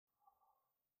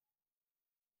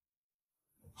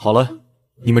好了，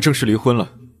你们正式离婚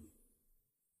了。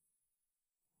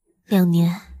2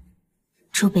年，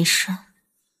周北深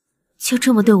就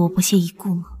这么对我不屑一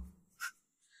顾吗？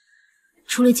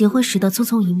除了结婚时的匆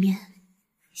匆一面，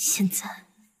现在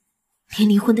连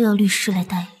离婚都要律师来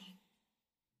代理。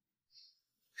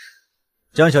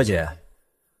江小姐，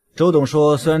周董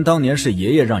说，虽然当年是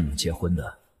爷爷让你结婚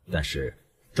的，但是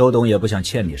周董也不想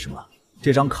欠你什么，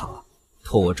这张卡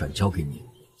托我转交给你。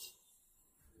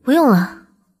不用了，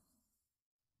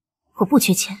我不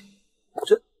缺钱。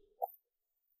这。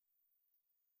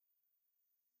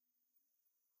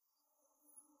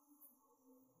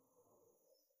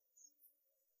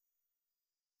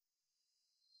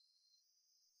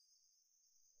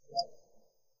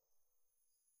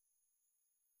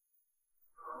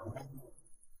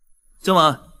江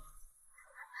晚，哥，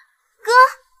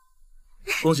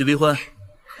恭喜离婚。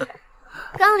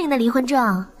刚领的离婚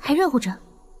证还热乎着。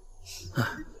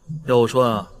要我说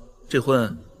啊，这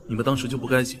婚你们当时就不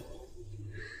该结。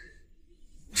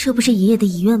这不是爷爷的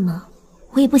遗愿吗？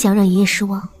我也不想让爷爷失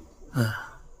望。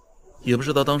也不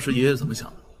知道当时爷爷怎么想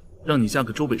的，让你嫁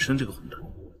给周北深这个混蛋。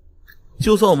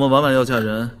就算我们晚晚要嫁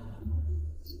人，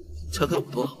嫁给我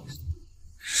多好。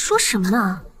说什么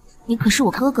呢？你可是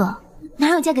我哥哥，哪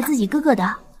有嫁给自己哥哥的？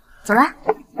走了。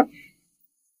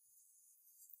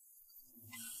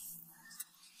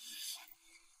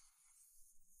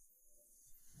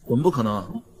我们不可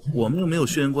能，我们又没有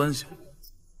血缘关系。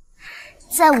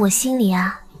在我心里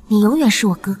啊，你永远是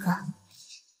我哥哥。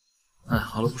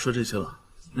好了，不说这些了。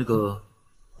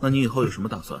那你以后有什么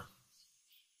打算？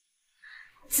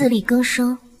自力更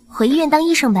生，回医院当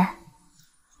医生呗。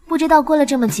不知道过了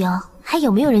这么久，还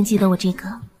有没有人记得我这个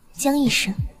江医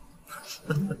生？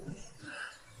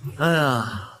哎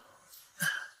呀，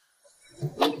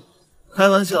开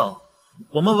玩笑，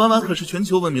我们婉婉可是全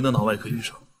球闻名的脑外科医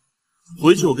生。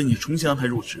回去我给你重新安排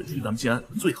入职，与咱们静安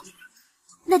最后一面。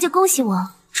那就恭喜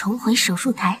我重回手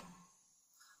术台。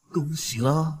恭喜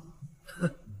了。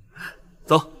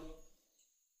走。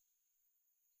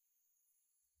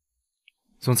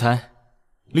总裁，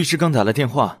律师刚打了电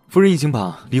话，夫人已经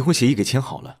把离婚协议给签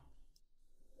好了。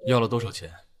要了多少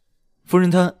钱？夫人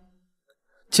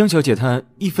江小姐她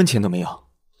1分钱都没有。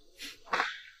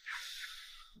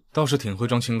倒是挺会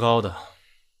装清高的。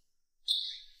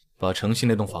把城西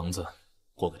那栋房子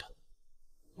过给他。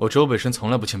我周北深从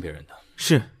来不欠别人的。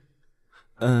是。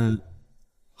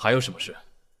还有什么事？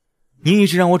您一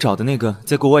直让我找的那个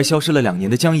在国外消失了2年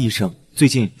的江医生，最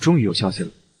近终于有消息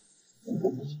了。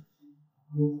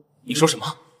你说什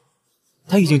么？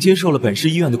他已经接受了本市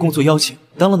医院的工作邀请，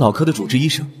当了脑科的主治医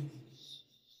生。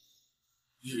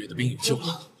月月的病有救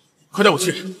了，快带我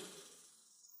去。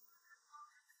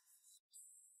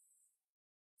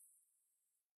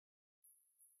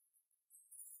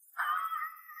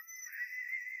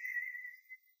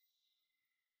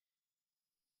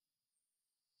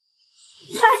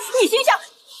你心上，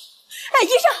医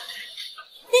生，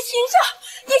你心上，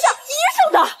医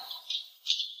生的。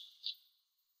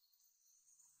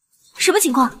什么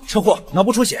情况？车祸，脑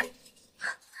部出血。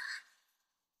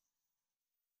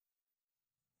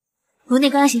颅内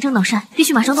高压形成脑疝，必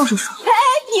须马上动手术。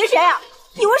你是谁啊？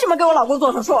你为什么给我老公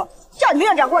做手术？叫你们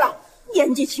院长过来！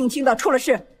年纪轻轻的出了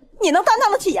事，你能担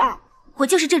当得起啊？我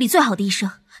就是这里最好的医生，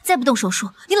再不动手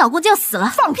术，你老公就要死了。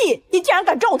放屁！你竟然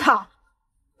敢咒他！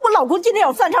我老公今天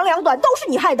有3长2短，都是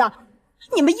你害的，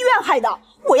你们医院害的，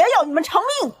我要你们偿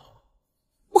命！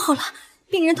不好了，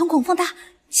病人瞳孔放大，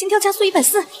心跳加速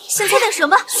140，现在干什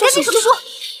么？赶紧手术！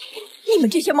你们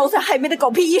这些谋财害命的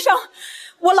狗屁医生，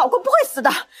我老公不会死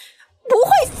的，不会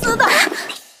死的！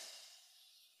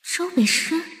周北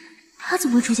深，他怎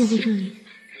么会出现在这里？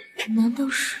难道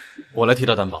是……我来替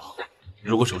他担保，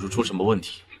如果手术出什么问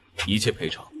题，一切赔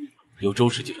偿由周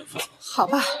氏集团负责。好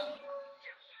吧。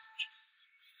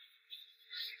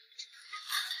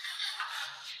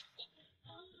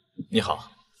你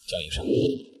好，江医生。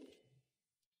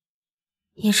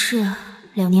也是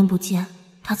，2年不见，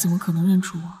他怎么可能认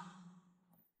出我？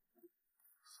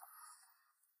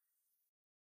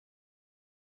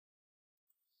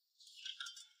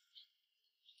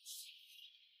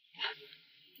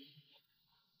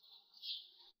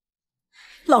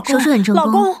老公，手术很成功，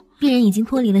老公，病人已经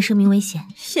脱离了生命危险。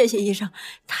谢谢医生，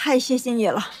太谢谢你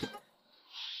了。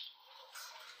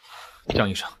江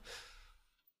医生，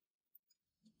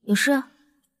有事？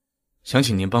想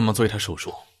请您帮忙做一台手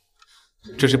术，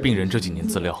这是病人这几年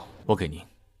资料，我给您。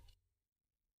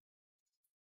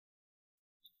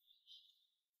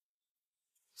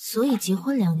所以结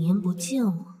婚2年不见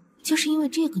我，就是因为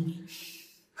这个女人，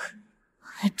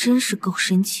还真是够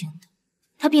深情的。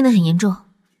她病得很严重，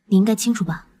你应该清楚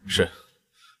吧？是，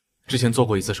之前做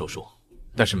过一次手术，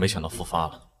但是没想到复发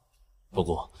了。不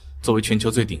过，作为全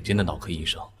球最顶尖的脑科医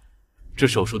生，这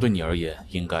手术对你而言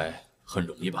应该很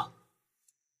容易吧？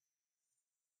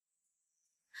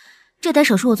这单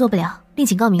手术我做不了，另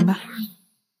请告明吧。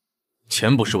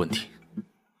钱不是问题。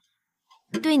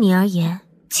对你而言，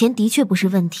钱的确不是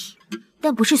问题，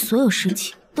但不是所有事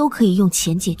情都可以用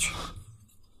钱解决。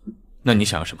那你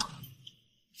想要什么？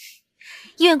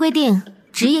医院规定，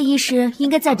执业医师应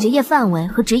该在执业范围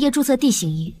和执业注册地行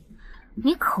医。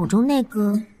你口中那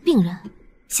个病人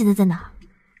现在在哪儿？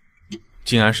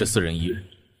静安市私人医院，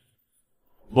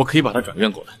我可以把他转院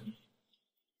过来。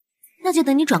那就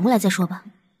等你转过来再说吧。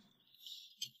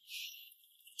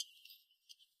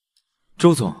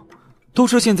周总，都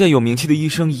说现在有名气的医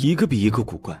生一个比一个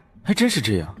古怪，还真是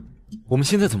这样。我们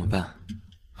现在怎么办？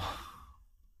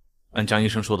按江医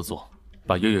生说的做，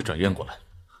把月月转院过来。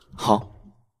好。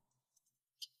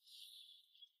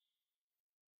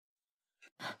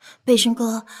北辰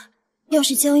哥，要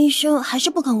是江医生还是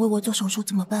不肯为我做手术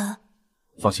怎么办？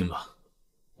放心吧，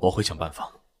我会想办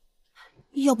法。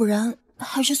要不然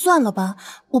还是算了吧，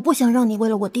我不想让你为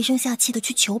了我低声下气的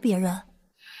去求别人。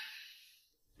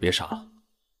别傻了，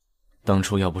当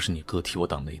初要不是你哥替我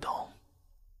挡那一刀，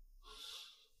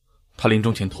他临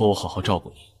终前托我好好照顾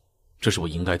你，这是我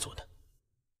应该做的。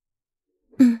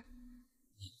嗯。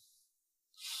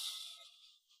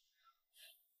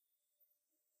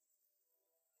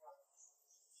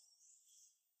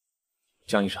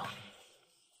江医生，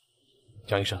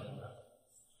江医生，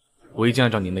我已经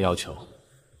按照您的要求，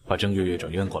把郑月月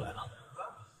转院过来了。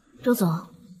周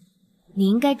总，你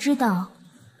应该知道，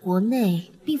国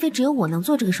内并非只有我能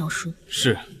做这个手术。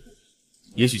是，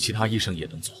也许其他医生也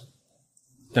能做，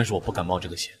但是我不敢冒这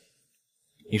个险。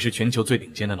你是全球最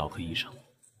顶尖的脑科医生，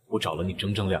我找了你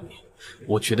整整2年，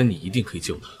我觉得你一定可以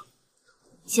救他。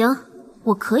行，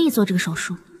我可以做这个手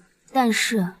术，但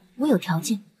是我有条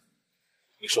件。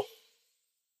你说。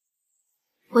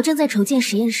我正在筹建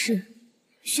实验室，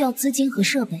需要资金和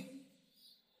设备。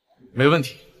没问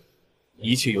题，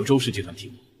一切由周氏集团提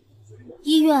供。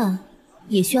医院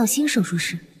也需要新手术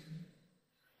室，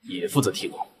也负责提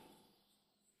供。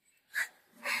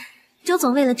周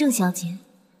总为了郑小姐，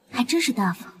还真是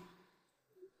大方。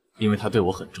因为她对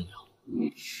我很重要。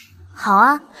好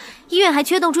啊，医院还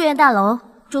缺栋住院大楼，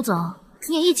周总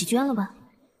你也一起捐了吧。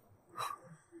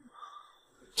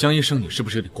江医生，你是不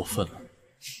是有点过分了？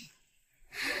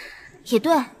也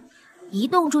对，一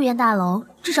栋住院大楼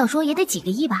至少说也得几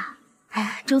个亿吧。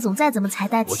哎，周总再怎么财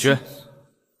大气，我捐。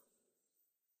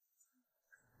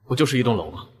不就是一栋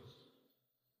楼吗？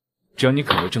只要你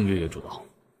肯为郑月月主导，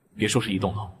别说是一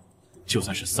栋楼，就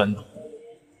算是3栋，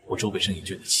我周北辰也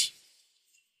捐得起。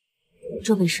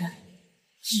周北辰，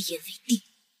一言为定。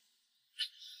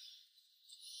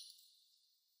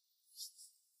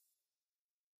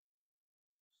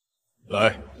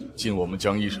来，敬我们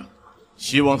江医生。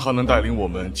希望他能带领我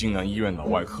们静安医院脑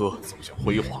外科走向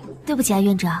辉煌。对不起啊，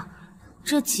院长，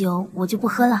这酒我就不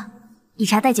喝了，以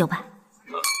茶代酒吧。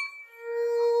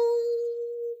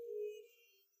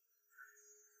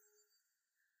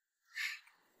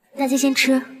大家先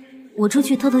吃，我出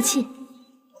去透透气。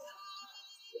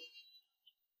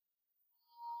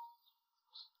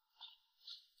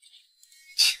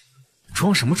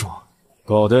装什么装？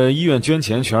搞得医院捐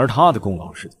钱全是他的功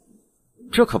劳似的，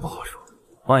这可不好说。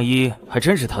万一还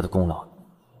真是他的功劳，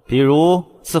比如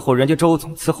伺候人家周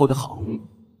总伺候的好。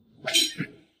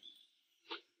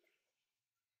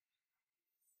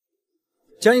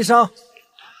江医生，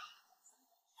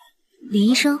李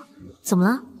医生，怎么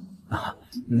了？啊，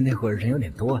那会儿人有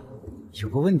点多，有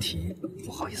个问题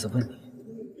不好意思问你。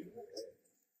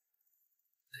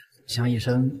江医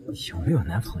生有没有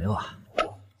男朋友啊？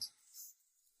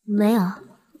没有。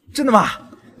真的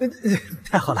吗？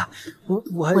太好了，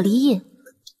我离异。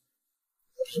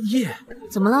离异？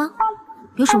怎么了？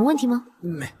有什么问题吗？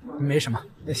没什么，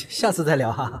下次再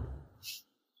聊哈。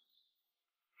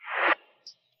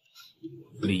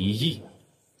离异？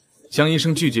江医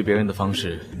生拒绝别人的方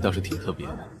式倒是挺特别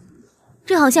的。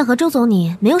这好像和周总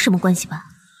你没有什么关系吧？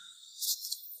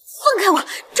放开我！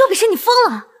周北辰，你疯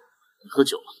了！你喝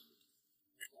酒了？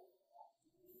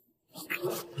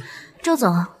周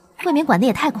总，未免管得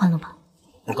也太宽了吧？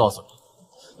我告诉你，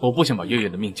我不想把月月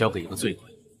的命交给一个醉鬼，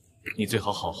你最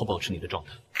好好好保持你的状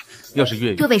态。要是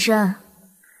月月……周北辰，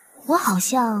我好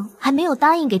像还没有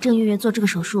答应给郑月月做这个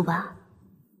手术吧？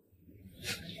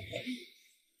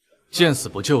见死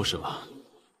不救是吧？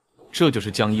这就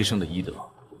是江医生的医德。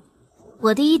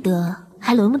我的医德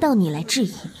还轮不到你来质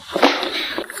疑。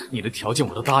你的条件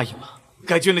我都答应了，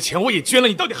该捐的钱我也捐了，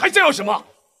你到底还想要什么？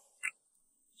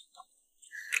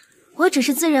我只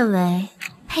是自认为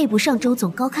配不上周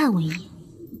总高看我一眼。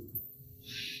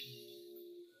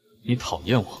你讨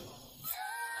厌我？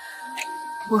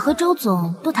我和周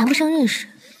总都谈不上认识，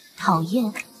讨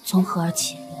厌从何而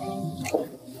起？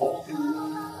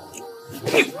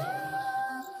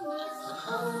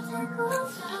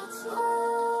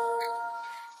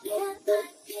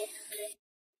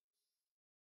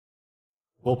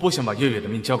我不想把月月的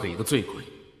命交给一个醉鬼，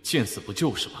见死不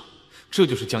救是吧？这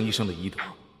就是江医生的医德。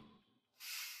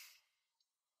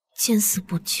见死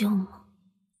不救吗？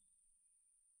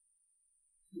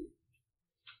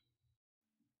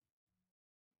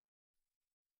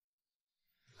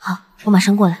好，我马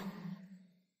上过来。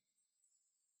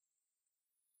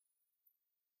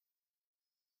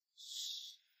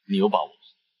你有把握？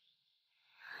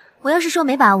我要是说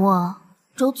没把握，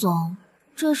周总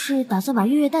这是打算把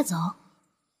月月带走？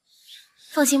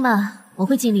放心吧，我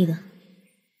会尽力的。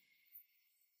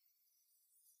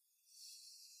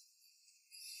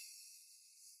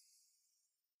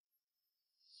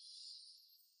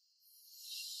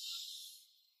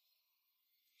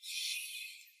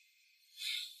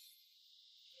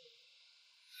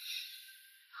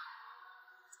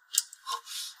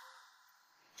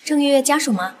郑月月家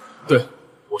属吗？对，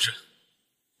我是。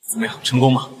怎么样，成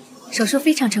功吗？手术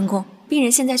非常成功，病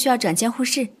人现在需要转监护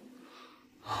室。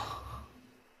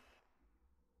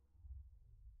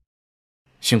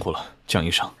辛苦了，江医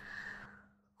生。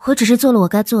我只是做了我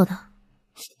该做的。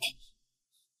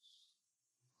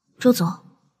周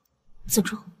总，自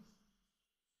重。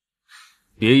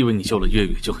别以为你救了月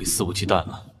月就可以肆无忌惮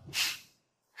了。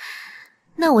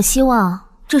那我希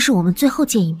望这是我们最后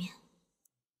见一面。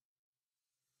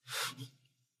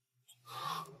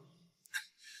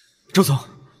周总，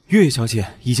月月小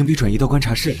姐已经被转移到观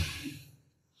察室了。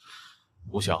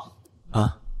吴晓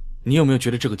啊，你有没有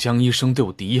觉得这个江医生对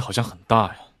我敌意好像很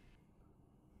大呀？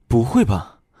不会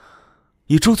吧？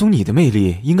以周总你的魅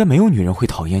力，应该没有女人会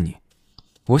讨厌你。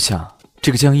我想，这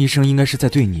个江医生应该是在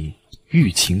对你欲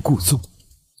擒故纵。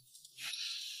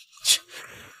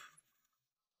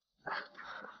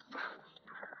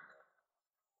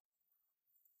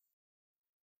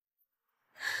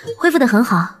恢复得很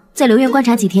好，再留院观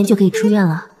察几天就可以出院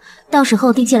了。到时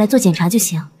候定期来做检查就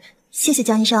行。谢谢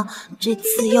江医生，这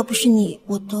次要不是你，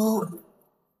我都……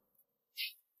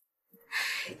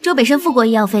周北生付过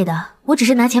医药费的，我只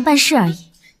是拿钱办事而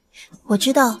已。我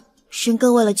知道，申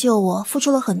哥为了救我付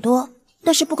出了很多，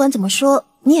但是不管怎么说，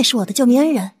你也是我的救命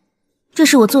恩人。这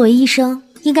是我作为医生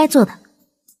应该做的。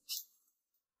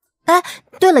哎，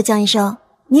对了，江医生，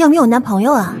你有没有男朋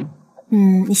友啊？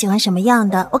你喜欢什么样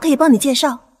的？我可以帮你介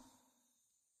绍。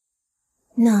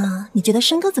那你觉得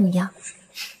申哥怎么样？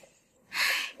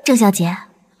郑小姐，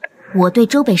我对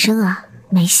周北生啊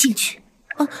没兴趣。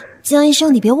哦，江医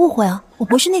生，你别误会啊，我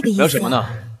不是那个意思。聊什么呢？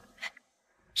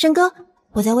申哥，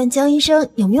我在问江医生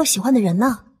有没有喜欢的人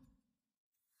呢。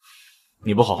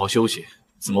你不好好休息，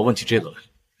怎么问起这个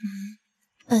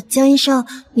来？江医生，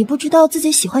你不知道自己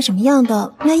喜欢什么样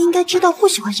的，那应该知道不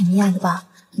喜欢什么样的吧？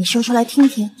你说出来听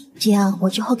听，这样我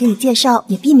之后给你介绍，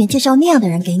也避免介绍那样的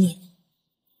人给你。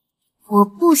我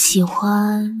不喜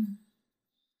欢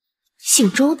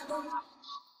姓周的。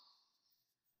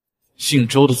姓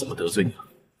周的怎么得罪你了？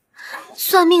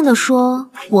算命的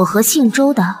说我和姓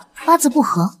周的八字不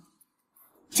合。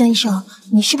江医生，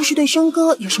你是不是对申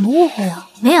哥有什么误会啊？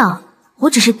没有，我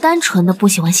只是单纯的不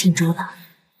喜欢姓周的。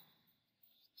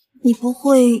你不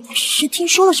会是听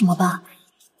说了什么吧？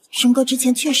申哥之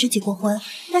前确实结过婚，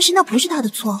但是那不是他的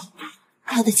错。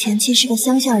他的前妻是个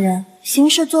乡下人，行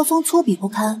事作风粗鄙不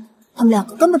堪，他们两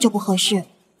个根本就不合适，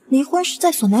离婚是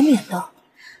在所难免的。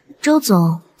周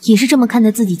总也是这么看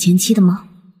待自己前妻的吗？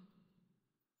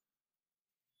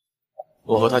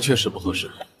我和他确实不合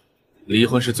适，离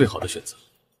婚是最好的选择。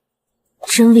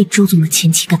真为周总的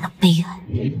前妻感到悲哀。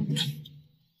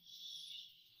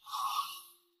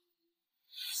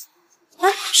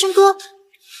哎，申哥。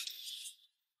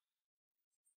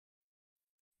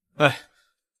哎，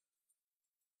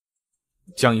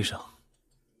江医生，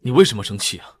你为什么生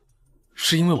气啊？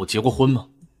是因为我结过婚吗？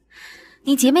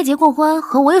你结没结过婚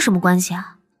和我有什么关系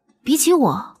啊？比起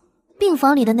我，病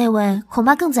房里的那位恐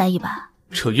怕更在意吧。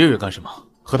扯月月干什么？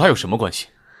和他有什么关系？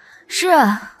是，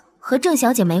和郑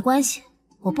小姐没关系，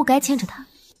我不该牵着她。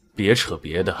别扯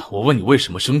别的，我问你为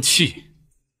什么生气？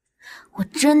我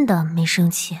真的没生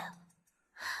气，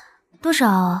多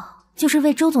少就是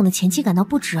为周总的前妻感到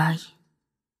不值而已。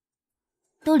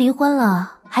都离婚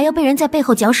了，还要被人在背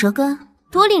后嚼舌根，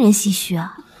多令人唏嘘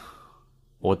啊！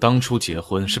我当初结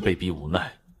婚是被逼无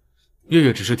奈，月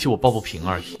月只是替我抱不平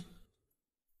而已。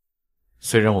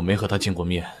虽然我没和他见过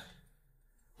面，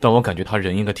但我感觉他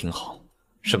人应该挺好，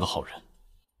是个好人。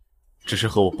只是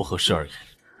和我不合适而已。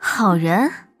好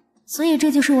人，所以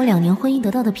这就是我2年婚姻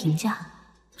得到的评价，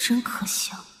真可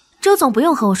笑。周总不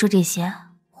用和我说这些，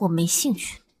我没兴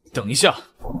趣。等一下，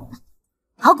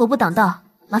好狗不挡道，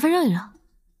麻烦让一让。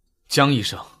江医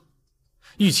生，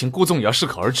欲擒故纵也要适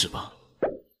可而止吧。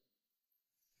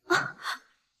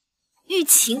欲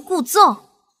擒故纵？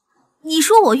你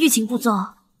说我欲擒故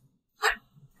纵？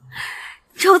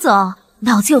周总，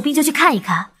脑子有病就去看一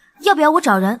看，要不要我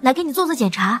找人来给你做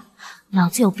检查？脑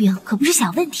子有病可不是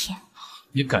小问题。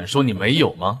你敢说你没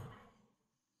有吗？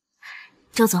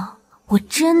周总，我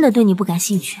真的对你不感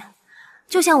兴趣，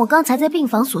就像我刚才在病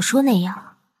房所说那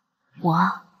样，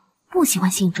我不喜欢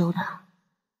姓周的。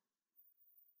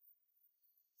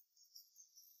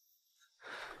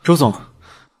周总，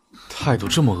态度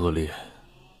这么恶劣，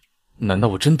难道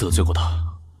我真得罪过他？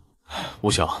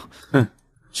吴晓，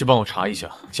去帮我查一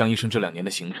下江医生这2年的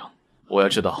行程，我要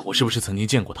知道我是不是曾经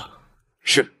见过他。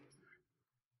是。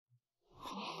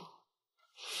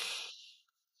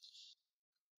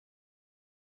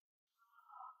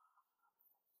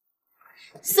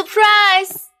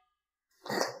Surprise！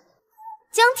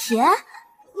 江田，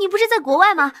你不是在国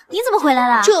外吗？你怎么回来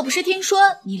了？这不是听说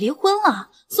你离婚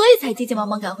了，所以才急急忙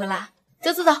忙赶回来。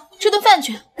走走走，吃顿饭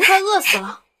去，我快饿死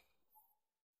了。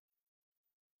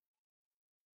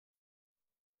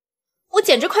我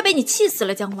简直快被你气死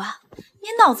了，江湾！你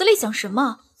脑子里想什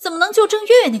么？怎么能就正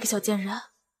月月那个小贱人？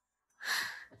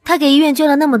他给医院捐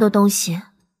了那么多东西，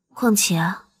况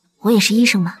且我也是医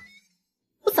生嘛。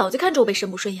我早就看周北神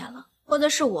不顺眼了，换作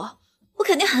是我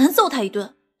肯定狠狠揍他一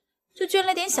顿。就捐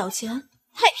了点小钱，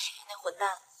太便宜那混蛋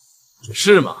了。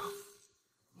是吗？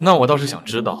那我倒是想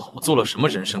知道我做了什么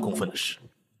人神共愤的事，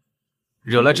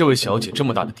惹来这位小姐这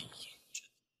么大的敌意。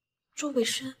周北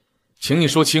神，请你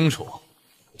说清楚，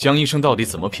江医生到底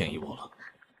怎么便宜我了？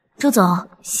周总，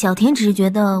小田只是觉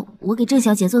得我给郑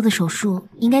小姐做的手术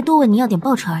应该多问您要点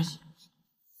报酬而已。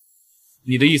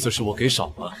你的意思是我给少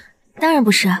了？当然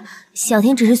不是，小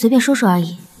田只是随便说说而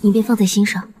已，您别放在心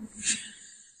上。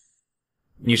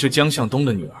你是江向东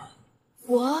的女儿？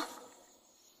我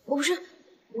不是。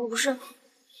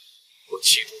我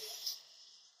记住。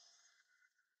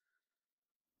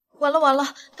完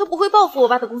了，他不会报复我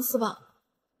爸的公司吧？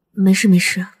没事，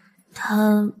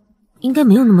他应该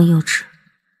没有那么幼稚。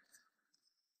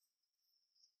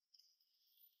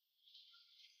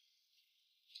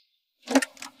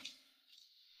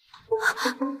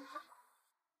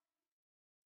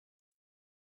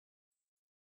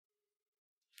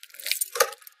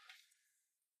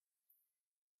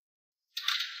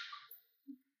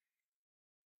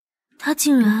他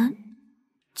竟然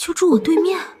就住我对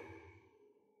面。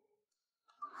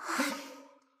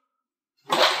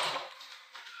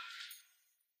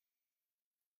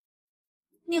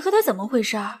你和他怎么回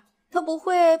事？他不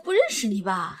会不认识你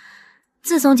吧？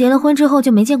自从结了婚之后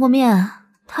就没见过面，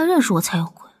他认识我才有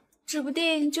鬼。指不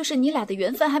定就是你俩的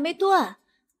缘分还没断，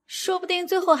说不定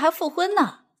最后还复婚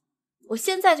呢。我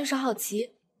现在就是好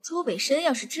奇，周北深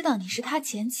要是知道你是他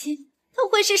前妻，他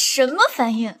会是什么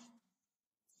反应？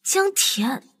江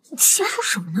田，你瞎说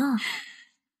什么呢？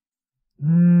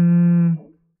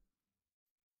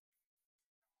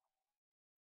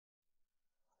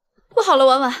不好了，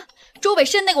婉婉，周北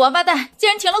深那个王八蛋竟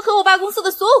然停了和我爸公司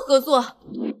的所有合作。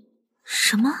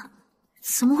什么？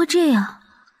怎么会这样？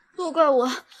都怪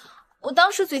我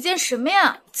当时嘴贱什么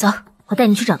呀？走，我带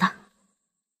你去找他。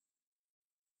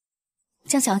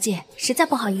江小姐，实在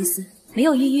不好意思，没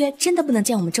有预约，真的不能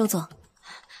见我们周总。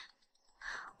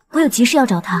我有急事要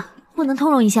找他，不能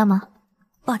通融一下吗？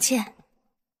抱歉。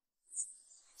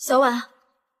小婉，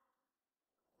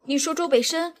你说周北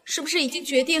深是不是已经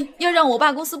决定要让我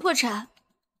爸公司破产？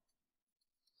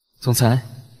总裁，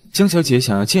江小姐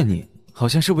想要见你，好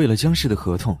像是为了江氏的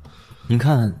合同。您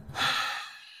看，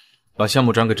把项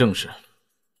目转给郑氏，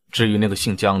至于那个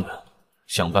姓江的，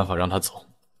想办法让他走。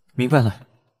明白了。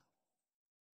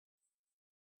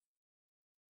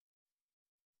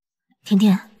甜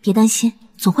甜，别担心，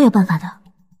总会有办法的。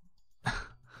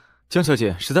江小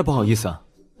姐，实在不好意思啊，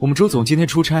我们周总今天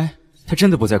出差，他真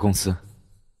的不在公司。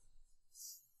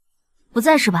不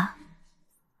在是吧？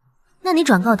那你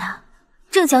转告他，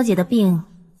郑小姐的病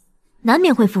难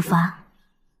免会复发，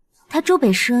他周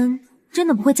北深真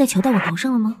的不会再求到我头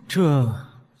上了吗？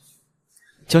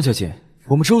江小姐，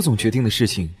我们周总决定的事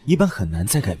情一般很难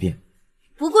再改变。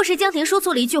不过是江田说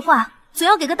错了一句话，总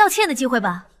要给个道歉的机会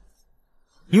吧？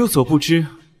你有所不知，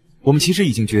我们其实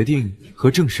已经决定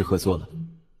和郑氏合作了。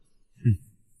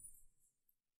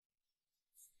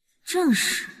郑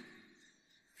氏，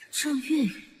郑月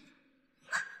月，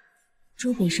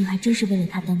周北深还真是为了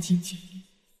他殚精竭虑。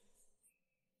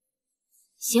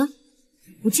行，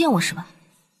不见我是吧？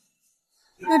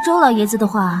那周老爷子的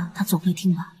话，他总会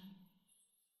听吧？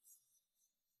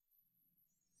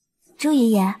周爷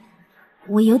爷，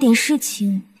我有点事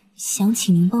情想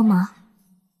请您帮忙。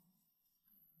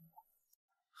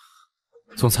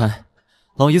总裁，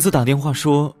老爷子打电话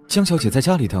说江小姐在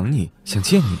家里等你，想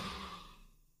见你。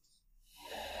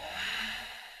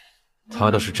他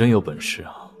倒是真有本事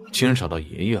啊，竟然找到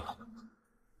爷爷了。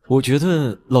我觉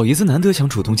得老爷子难得想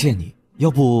主动见你，要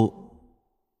不……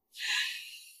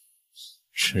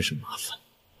真是麻烦。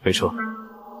备车。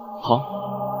好。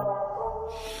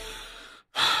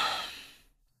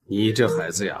你这孩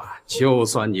子呀，就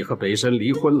算你和北申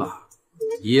离婚了，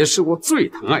也是我最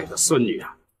疼爱的孙女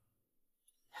啊。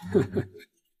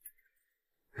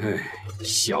哎，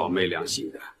小没良心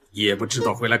的，也不知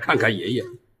道回来看看爷爷。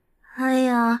哎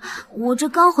呀，我这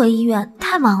刚回医院，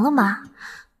太忙了嘛。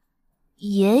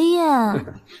爷爷，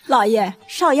老爷，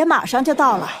少爷马上就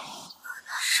到了。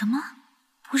什么？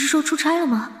不是说出差了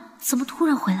吗？怎么突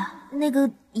然回来？那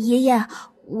个爷爷，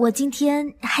我今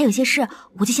天还有些事，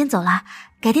我就先走了，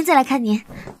改天再来看您。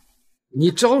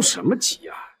你着什么急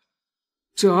呀？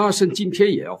这阿胜今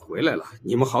天也要回来了，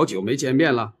你们好久没见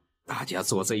面了，大家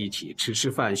坐在一起吃吃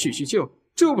饭叙叙旧，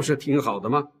这不是挺好的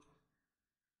吗？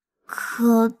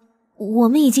可我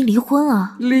们已经离婚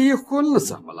了。离婚了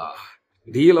怎么了？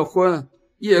离了婚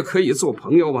也可以做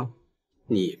朋友啊。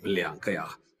你们两个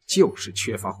呀，就是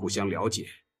缺乏互相了解，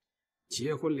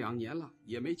结婚2年了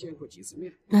也没见过几次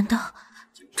面。难道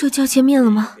这叫见面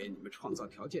了吗？给你们创造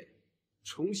条件，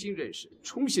重新认识，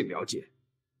重新了解，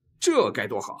这该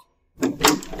多好。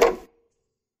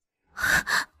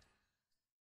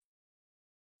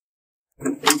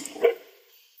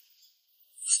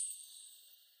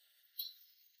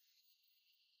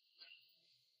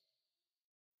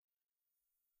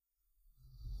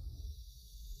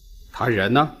他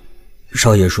人呢？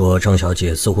少爷说张小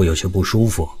姐似乎有些不舒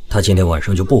服，她今天晚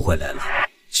上就不回来了。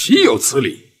岂有此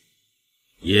理！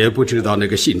也不知道那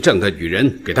个姓郑的女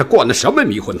人给他灌了什么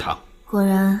迷魂汤。果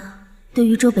然，对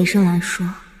于周北申来说，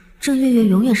郑月月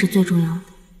永远是最重要的，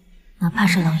哪怕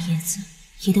是老爷子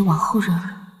也得往后忍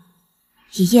了。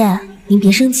爷爷，您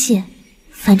别生气，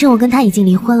反正我跟他已经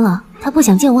离婚了，他不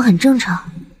想见我很正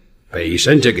常。北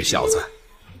申这个小子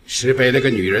是被那个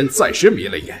女人暂时迷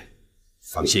了眼，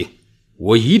放心，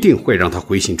我一定会让他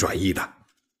回心转意的。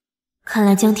看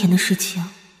来江田的事情，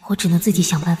我只能自己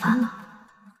想办法了。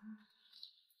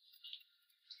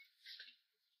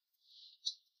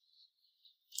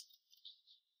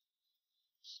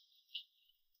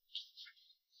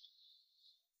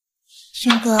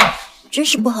轩哥，真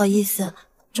是不好意思，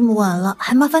这么晚了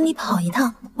还麻烦你跑一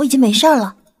趟，我已经没事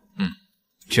了。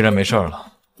既然没事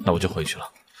了，那我就回去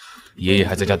了。爷爷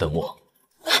还在家等我。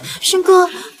轩哥，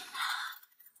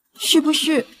是不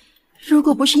是如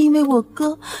果不是因为我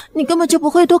哥，你根本就不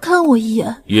会多看我一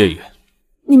眼？月月，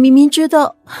你明明知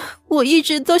道我一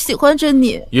直都喜欢着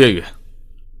你。月月，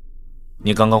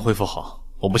你刚刚恢复好，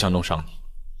我不想弄伤你，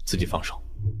自己放手。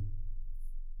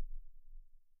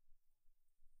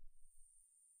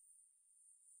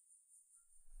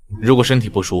如果身体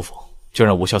不舒服，就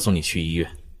让吴笑送你去医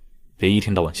院，别一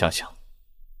天到晚瞎想。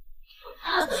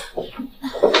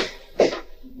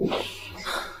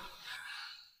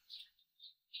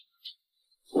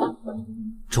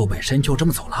周北申就这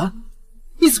么走了？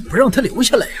你怎么不让他留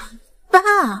下来呀？爸，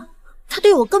他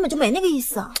对我根本就没那个意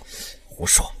思啊！胡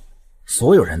说，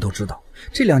所有人都知道，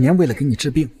这2年为了给你治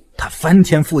病，他翻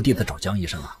天覆地的找江医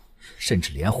生啊，甚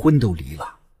至连婚都离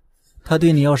了。他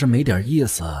对你要是没点意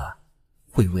思，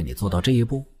会为你做到这一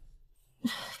步？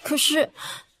可是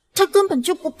他根本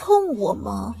就不碰我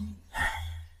嘛！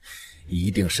一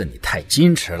定是你太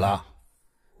矜持了。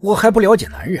我还不了解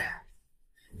男人，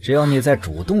只要你再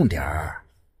主动点儿，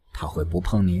他会不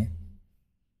碰你。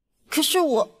可是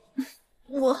我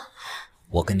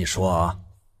跟你说啊，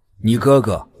你哥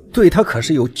哥对他可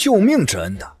是有救命之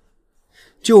恩的，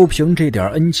就凭这点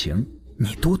恩情，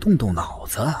你多动动脑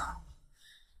子，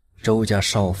周家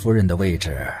少夫人的位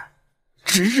置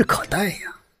指日可待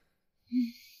呀。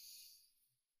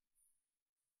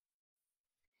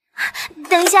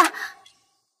等一下，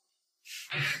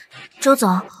周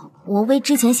总，我为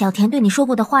之前小田对你说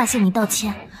过的话向你道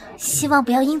歉，希望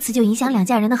不要因此就影响两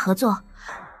家人的合作。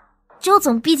周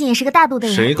总毕竟也是个大度的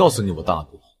人。谁告诉你我大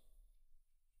度？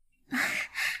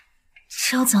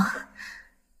周总，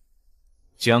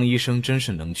江医生真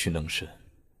是能屈能伸，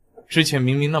之前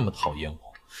明明那么讨厌我，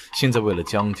现在为了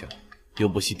江家又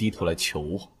不惜低头来求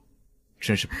我，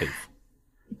真是佩服。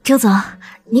周总，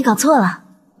你搞错了，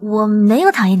我没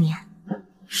有讨厌你。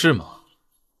是吗？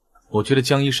我觉得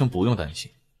江医生不用担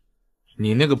心，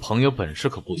你那个朋友本事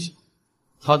可不小，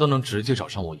他都能直接找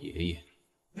上我爷爷，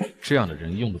这样的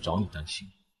人用不着你担心。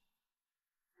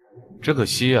只可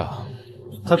惜啊，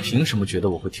他凭什么觉得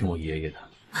我会听我爷爷的？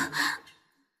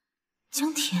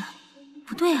江田，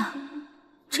不对啊，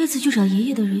这次去找爷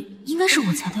爷的人应该是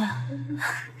我才对啊。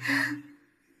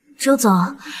周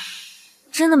总，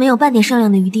真的没有半点商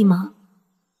量的余地吗？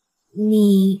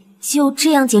你就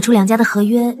这样解除两家的合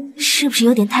约，是不是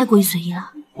有点太过于随意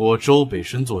了？我周北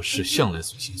深做事向来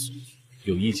随心所欲，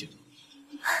有意见吗？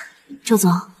周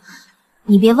总，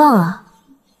你别忘了，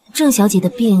郑小姐的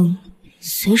病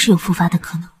随时有复发的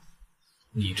可能。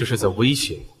你这是在威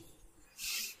胁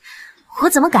我？我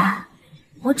怎么敢？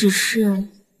我只是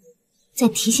在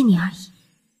提醒你而已。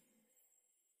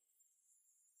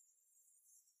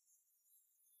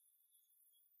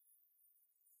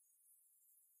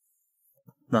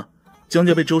那江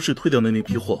家被周氏退掉的那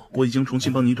批货，我已经重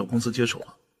新帮你找公司接手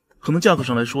了。可能价格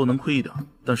上来说能亏一点，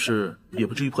但是也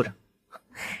不至于破产。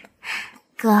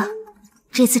哥，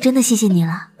这次真的谢谢你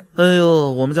了。哎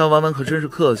呦，我们家婉婉可真是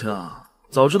客气啊！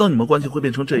早知道你们关系会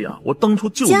变成这样，我当初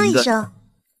就应该。江医生，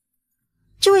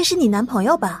这位是你男朋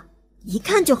友吧？一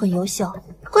看就很优秀，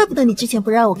怪不得你之前不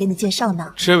让我给你介绍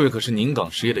呢。这位可是宁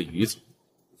港实业的于总，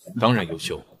当然优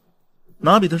秀。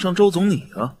哪比得上周总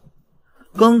你啊？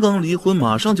刚刚离婚，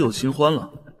马上就有新欢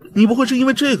了。你不会是因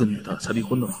为这个女的才离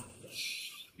婚的吧？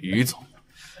于总，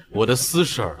我的私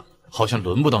事儿好像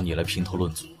轮不到你来评头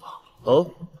论足吧？哦，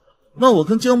那我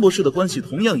跟江博士的关系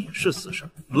同样也是私事，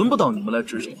轮不到你们来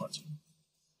指手画脚。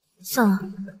算了，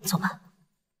走吧。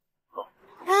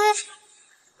哎，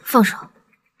放手。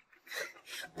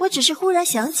我只是忽然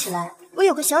想起来，我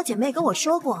有个小姐妹跟我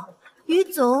说过，于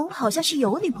总好像是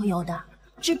有女朋友的，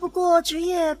只不过职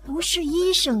业不是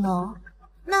医生哦。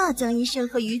那江医生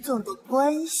和于总的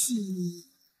关系……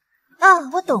啊，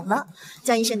我懂了，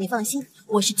江医生你放心，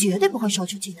我是绝对不会说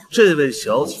出去的。这位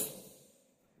小姐，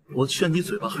我劝你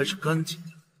嘴巴还是干净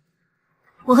点。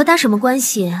我和他什么关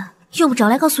系，用不着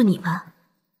来告诉你吧。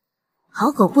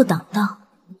好狗不挡道。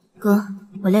哥，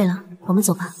我累了，我们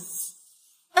走吧。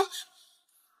哎，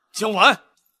江晚，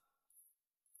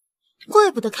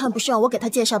怪不得看不上我给他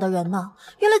介绍的人呢，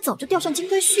原来早就钓上金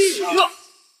龟婿了。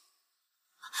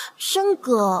生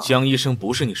哥，江医生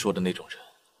不是你说的那种人，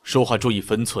说话注意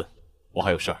分寸。我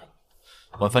还有事儿，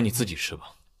晚饭你自己吃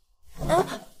吧。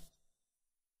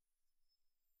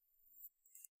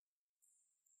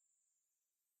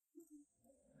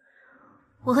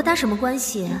我和他什么关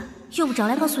系，用不着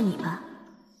来告诉你吧。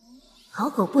好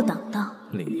狗不挡道。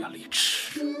伶牙俐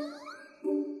齿。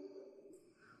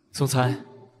总裁，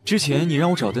之前你让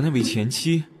我找的那位前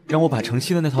妻，让我把城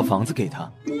西的那套房子给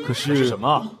他，可是什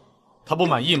么？他不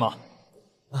满意吗？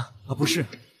不是，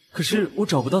可是我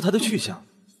找不到他的去向。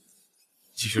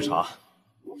继续查，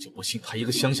我就不信他一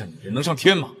个乡下女人能上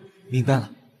天吗？明白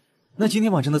了。那今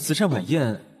天晚上的慈善晚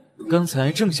宴，刚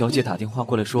才郑小姐打电话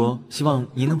过来说，希望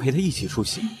您能陪她一起出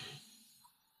席。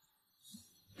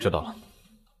知道了。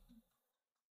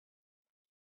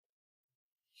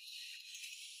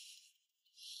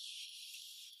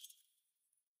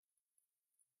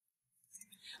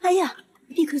哎呀，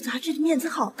立刻杂志的面子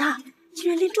好大，竟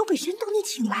然连周北深都能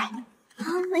请来啊！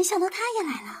没想到他也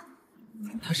来了。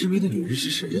他身边的女人是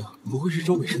谁呀？不会是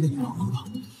周北深的女朋友吧？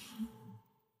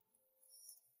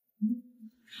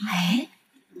哎，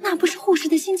那不是护士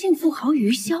的新晋富豪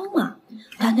于潇吗？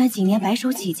短短几年白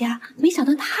手起家，没想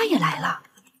到他也来了。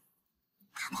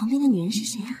他旁边的女人是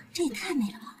谁啊？这也太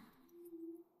美了吧！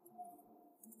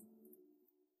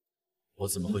我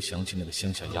怎么会想起那个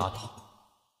乡下丫头？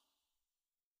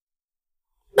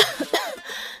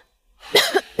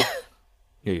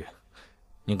月月，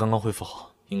你刚刚恢复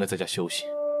好，应该在家休息。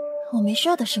我没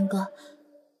事的，生哥。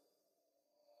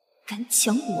敢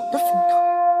抢我的风头，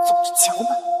走着瞧吧。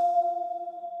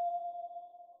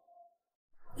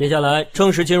接下来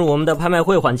正式进入我们的拍卖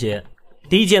会环节。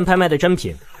第一件拍卖的珍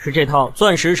品是这套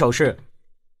钻石首饰，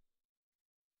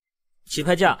起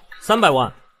拍价300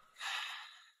万。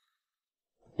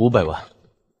500万。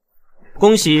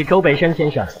恭喜周北深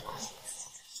先生。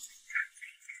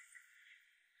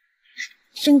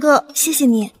生哥，谢谢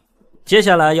你。接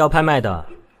下来要拍卖的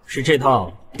是这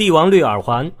套帝王绿耳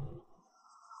环，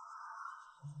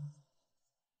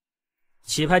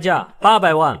起拍价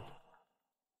800万。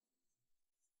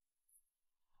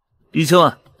1000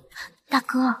万。大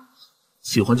哥，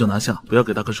喜欢就拿下，不要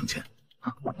给大哥省钱。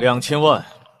2000万。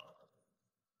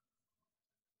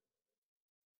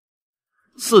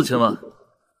4000万。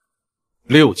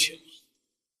6000。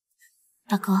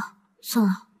大哥，算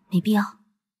了，没必要。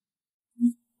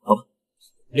好吧。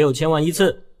 6000万一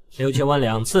次，6000万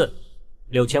2次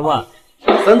，6000万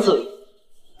3次。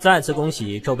再次恭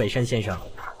喜周北深先生。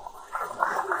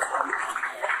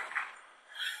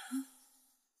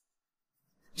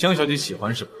江小姐喜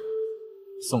欢什么，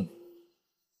送你。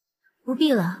不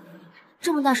必了，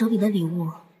这么大手笔的礼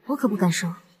物，我可不敢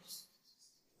收。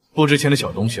不值钱的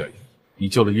小东西而已。你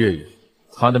救了月月，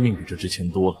她的命比这值钱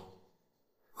多了。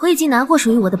我已经拿过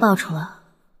属于我的报酬了。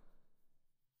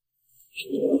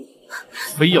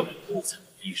非要有不惨的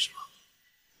意识吗？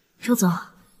周总，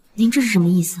您这是什么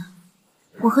意思？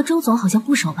我和周总好像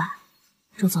不熟吧？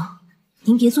周总，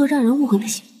您别做让人误会的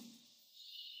行为。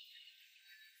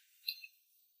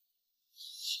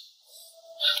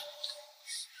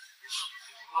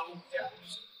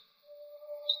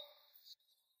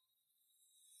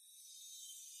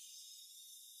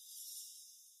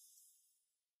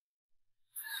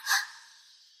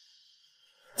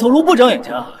走路不长眼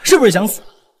睛啊，是不是想死？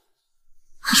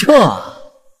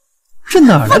这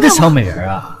哪来的小美人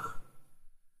啊？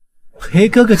陪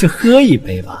哥哥去喝一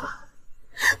杯吧。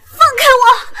放开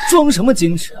我！装什么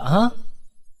矜持啊？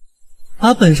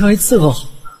把本少爷伺候好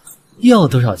了，要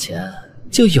多少钱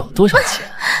就有多少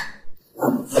钱。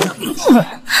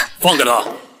放开他！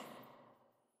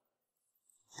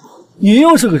你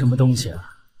又是个什么东西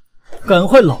啊？敢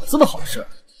坏老子的好事！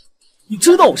你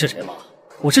知道我是谁吗？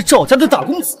我是赵家的大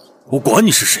公子。我管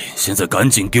你是谁，现在赶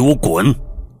紧给我滚！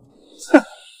哼！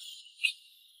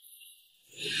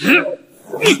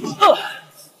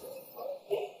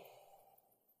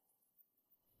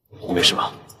你没事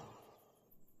吧？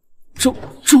周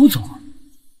总，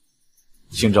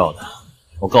姓赵的，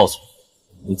我告诉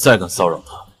你，你再敢骚扰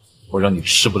他，我让你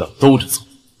吃不了兜着走。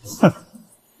哼！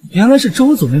原来是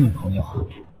周总的女朋友啊！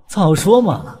早说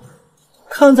嘛！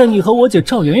看在你和我姐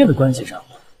赵媛媛的关系上，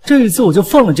这一次我就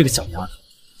放了这个小丫头。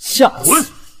下次，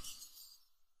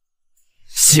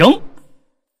行。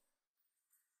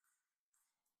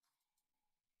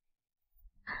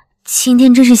今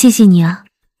天真是谢谢你啊！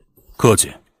客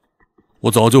气，我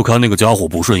早就看那个家伙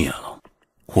不顺眼了，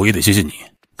我也得谢谢你，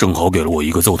正好给了我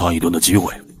一个揍他一顿的机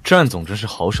会。战总真是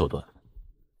好手段，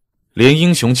连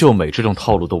英雄救美这种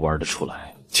套路都玩得出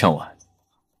来。江晚，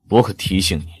我可提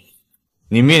醒你，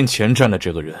你面前站的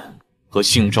这个人和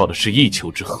姓赵的是一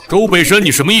丘之貉。周北辰，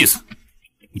你什么意思？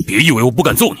你别以为我不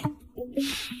敢揍你，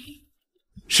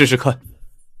试试看。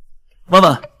婉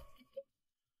婉，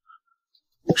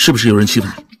是不是有人欺负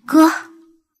你？哥，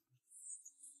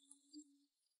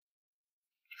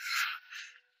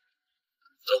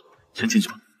先进去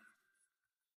吧。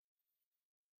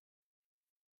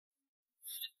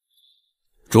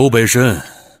周北辰，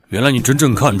原来你真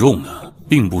正看中的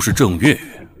并不是郑月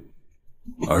月，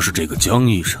而是这个江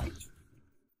医生。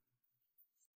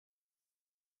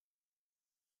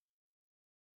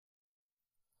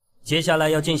接下来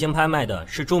要进行拍卖的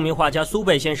是著名画家苏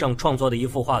北先生创作的一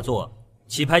幅画作，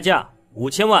起拍价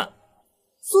5000万。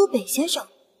苏北先生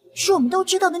是我们都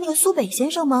知道的那个苏北先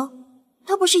生吗？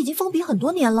他不是已经封笔很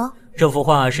多年了？这幅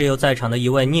画是由在场的一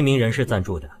位匿名人士赞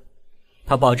助的，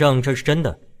他保证这是真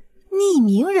的。匿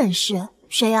名人士？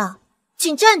谁啊？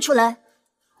请站出来。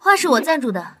画是我赞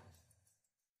助的。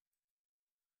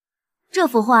这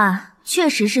幅画确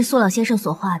实是苏老先生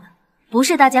所画的，不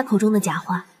是大家口中的假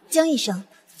画。江医生，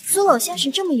苏老先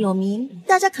生这么有名，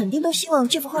大家肯定都希望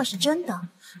这幅画是真的。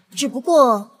只不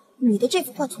过你的这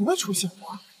幅画从未出现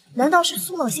过，难道是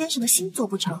苏老先生的新作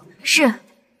不成？是，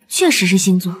确实是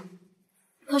新作。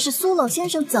可是苏老先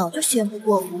生早就宣布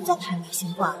过不再拍卖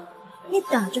新画了。你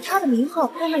打着他的名号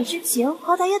拍卖之前，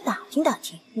好歹也打听打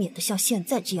听，免得像现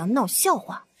在这样闹笑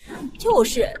话。就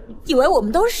是，以为我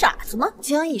们都是傻子吗？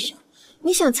江医生，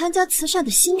你想参加慈善的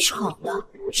心是好的，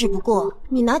只不过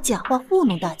你拿假话糊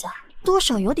弄大家，多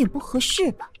少有点不合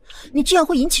适吧？你这样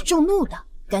会引起众怒的，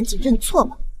赶紧认错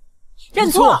吧。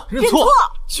认错，认错，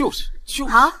就是。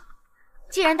好，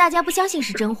既然大家不相信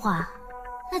是真话，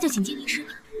那就请鉴定视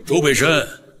频。周北辰，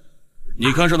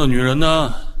你看上的女人呢，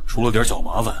出了点小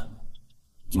麻烦，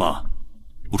怎么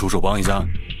不出手帮一下？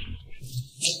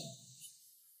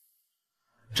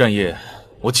战业，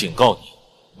我警告你，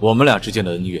我们俩之间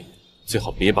的恩怨，最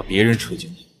好别把别人扯进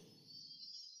来。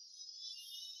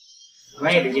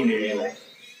专业的鉴定人员。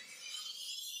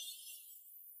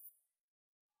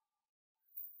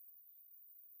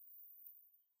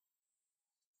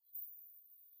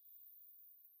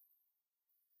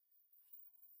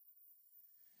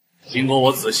经过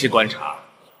我仔细观察，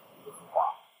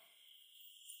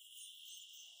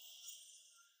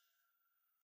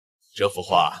这幅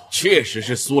画确实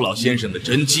是苏老先生的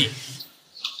真迹。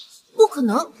不可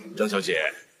能！张小姐，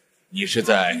你是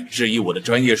在质疑我的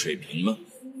专业水平吗？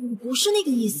我不是那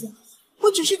个意思，我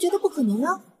只是觉得不可能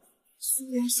啊。苏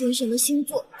然先生的新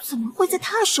作怎么会在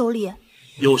他手里？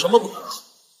有什么不可能？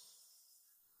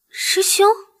师兄，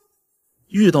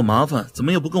遇到麻烦怎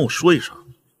么也不跟我说一声？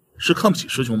是看不起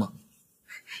师兄吗？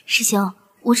师兄，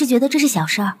我是觉得这是小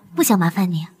事儿，不想麻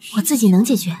烦你，我自己能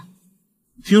解决。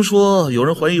听说有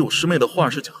人怀疑我师妹的画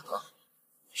是假的。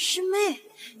师妹？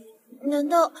难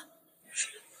道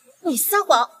你撒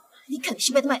谎？你肯定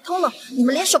是被他买通了，你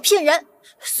们联手骗人。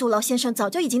苏老先生早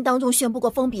就已经当众宣布过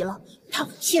封笔了，他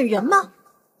会骗人吗？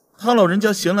他老人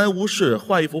家闲来无事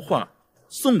画一幅画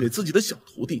送给自己的小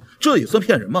徒弟，这也算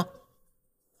骗人吗？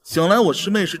想来我师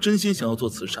妹是真心想要做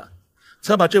慈善，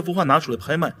才把这幅画拿出来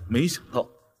拍卖，没想到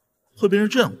会被人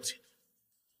这样误解。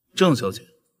郑小姐，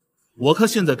我看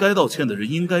现在该道歉的人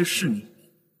应该是你。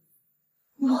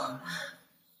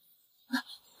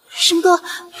申哥，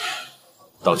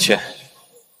道歉。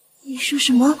你说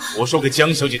什么？我说给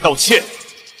江小姐道歉。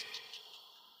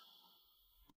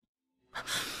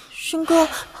申哥，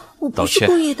我不是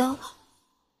故意的。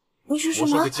你说什么？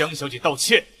我说给江小姐道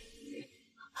歉。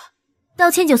道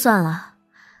歉就算了，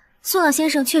苏老先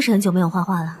生确实很久没有画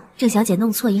画了，郑小姐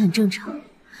弄错也很正常。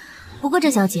不过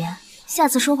郑小姐，下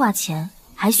次说话前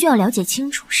还需要了解清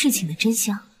楚事情的真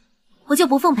相。我就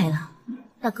不奉陪了，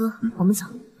大哥，我们走。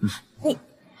你，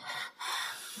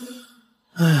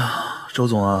哎呀，周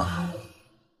总啊，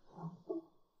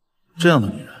这样的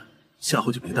女人下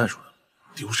回就别带出来了，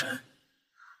丢人。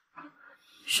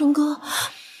申哥，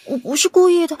我不是故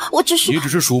意的，我只是……你只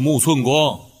是鼠目寸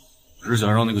光，只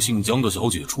想让那个姓江的小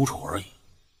姐出丑而已。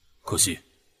可惜，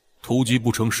突击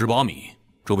不成18米。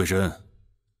周北深，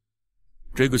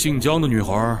这个姓江的女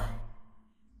孩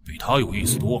比她有意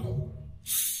思多了。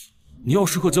你要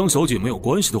是和江小姐没有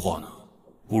关系的话呢，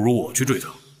不如我去追她。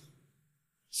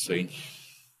随你。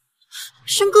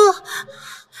申哥，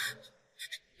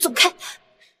走开！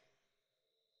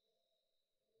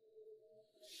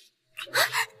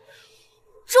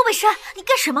周北深，你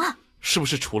干什么？是不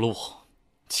是除了我，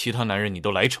其他男人你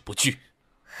都来者不拒？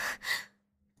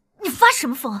你发什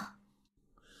么疯啊？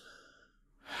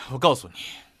我告诉你，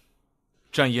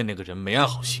战业那个人没安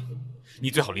好心，你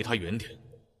最好离他远点。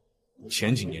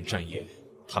前几年战业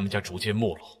他们家逐渐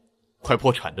没落，快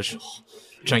破产的时候，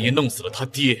战业弄死了他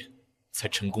爹，才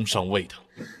成功上位的。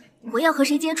我要和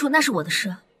谁接触那是我的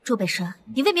事，周北深，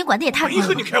你未免管得也太宽了。没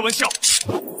和你开玩笑。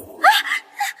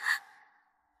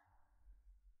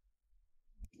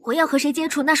我要和谁接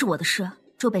触那是我的事，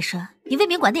周北深，你未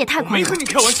免管得也太宽了。没和你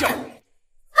开玩笑。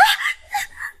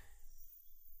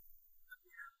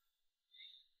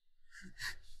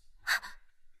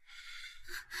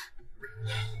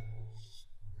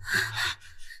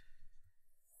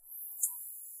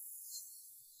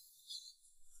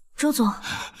周总，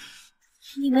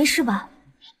你没事吧？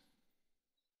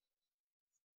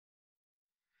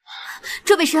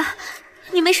周北深，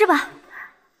你没事吧？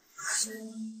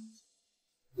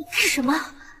你干什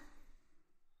么？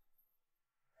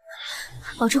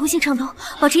保持呼吸畅通，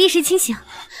保持意识清醒。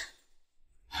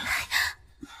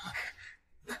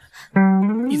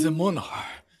你在摸哪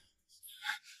儿？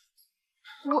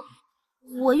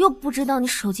我又不知道你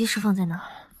手机是放在哪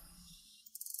儿。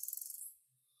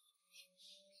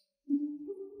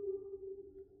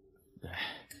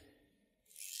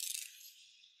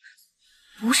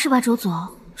不是吧，周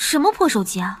总，什么破手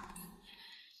机啊？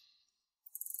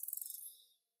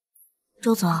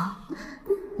周总，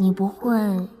你不会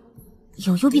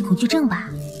有幽闭恐惧症吧？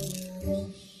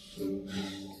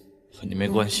和你没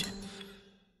关系。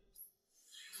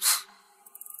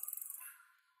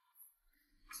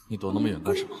你躲那么远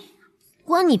干什么？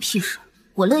关你屁事，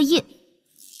我乐意。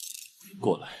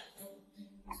过来，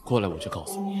过来，我就告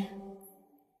诉你。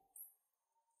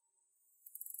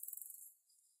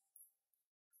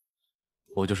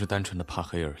我就是单纯的怕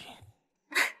黑而已。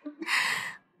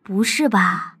不是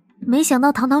吧？没想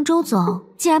到堂堂周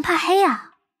总竟然怕黑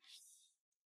啊！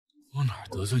我哪儿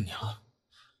得罪你了？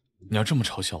你要这么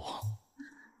嘲笑我？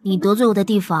你得罪我的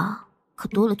地方可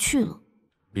多了去了。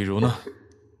比如呢？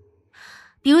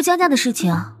比如江家的事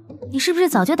情，你是不是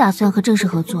早就打算和郑氏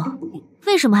合作？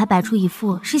为什么还摆出一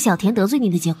副是小田得罪你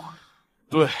的结果？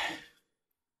对，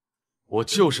我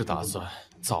就是打算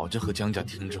早就和江家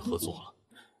停止合作了。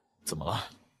怎么了？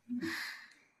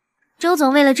周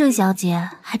总为了郑小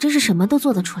姐，还真是什么都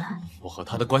做得出来。我和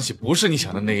她的关系不是你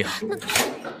想的那样。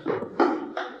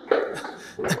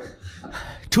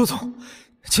周总，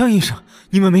江医生，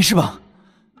你们没事吧？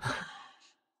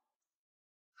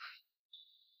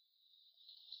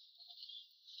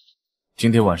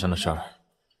今天晚上的事儿，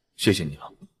谢谢你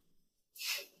了。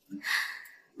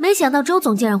没想到周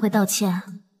总竟然会道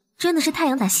歉，真的是太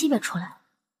阳打西边出来。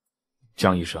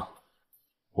江医生，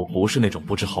我不是那种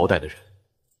不知好歹的人。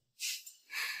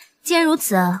既然如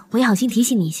此，我也好心提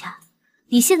醒你一下，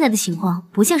你现在的情况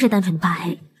不像是单纯的怕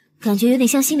黑，感觉有点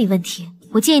像心理问题。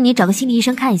我建议你找个心理医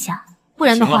生看一下，不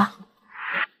然的话，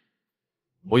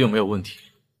我有没有问题，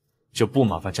就不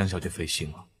麻烦江小姐费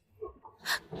心了。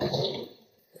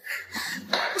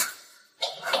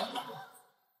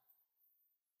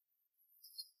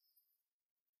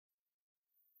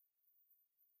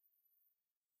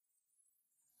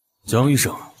江医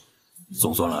生，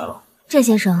总算来了。郑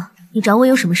先生，你找我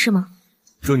有什么事吗？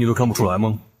这你都看不出来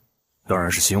吗？当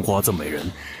然是鲜花赠美人。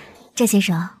郑先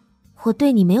生，我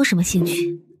对你没有什么兴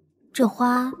趣，这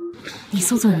花你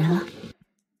送错人了。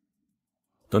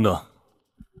等等，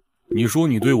你说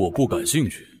你对我不感兴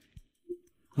趣，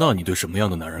那你对什么样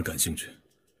的男人感兴趣？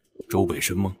周北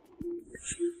申吗？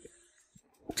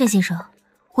郑先生，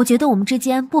我觉得我们之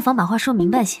间不妨把话说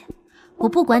明白些。我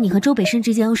不管你和周北申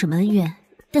之间有什么恩怨，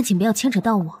但请不要牵扯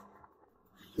到我。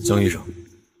江医生，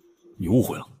你误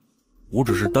会了，我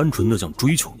只是单纯的想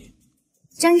追求你。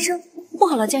江医生，不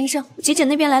好了，江医生，急诊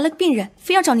那边来了个病人，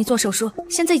非要找你做手术，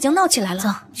现在已经闹起来了。走，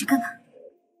去看看。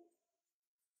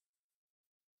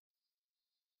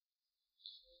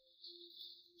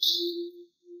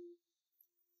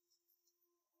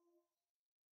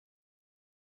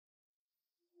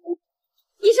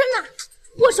医生呢？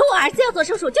我说我儿子要做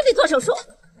手术就得做手术。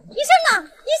医生呢？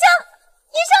医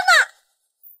生呢？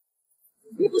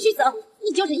你不许走，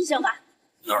你就是医生吧？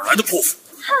哪来的泼妇？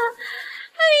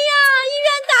哎呀，医院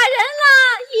打人了！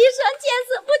医生见死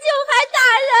不救还打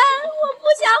人，我不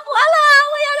想活了！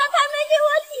我要让他们给我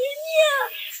提命。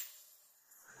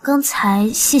刚才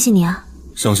谢谢你啊。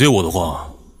想谢我的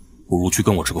话，不如去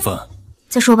跟我吃个饭。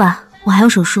再说吧，我还有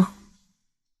手术。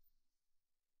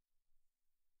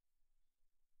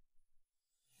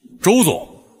周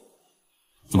总，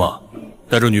怎么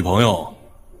带着女朋友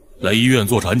来医院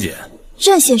做产检？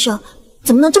郑先生，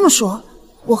怎么能这么说？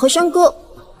我和山哥，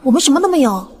我们什么都没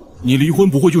有。你离婚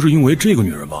不会就是因为这个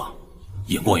女人吧？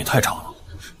眼光也太差了。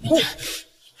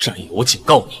战友，我警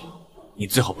告你，你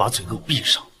最好把嘴给我闭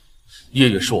上。月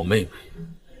月是我妹妹，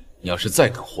你要是再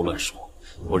敢胡乱说，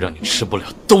我让你吃不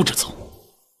了兜着走。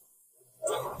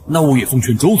那我也奉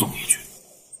劝周总一句，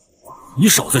你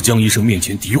少在江医生面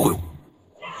前诋毁我。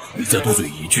你再多嘴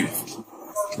一句，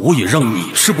我也让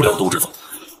你吃不了兜着走。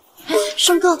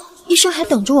山哥，医生还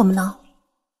等着我们呢。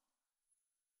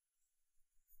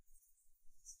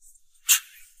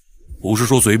不是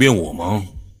说随便我吗？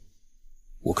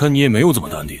我看你也没有怎么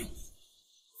淡定。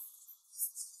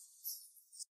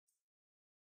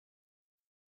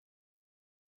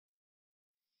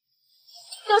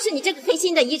都是你这个黑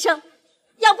心的医生，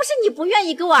要不是你不愿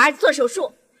意给我儿子做手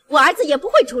术，我儿子也不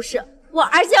会出事。我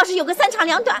儿子要是有个3长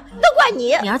2短，都怪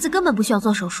你。你儿子根本不需要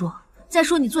做手术。再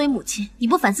说你作为母亲，你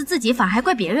不反思自己，反而还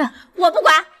怪别人。我不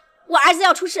管，我儿子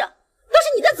要出事，都是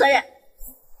你的责任。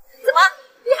怎么，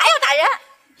你还要打人？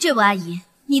这位阿姨，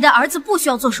你的儿子不需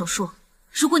要做手术。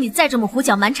如果你再这么胡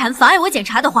搅蛮缠，妨碍我检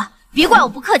查的话，别怪我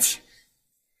不客气。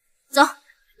走。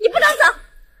你不能走，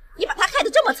你把他害得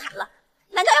这么惨了，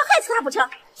难道要害死他不成？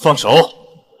放手。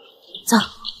走。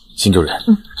辛主任。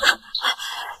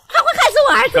他会害死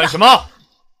我儿子的。干什么？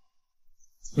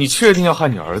你确定要害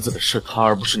你儿子的是他，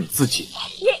而不是你自己吗？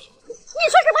你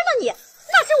说什么呢你？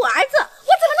那是我儿子，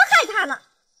我怎么能害他呢？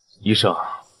医生，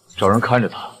找人看着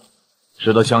他，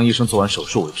直到江医生做完手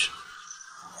术为止。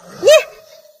你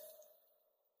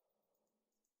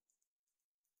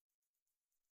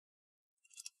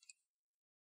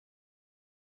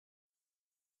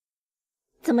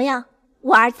怎么样？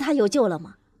我儿子他有救了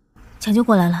吗？抢救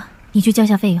过来了，你去交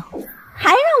下费用。还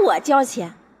让我交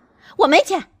钱？我没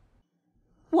钱。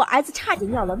我儿子差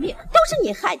点要了命，都是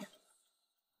你害的，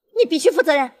你必须负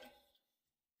责任。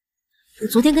我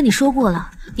昨天跟你说过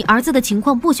了，你儿子的情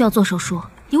况不需要做手术，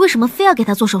你为什么非要给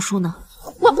他做手术呢？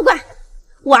我不管，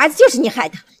我儿子就是你害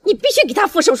的，你必须给他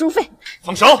付手术费。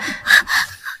放手！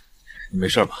你没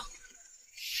事吧？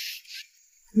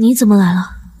你怎么来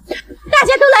了？大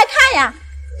家都来看呀，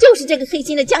就是这个黑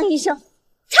心的江医生，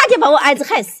差点把我儿子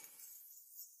害死。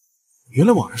原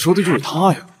来网上说的就是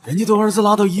他呀！人家都儿子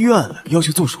拉到医院了，要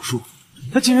求做手术，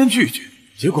他竟然拒绝，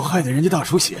结果害得人家大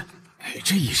出血。哎，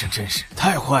这医生真是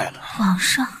太坏了。网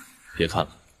上别看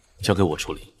了，交给我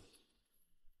处理。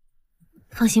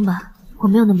放心吧，我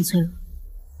没有那么脆弱。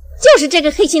就是这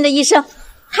个黑心的医生，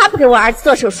他不给我儿子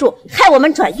做手术，害我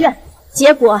们转院，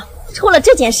结果出了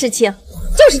这件事情，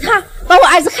就是他把我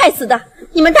儿子害死的。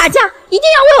你们大家一定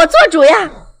要为我做主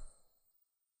呀！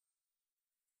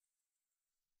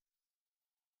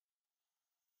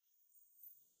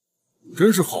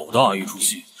真是好大一出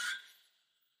戏，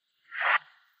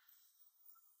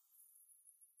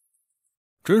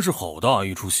真是好大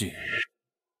一出戏。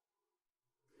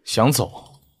想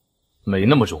走，没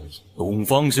那么容易。董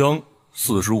芳香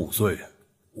，45岁，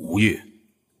无业，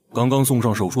刚刚送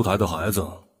上手术台的孩子，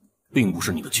并不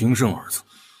是你的亲生儿子，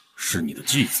是你的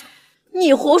继子。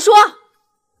你胡说！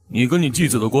你跟你继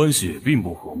子的关系并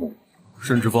不和睦，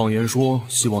甚至放言说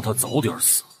希望他早点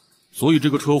死，所以这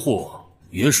个车祸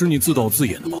也是你自导自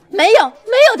演的吧？没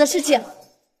有的事情。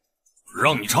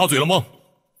让你插嘴了吗？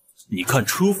你看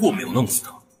车祸没有弄死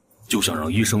他，就想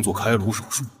让医生做开颅手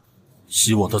术，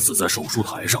希望他死在手术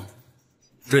台上。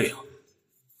这样，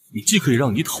你既可以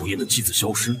让你讨厌的继子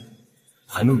消失，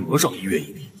还能讹上医院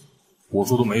一笔。我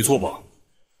说的没错吧？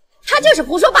他就是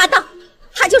胡说八道，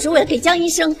他就是为了给江医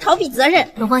生逃避责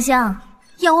任。龙芳香，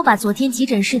要我把昨天急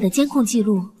诊室的监控记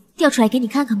录调出来给你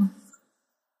看看吗？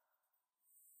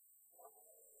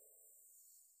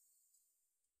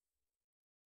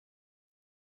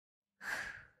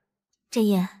郑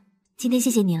烨，今天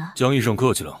谢谢你了。江医生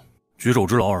客气了，举手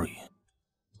之劳而已。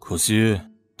可惜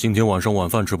今天晚上晚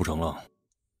饭吃不成了，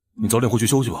你早点回去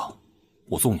休息吧，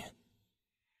我送你。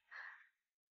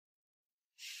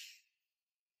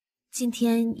今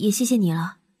天也谢谢你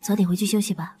了，早点回去休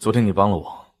息吧。昨天你帮了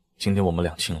我，今天我们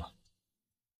两清了。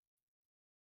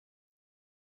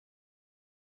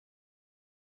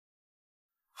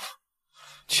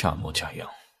假模假样。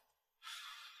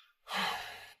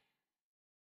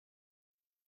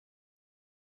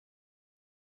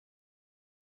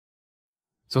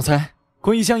总裁，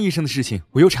关于江医生的事情，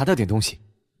我又查到点东西。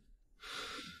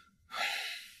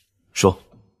说，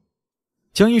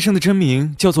江医生的真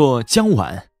名叫做江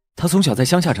晚，他从小在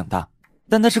乡下长大，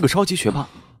但他是个超级学霸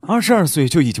，22岁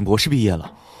就已经博士毕业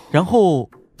了。然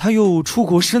后他又出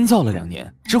国深造了2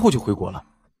年，之后就回国了。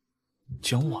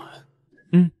江晚，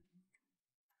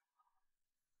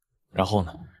然后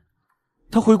呢？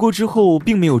他回国之后，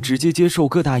并没有直接接受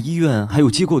各大医院还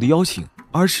有机构的邀请，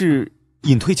而是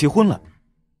隐退结婚了。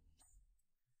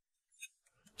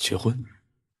结婚？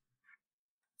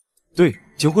对，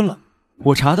结婚了。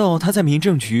我查到他在民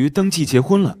政局登记结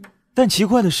婚了，但奇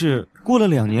怪的是，过了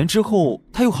2年之后，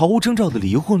他又毫无征兆的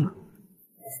离婚了。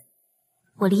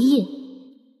我离异。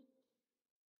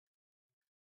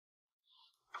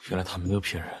原来他没有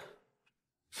骗人。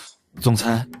总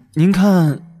裁，您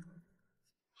看，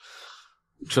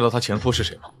知道他前夫是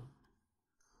谁吗？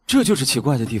这就是奇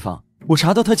怪的地方。我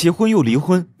查到他结婚又离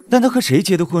婚，但他和谁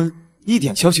结的婚，一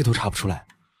点消息都查不出来。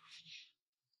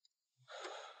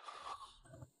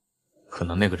可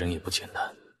能那个人也不简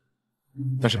单，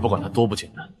但是不管他多不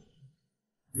简单，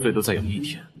最多再有一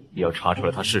天也要查出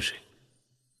来他是谁。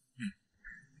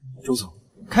周总，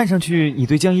看上去你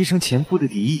对江医生前夫的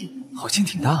敌意好像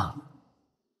挺大啊。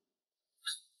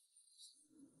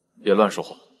别乱说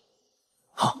话。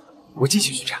好，我继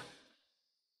续去查。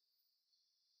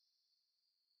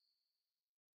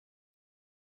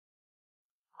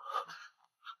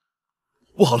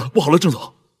不好了，不好了，郑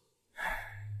总！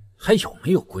还有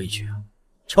没有规矩啊？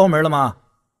敲门了吗？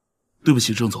对不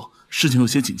起，郑总，事情有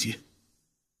些紧急。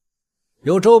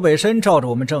有周北申罩着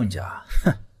我们郑家，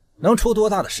哼，能出多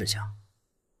大的事情？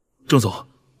郑总，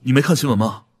你没看新闻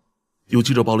吗？有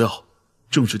记者爆料，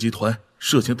郑氏集团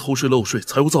涉嫌偷税漏税、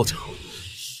财务造假。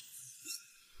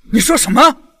你说什么？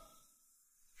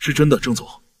是真的，郑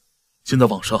总。现在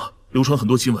网上流传很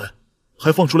多新闻，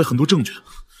还放出来很多证据。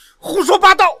胡说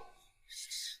八道！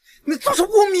你都是污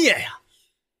蔑呀！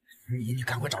你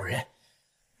赶快找人，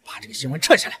把这个新闻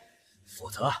撤下来，否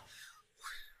则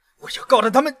我就告着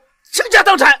他们倾家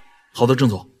荡产。好的，郑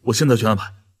总，我现在去安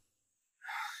排。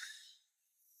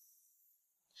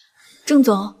郑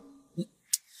总，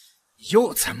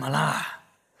又怎么了？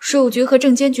税务局和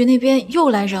证监局那边又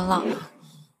来人了。婉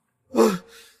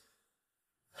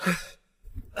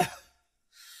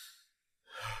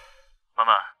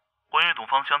婉，关于董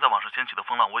芳香在网上掀起的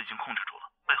风浪，我已经控制住了，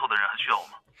背后的人还需要我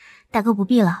吗？大哥不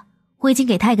必了，我已经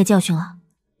给他一个教训了。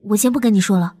我先不跟你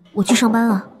说了，我去上班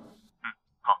了。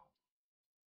好。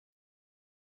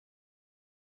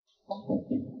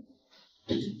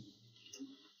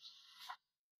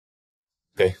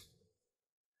给。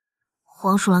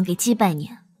黄鼠狼给鸡拜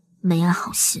年，没安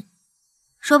好心。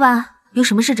说吧，有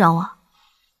什么事找我？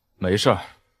没事儿。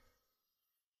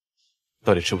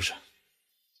到底吃不吃？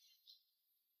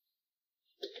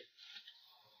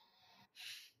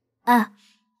哎，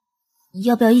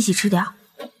要不要一起吃点？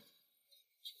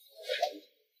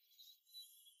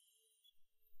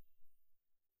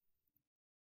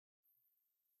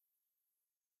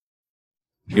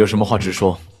有什么话直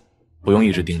说，不用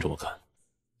一直盯着我看。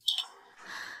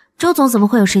周总怎么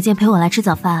会有时间陪我来吃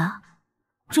早饭啊？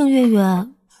郑月月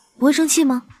不会生气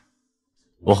吗？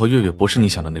我和月月不是你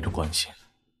想的那种关系，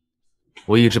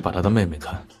我一直把她当妹妹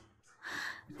看。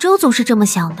周总是这么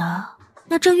想的，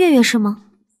那郑月月是吗？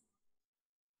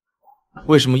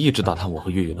为什么一直打探我和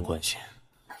月月的关系？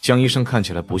江医生看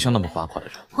起来不像那么八卦的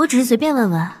人。我只是随便问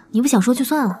问，你不想说就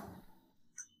算了。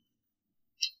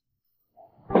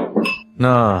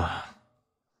那，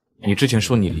你之前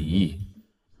说你离异，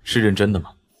是认真的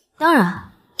吗？当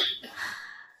然。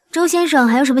周先生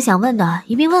还有什么想问的，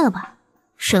一并问了吧，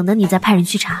省得你再派人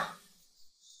去查。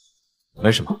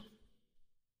没什么，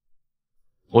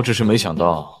我只是没想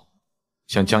到，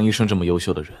像江医生这么优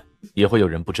秀的人，也会有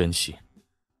人不珍惜。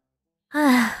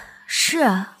哎，是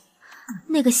啊，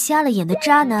那个瞎了眼的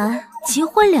渣男，结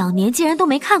婚2年竟然都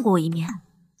没看过我一面，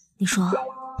你说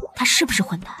他是不是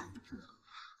混蛋？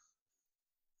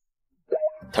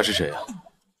他是谁啊？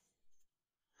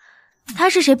他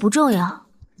是谁不重要，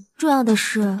重要的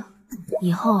是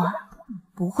以后啊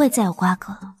不会再有瓜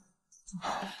葛了。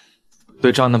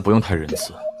对渣男不用太仁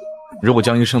慈，如果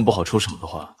江医生不好出手的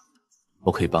话，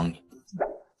我可以帮你。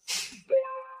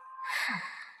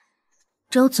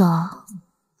周总，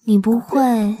你不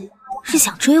会是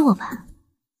想追我吧？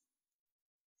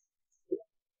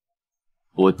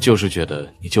我就是觉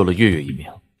得你救了月月一命，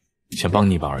想帮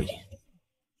你一把而已。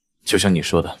就像你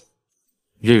说的，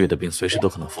月月的病随时都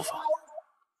可能复发。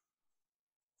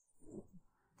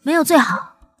没有最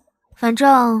好，反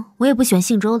正我也不喜欢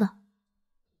姓周的。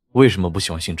为什么不喜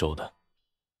欢姓周的？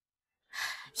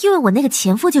因为我那个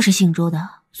前夫就是姓周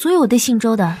的，所以我对姓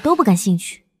周的都不感兴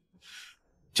趣。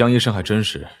江医生还真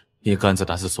是一竿子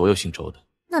打死所有姓周的。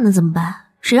那能怎么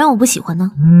办？谁让我不喜欢呢？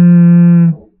总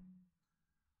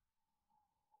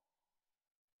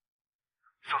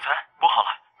裁，不好了，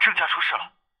郑家出事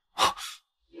了。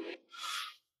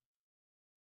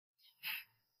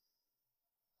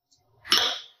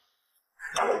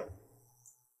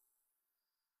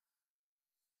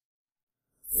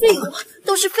废物，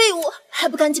都是废物，还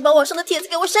不赶紧把网上的帖子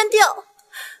给我删掉！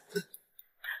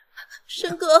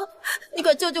申哥，你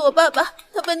快救救我爸爸，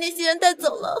他被那些人带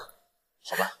走了。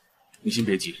好吧，你先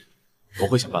别急，我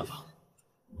会想办法。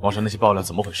网上那些爆料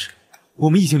怎么回事？我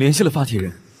们已经联系了发帖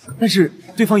人，但是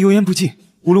对方油盐不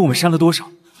进，无论我们删了多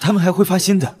少，他们还会发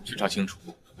新的。去查清楚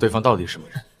对方到底是什么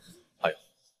人，还有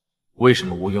为什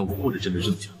么无缘无故的针对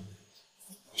郑家。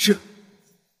是。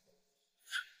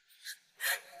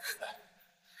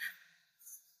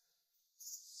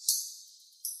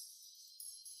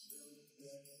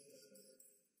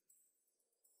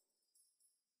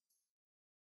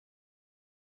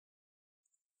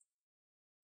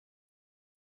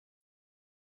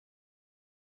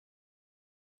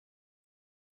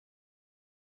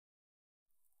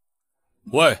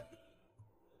喂，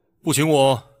不请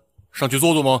我上去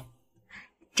坐坐吗？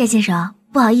寨先生，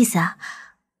不好意思啊，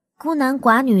孤男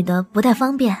寡女的不太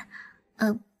方便。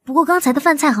不过刚才的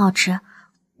饭菜很好吃，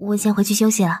我先回去休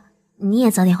息了，你也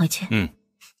早点回去。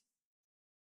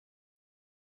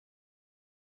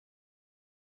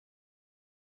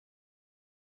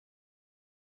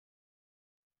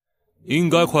应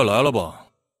该快来了吧？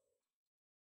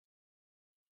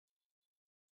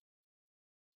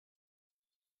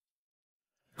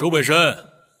周北辰，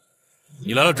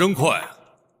你来了真快啊！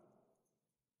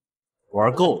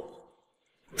玩够了。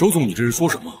周总，你这是说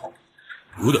什么？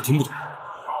有点听不懂。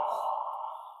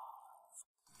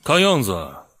看样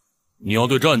子你要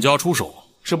对战家出手，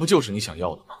这不就是你想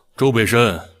要的吗？周北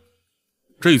辰，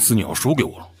这次你要输给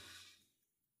我了。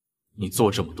你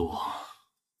做这么多，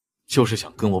就是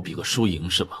想跟我比个输赢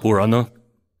是吧？不然呢？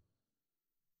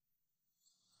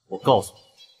我告诉你，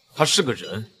他是个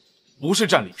人，不是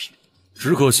战利品。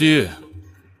只可惜，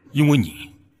因为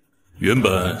你，原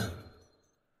本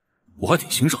我还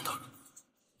挺欣赏他的，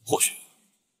或许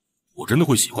我真的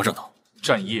会喜欢上他。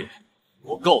战业，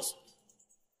我告诉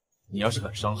你，你要是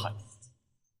敢伤害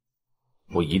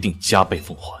我，我一定加倍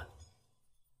奉还。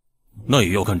那也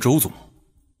要看周总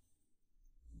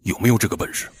有没有这个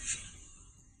本事。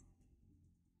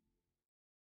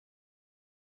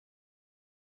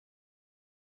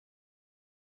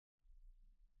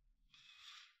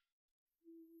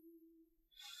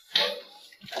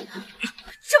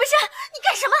周北辰，你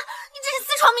干什么？你这是私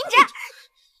闯民宅！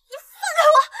你放开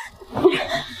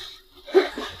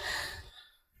我！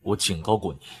我警告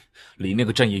过你，离那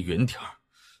个战业远点儿，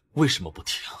为什么不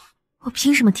听？我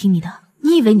凭什么听你的？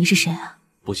你以为你是谁啊？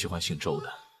不喜欢姓周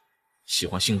的，喜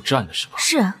欢姓战的是吧？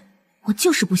是啊，我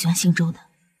就是不喜欢姓周的，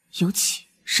尤其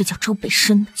是叫周北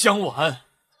申的。江晚，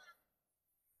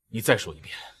你再说一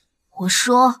遍。我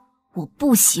说我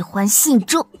不喜欢姓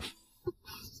周。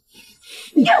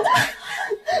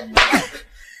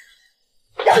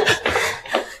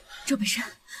周北申，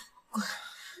滚！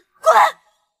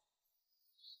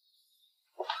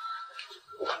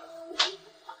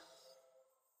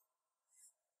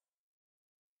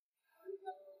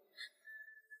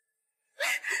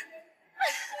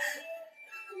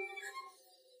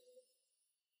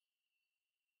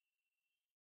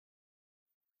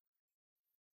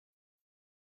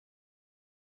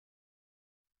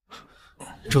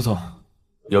周总，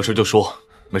有事就说，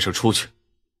没事出去。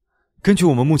根据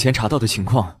我们目前查到的情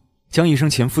况，江医生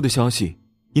前夫的消息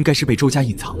应该是被周家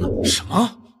隐藏了。什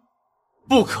么？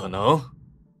不可能！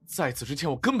在此之前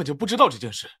我根本就不知道这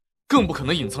件事，更不可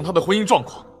能隐藏他的婚姻状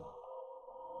况。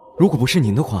如果不是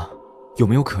您的话，有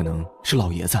没有可能是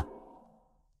老爷子？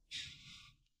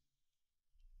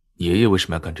爷爷为什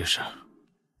么要干这事？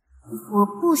我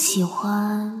不喜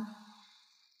欢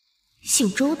姓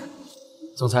周的。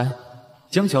总裁，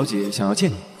江小姐想要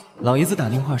见你。老爷子打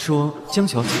电话说，江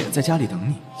小姐在家里等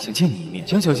你，想见你一面。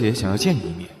江小姐想要见你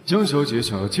一面。江小姐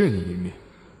想要见你一面。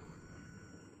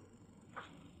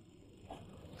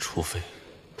除非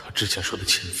他之前说的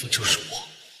前夫就是我。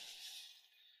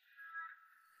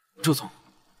周总，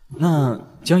那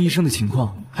江医生的情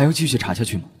况还要继续查下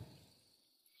去吗？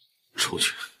出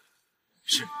去。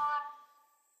是。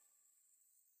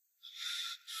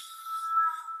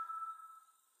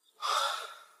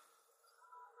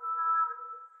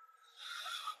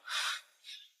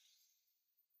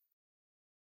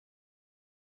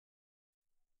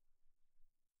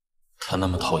他那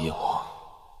么讨厌我，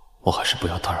我还是不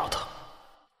要打扰他。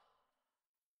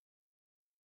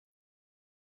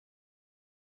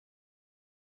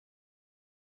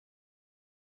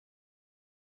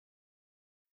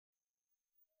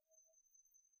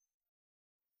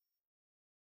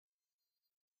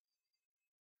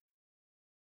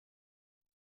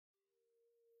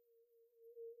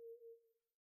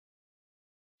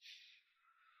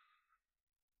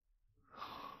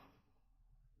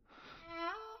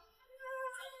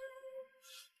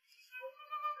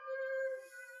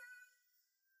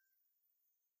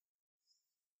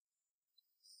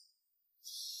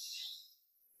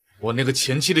我那个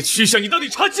前妻的去向，你到底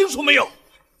查清楚没有？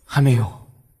还没有。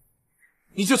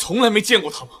你就从来没见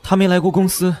过他吗？他没来过公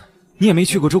司，你也没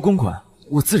去过周公馆，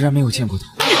我自然没有见过他。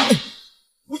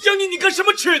我养你干什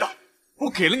么吃的？我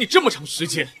给了你这么长时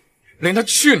间，连他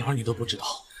去哪儿你都不知道。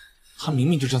他明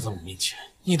明就站在我面前，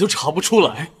你都查不出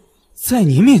来。在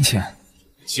您面前，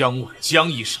江晚，江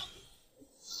医生，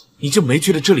你就没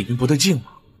觉得这里面不对劲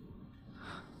吗？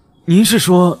您是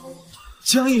说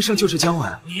江医生就是江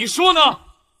晚？你说呢？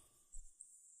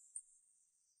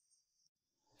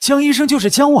江医生就是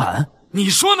江晚？你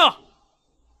说呢？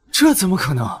这怎么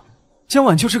可能？江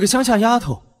晚就是个乡下丫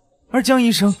头，而江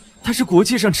医生他是国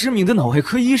际上知名的脑外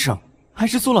科医生，还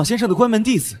是苏老先生的关门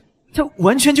弟子，这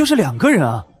完全就是两个人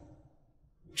啊！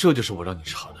这就是我让你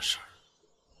查的事儿。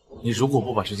你如果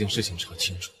不把这件事情查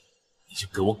清楚，你就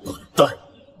给我滚蛋！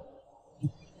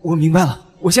我明白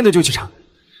了，我现在就去查。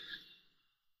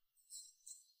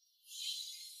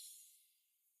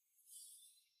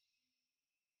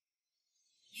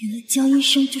原来江医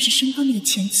生就是申哥那个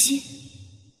前妻。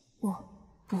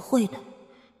不会的，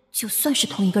就算是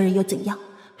同一个人又怎样？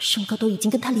申哥都已经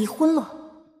跟他离婚了。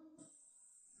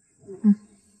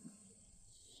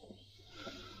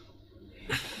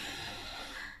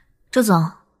周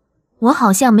总，我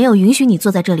好像没有允许你坐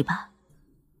在这里吧？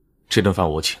这顿饭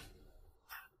我请。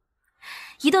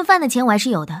一顿饭的钱我还是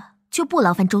有的，就不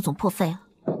劳烦周总破费了。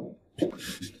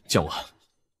江晚，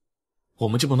我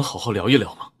们就不能好好聊一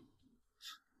聊吗？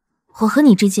我和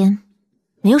你之间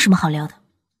没有什么好聊的。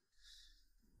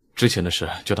之前的事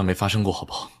就当没发生过好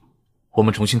不好？我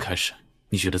们重新开始，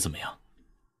你觉得怎么样？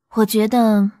我觉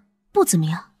得不怎么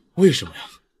样。为什么呀？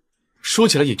说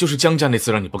起来也就是江家那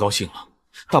次让你不高兴了，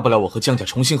大不了我和江家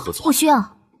重新合作。不需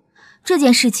要，这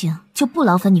件事情就不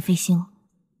劳烦你费心了。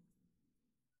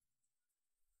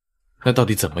那到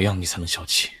底怎么样你才能消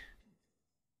气？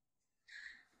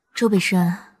周北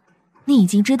深，你已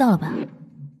经知道了吧？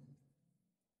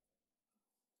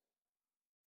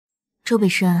周北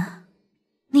深，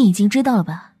你已经知道了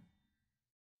吧？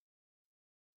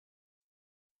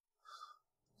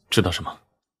知道什么？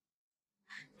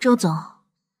周总，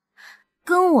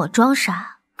跟我装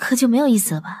傻可就没有意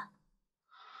思了吧？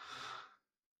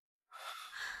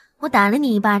我打了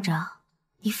你一巴掌，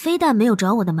你非但没有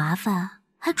找我的麻烦，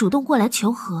还主动过来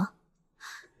求和。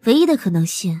唯一的可能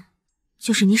性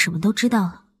就是你什么都知道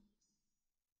了。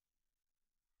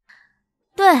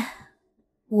对，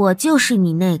我就是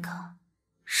你那个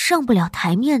上不了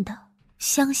台面的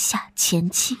乡下前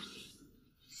妻。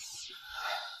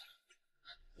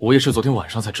我也是昨天晚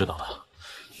上才知道的，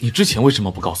你之前为什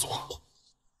么不告诉我？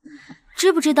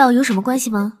知不知道有什么关系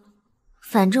吗？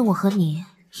反正我和你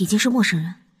已经是陌生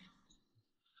人。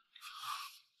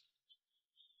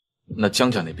那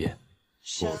江家那边，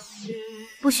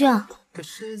不需要，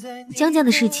江家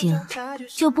的事情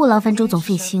就不劳烦周总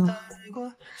费心了。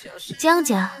江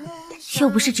家又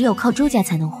不是只有靠周家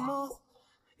才能活，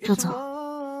周总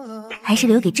还是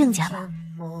留给郑家吧。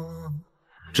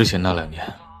之前那2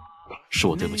年，是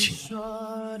我对不起你。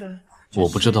我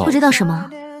不知道。不知道什么？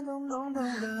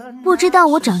不知道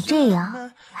我长这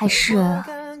样，还是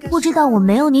不知道我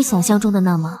没有你想象中的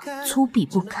那么粗鄙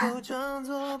不堪？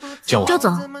叫我周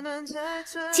总，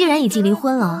既然已经离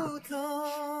婚了，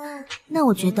那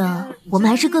我觉得我们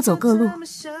还是各走各路。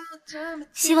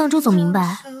希望周总明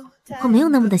白，我没有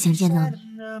那么的想见到你。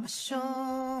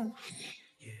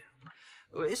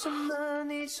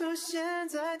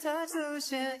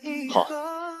好，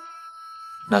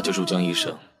那就祝江医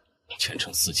生前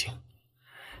程似锦。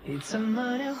你怎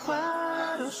么连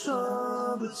话都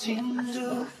说不清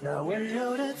楚，那温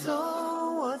柔的痛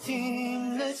我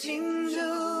听得清楚。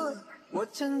我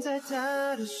站在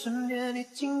他的身边，你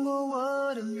经过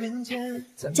我的面前。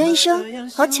江医生，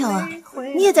好巧啊，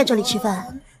你也在这里吃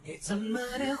饭。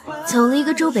走了一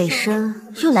个周北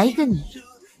深，又来一个你，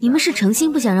你们是诚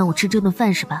心不想让我吃这顿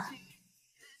饭是吧？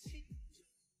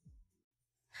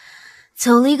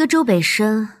走了一个周北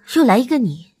深，又来一个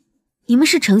你，你们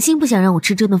是诚心不想让我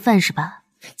吃这顿饭是吧？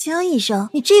江医生，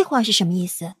你这话是什么意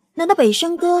思？难道北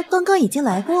深哥刚刚已经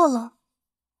来过了？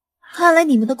看来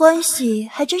你们的关系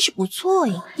还真是不错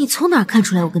呀。你从哪儿看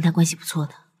出来我跟他关系不错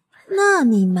的？那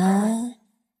你们……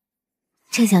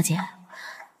郑小姐，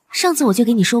上次我就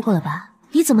给你说过了吧，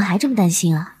你怎么还这么担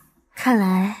心啊？看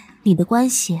来你的关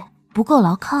系不够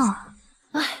牢靠啊。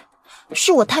唉，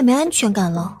是我太没安全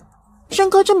感了。深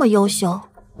哥这么优秀，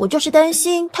我就是担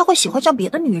心他会喜欢上别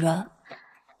的女人。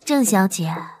郑小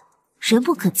姐，人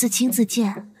不可自轻自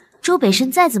贱，周北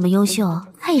深再怎么优秀，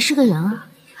他也是个人啊，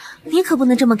你可不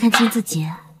能这么看清自己。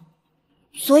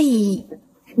所以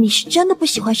你是真的不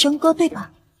喜欢深哥对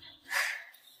吧？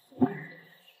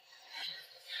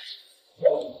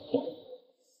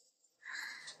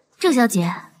郑小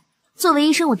姐，作为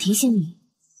医生，我提醒你，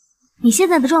你现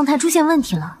在的状态出现问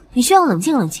题了，你需要冷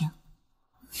静冷静。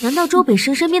难道周北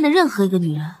深身边的任何一个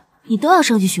女人，你都要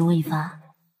上去询问一番？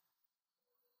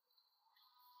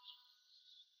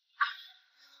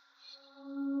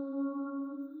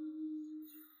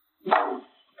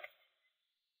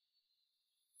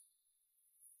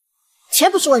钱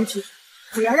不是问题，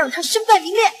我要让他身败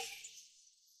名裂。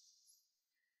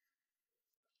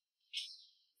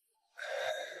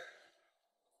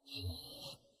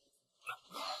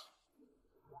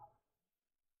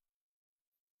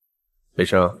北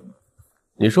生，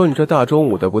你说你这大中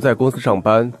午的不在公司上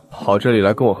班，跑这里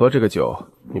来跟我喝这个酒，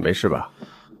你没事吧？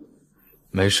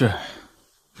没事。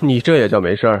你这也叫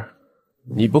没事儿？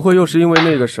你不会又是因为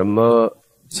那个什么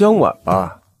江晚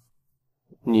吧？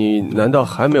你难道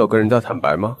还没有跟人家坦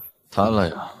白吗？谈了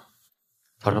呀，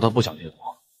他说他不想见我。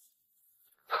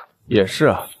也是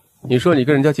啊，你说你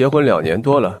跟人家结婚2年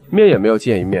多了，面也没有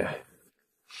见一面，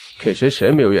给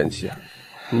谁没有怨气啊？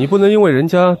你不能因为人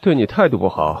家对你态度不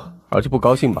好而就不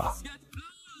高兴吧？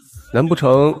难不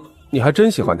成你还真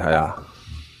喜欢他呀？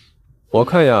我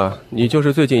看呀，你就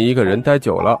是最近一个人待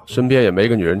久了，身边也没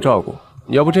个女人照顾。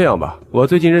你要不这样吧，我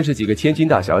最近认识几个千金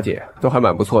大小姐，都还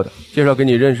蛮不错的，介绍给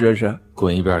你认识认识。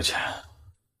滚一边去，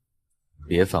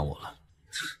别烦我了。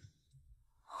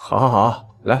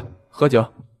好，来喝酒。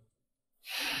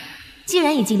既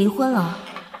然已经离婚了，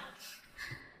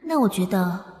那我觉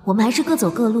得我们还是各走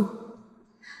各路。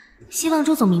希望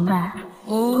周总明白，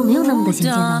我没有那么的想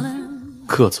见到你。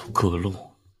各走各路，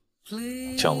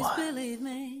江晚，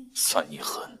算你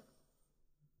狠。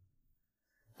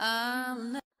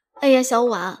哎呀，小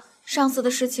婉，上次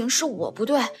的事情是我不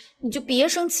对，你就别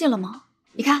生气了嘛。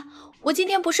你看，我今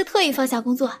天不是特意放下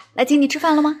工作来请你吃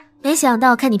饭了吗？没想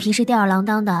到看你平时吊儿郎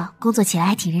当的，工作起来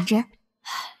还挺认真。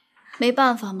没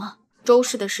办法嘛，周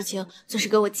氏的事情算是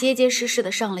给我结结实实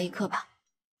的上了一课吧。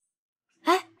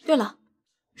哎，对了，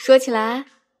说起来，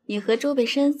你和周北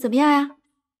深怎么样呀？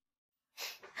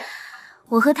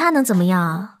我和他能怎么样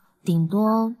啊？顶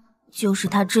多就是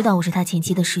他知道我是他前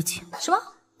妻的事情。什么？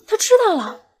他知道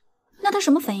了？那他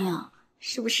什么反应啊？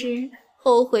是不是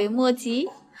后悔莫及？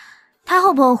他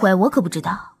后不后悔我可不知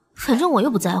道，反正我又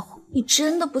不在乎。你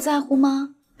真的不在乎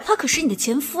吗？他可是你的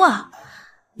前夫啊！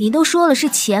你都说了是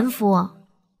前夫，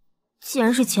既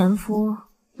然是前夫，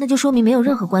那就说明没有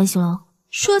任何关系了。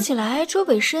说起来，周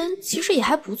北深其实也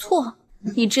还不错，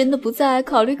你真的不再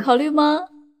考虑考虑吗？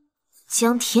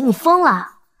江铁，你疯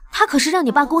了！他可是让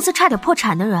你爸公司差点破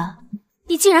产的人，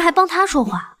你竟然还帮他说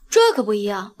话。这可不一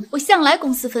样，我向来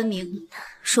公私分明。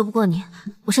说不过你，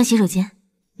我上洗手间。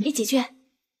一起去。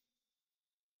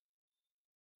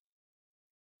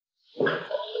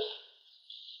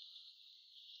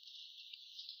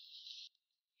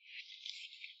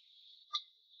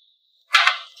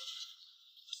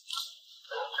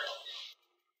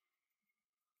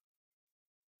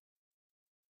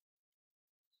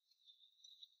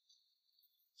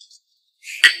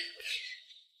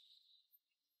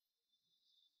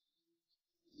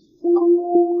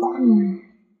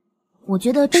我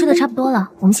觉得吃的差不多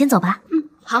了，我们先走吧。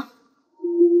好。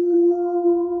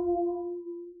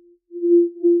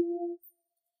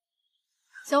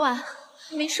小婉，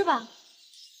你没事吧？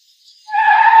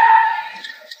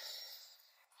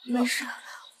没事，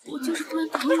我就是突然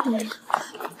头有点晕。小婉，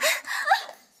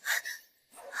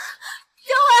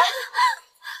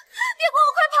别管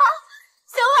我，快跑！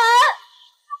小婉。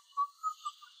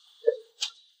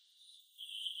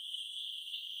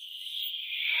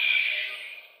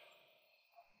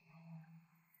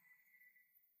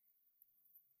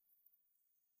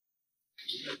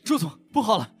周总，不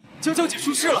好了，江小姐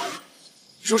出事了！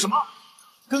说什么？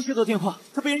刚接到电话，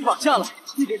她被人绑架了，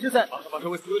地点就在……马上把周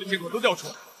围所有的监控都调出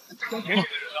来。江田这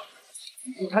个人呢？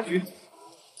警察局。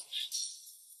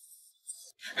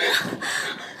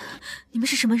你们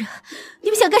是什么人？你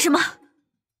们想干什么？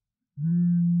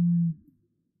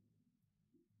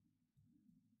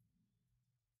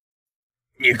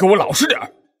你给我老实点！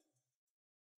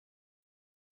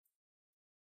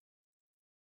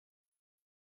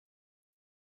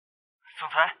总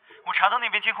裁，我查到那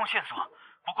边监控线索，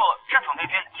不过战总那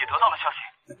边也得到了消息。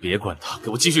别管他，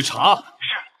给我继续查。是。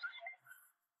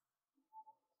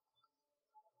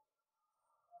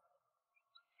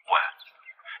喂，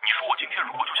你说我今天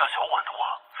如果救下小婉的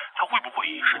话，他会不会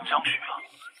以身相许啊？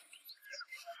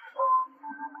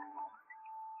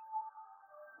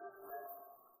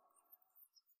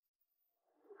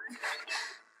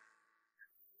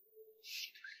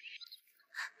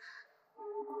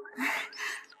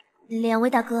两位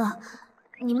大哥，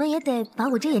你们也得把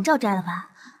我这眼罩摘了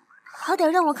吧，好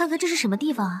歹让我看看这是什么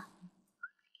地方啊！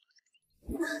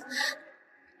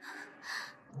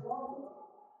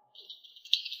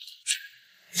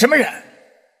什么人？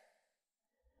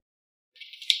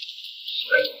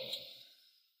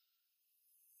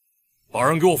把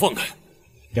人给我放开！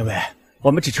两位，我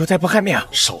们只求在不害命。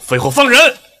少废话，放人！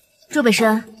周北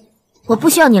深，我不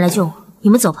需要你来救我，你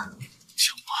们走吧。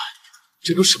小曼，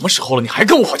这都什么时候了，你还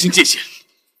跟我划清界限？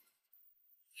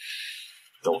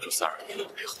等我这32年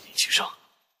配合你一起上，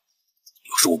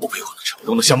有时我不配合的成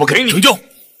功的项目给你成就。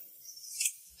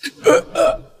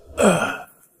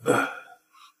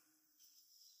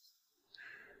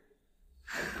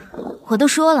我都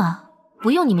说了，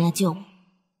不用你们来救我。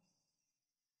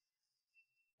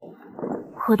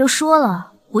我都说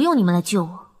了，不用你们来救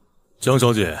我。江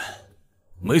小姐，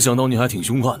没想到你还挺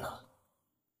凶悍的。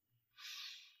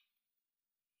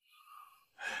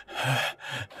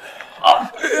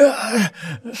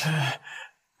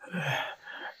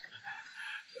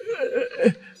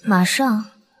马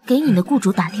上给你的雇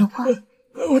主打电话。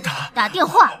我打电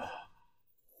话。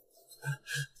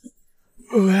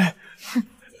喂。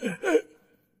怎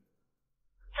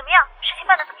么样？事情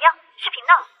办得怎么样？视频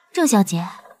呢？郑小姐，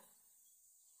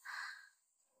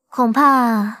恐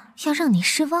怕要让你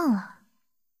失望了。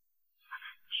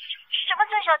什么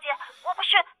郑小姐？我不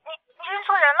是你认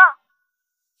错人了。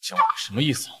江婉，什么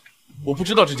意思？我不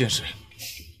知道这件事。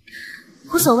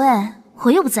无所谓，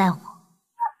我又不在乎。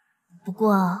不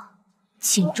过，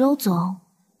请周总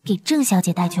给郑小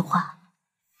姐带句话，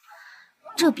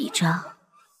这笔账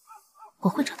我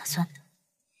会找他算的。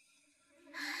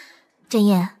郑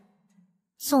燕，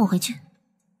送我回去。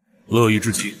乐意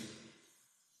之极。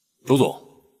周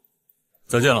总，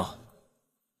再见了。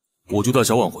我就带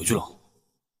小婉回去了，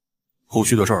后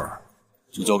续的事儿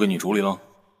就交给你处理了。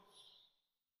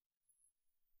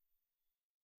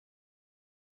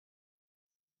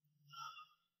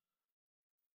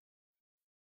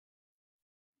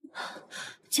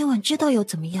今晚知道又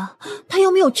怎么样？他又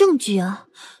没有证据啊！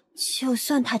就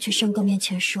算他去申哥面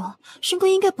前说，申哥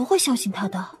应该不会相信他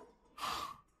的。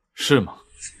是吗？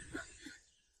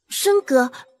申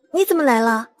哥，你怎么来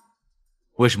了？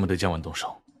为什么对江婉动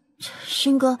手？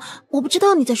申哥，我不知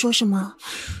道你在说什么。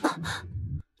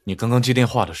你刚刚接电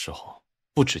话的时候，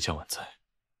不止江婉在，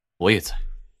我也在。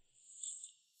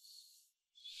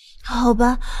好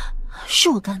吧，是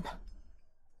我干的。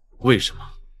为什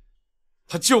么？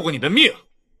他救过你的命。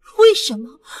为什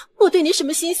么？我对你什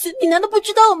么心思，你难道不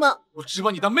知道吗？我只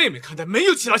把你当妹妹看待，没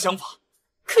有其他想法。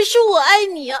可是我爱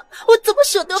你啊，我怎么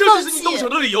舍得放弃？这就是你动手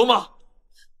的理由吗？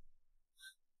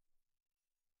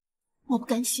我不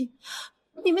甘心，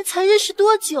你们才认识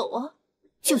多久啊？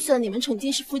就算你们曾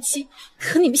经是夫妻，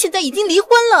可你们现在已经离婚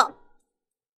了。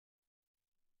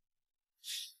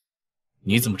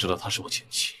你怎么知道她是我前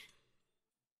妻？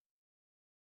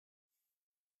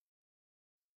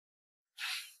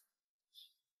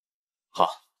好，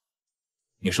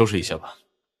你收拾一下吧。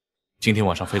今天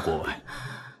晚上飞国外，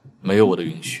没有我的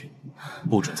允许，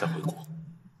不准再回国。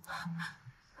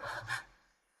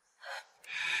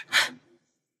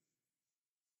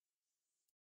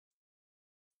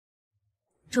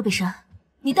周北辰，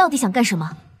你到底想干什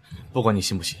么？不管你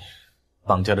信不信，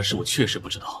绑架的事我确实不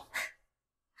知道。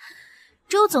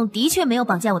周总的确没有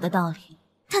绑架我的道理，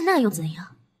但那又怎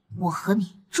样？我和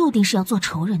你注定是要做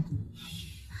仇人的。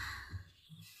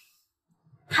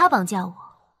他绑架我，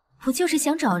不就是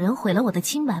想找人毁了我的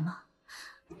清白吗？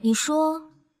你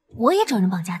说，我也找人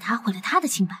绑架他，毁了他的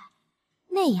清白，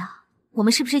那样我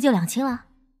们是不是就两清了？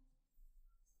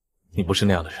你不是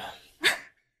那样的人。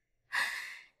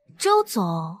周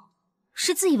总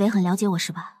是自以为很了解我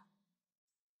是吧？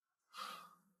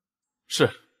是，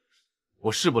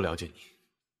我是不了解你，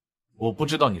我不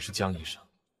知道你是江医生，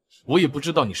我也不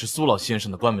知道你是苏老先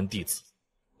生的关门弟子，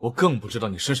我更不知道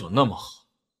你身手那么好。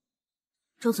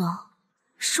周总，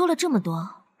说了这么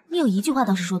多，你有一句话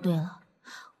倒是说对了，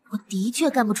我的确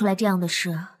干不出来这样的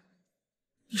事。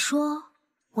你说，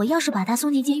我要是把他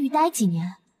送进监狱待几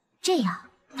年，这样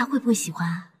他会不会喜欢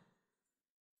啊？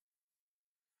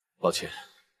抱歉，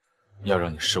要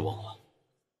让你失望了。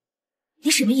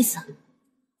你什么意思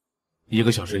？1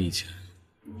个小时以前，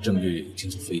郑月月已经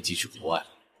坐飞机去国外了。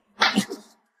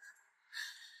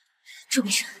周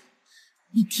北辰，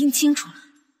你听清楚了，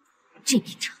这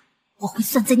笔账我会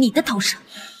算在你的头上。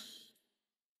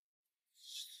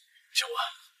小婉，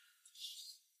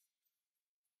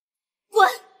滚！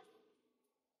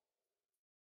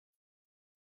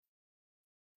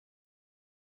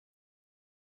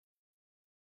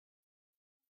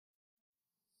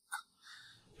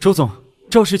周总，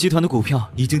赵氏集团的股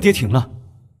票已经跌停了。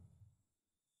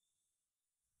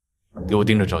给我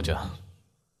盯着赵家，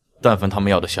但凡他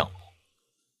们要的项目，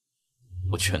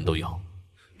我全都要。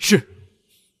是。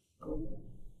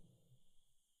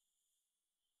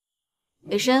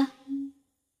北申，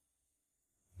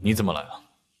你怎么来了？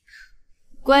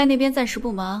国外那边暂时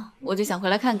不忙，我就想回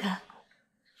来看看。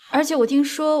而且我听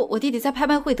说我弟弟在拍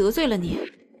卖会得罪了你，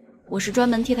我是专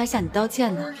门替他向你道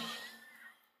歉的。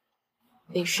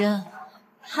北申，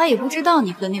他也不知道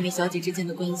你和那位小姐之间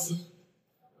的关系。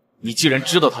你既然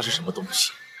知道他是什么东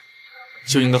西，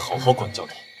就应该好好管教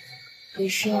他。北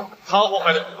申，他祸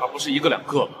害的女孩不是1个2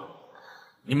个吗？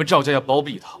你们赵家要包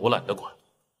庇他，我懒得管。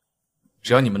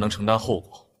只要你们能承担后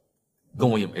果，跟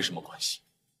我也没什么关系。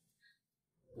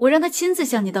我让他亲自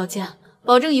向你道歉，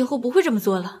保证以后不会这么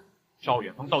做了。赵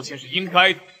远峰道歉是应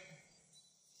该的，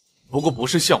不过不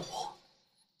是向我。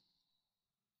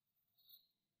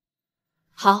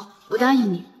好，我答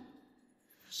应你。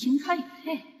凭他也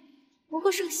配，不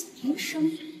过是个小医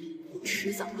生，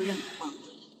迟早会让你忘记。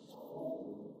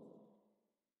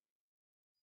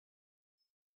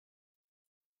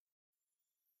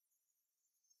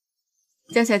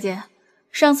江小姐，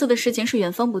上次的事情是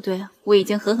远方不对，我已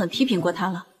经狠狠批评过他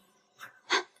了。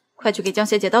快去给江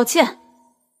小姐道歉。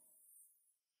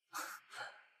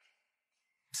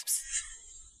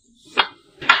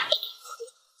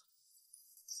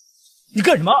你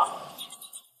干什么？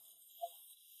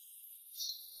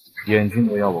眼睛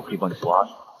都要我可以帮你刮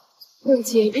出来。对不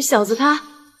起，这小子他……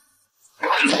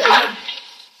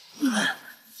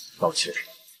道歉。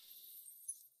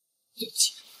对不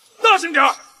起，大声点！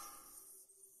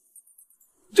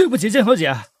对不起，江小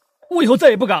姐，我以后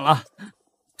再也不敢了。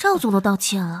赵总都道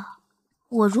歉了，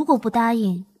我如果不答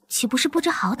应，岂不是不知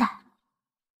好歹？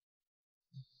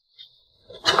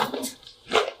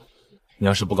你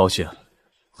要是不高兴，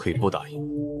可以不答应。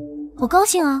我高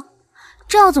兴啊，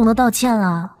赵总都道歉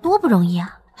了，多不容易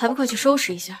啊！还不快去收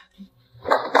拾一下！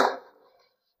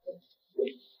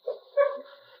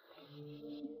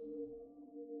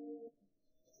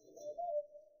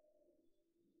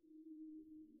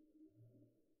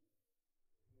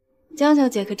江小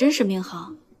姐可真是命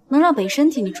好，能让北申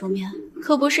替你出面，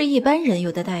可不是一般人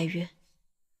有的待遇。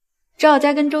赵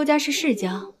家跟周家是世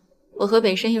交，我和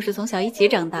北申又是从小一起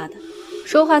长大的，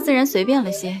说话自然随便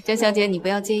了些。江小姐，你不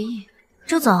要介意。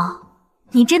周总，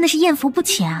你真的是艳福不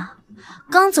浅啊！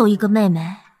刚走一个妹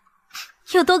妹，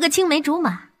又多个青梅竹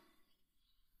马。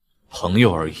朋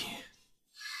友而已。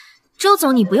周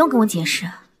总，你不用跟我解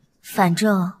释，反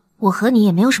正我和你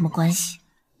也没有什么关系。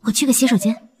我去个洗手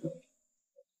间。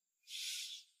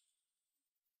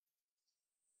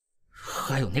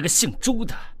还有那个姓周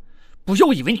的，不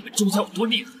要以为你们周家有多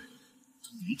厉害，等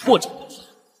你们破产那天，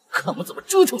看我怎么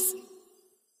折腾死你！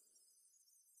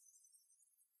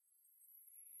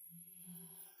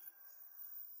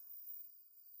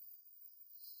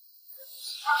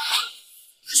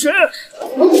谁？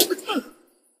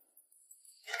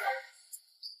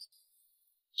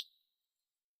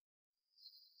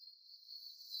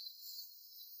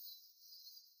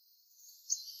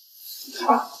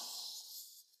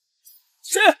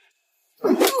谁？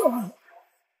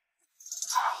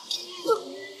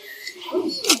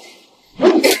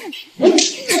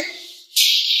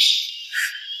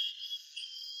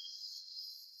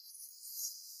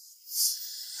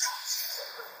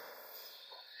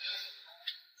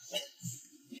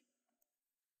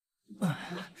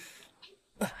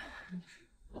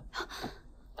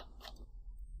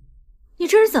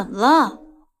这是怎么了？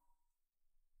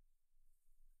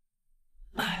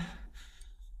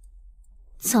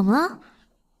怎么了？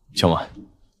江晚，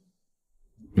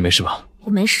你没事吧？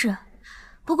我没事，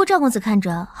不过赵公子看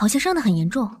着好像伤得很严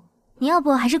重，你要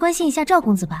不还是关心一下赵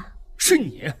公子吧。是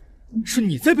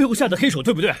你在背后下的黑手，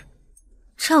对不对？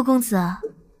赵公子，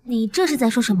你这是在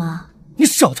说什么？你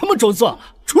少他妈装蒜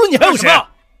了！除了你还有谁？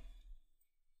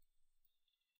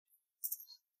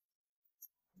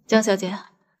江小姐，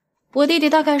我弟弟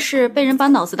大概是被人把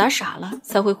脑子打傻了，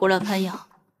才会胡乱喷药。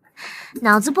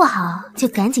脑子不好就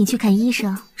赶紧去看医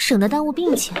生，省得耽误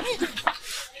病情。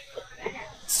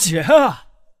姐，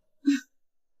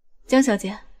江小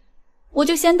姐，我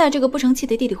就先带这个不成器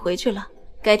的弟弟回去了，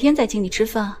改天再请你吃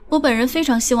饭。我本人非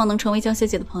常希望能成为江小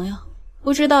姐的朋友，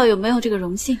不知道有没有这个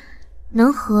荣幸。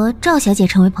能和赵小姐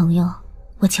成为朋友，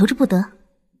我求之不得。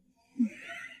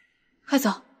快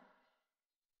走，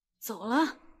走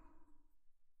了。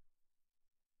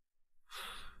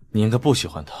你应该不喜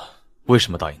欢他，为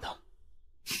什么答应他？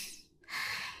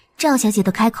赵小姐都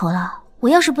开口了，我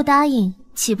要是不答应，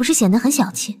岂不是显得很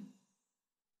小气？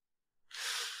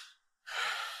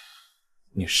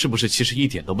你是不是其实一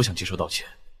点都不想接受道歉？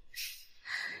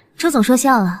周总说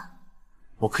笑了。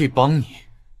我可以帮你。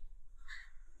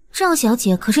赵小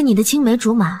姐可是你的青梅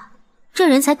竹马，这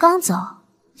人才刚走，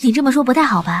你这么说不太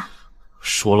好吧？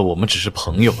说了我们只是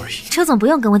朋友而已。周总不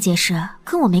用跟我解释，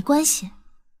跟我没关系。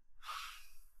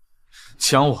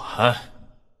江晚，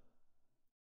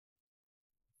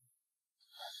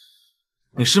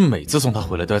你是每次送他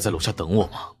回来都要在楼下等我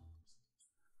吗？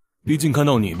毕竟看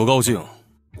到你不高兴，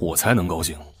我才能高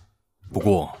兴。不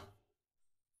过，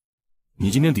你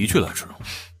今天的确来迟了，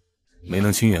没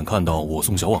能亲眼看到我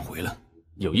送小婉回来，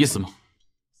有意思吗？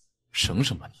省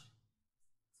省吧你，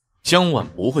江晚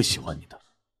不会喜欢你的，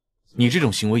你这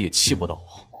种行为也气不到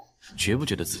我，绝不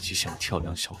觉得自己像跳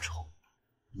梁小丑。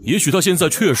也许他现在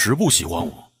确实不喜欢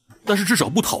我，但是至少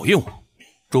不讨厌我。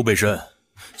周北深，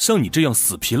像你这样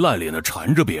死皮赖脸的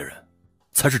缠着别人，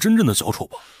才是真正的小丑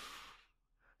吧？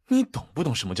你懂不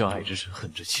懂什么叫爱之深恨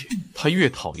之切？他越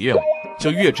讨厌我，就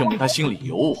越证明他心里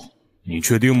有我。你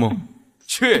确定吗？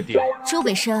确定。周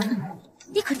北深，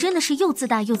你可真的是又自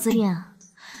大又自恋啊！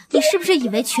你是不是以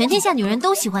为全天下女人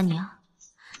都喜欢你啊？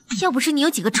要不是你有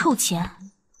几个臭钱，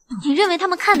你认为他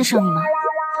们看得上你吗？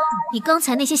你刚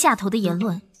才那些下头的言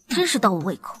论真是到我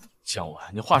胃口。江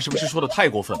晚，你话是不是说的太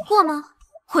过分了？过吗？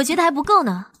我觉得还不够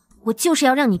呢。我就是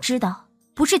要让你知道，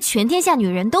不是全天下女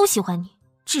人都喜欢你，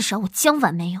至少我江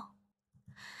晚没有。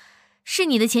是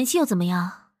你的前妻又怎么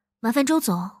样？麻烦周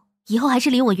总以后还是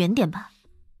离我远点吧。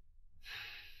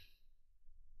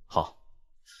好，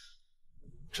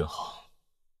真好。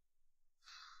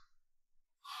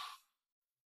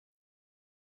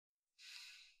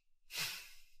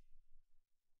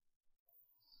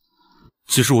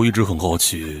其实我一直很好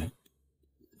奇，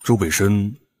周北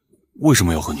深为什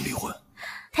么要和你离婚？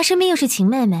他身边又是秦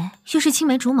妹妹，又是青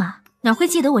梅竹马，哪会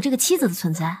记得我这个妻子的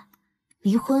存在？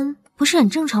离婚不是很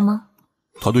正常吗？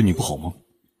他对你不好吗？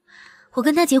我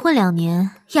跟他结婚2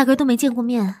年，压根都没见过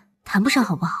面，谈不上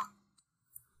好不好。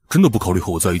真的不考虑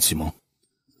和我在一起吗？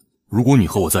如果你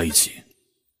和我在一起，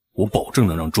我保证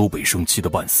能让周北生气得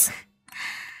半死。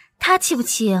他气不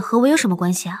气和我有什么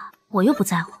关系啊？我又不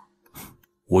在乎。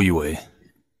我以为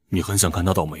你很想看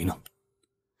他倒霉呢。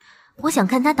我想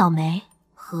看他倒霉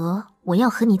和我要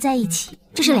和你在一起，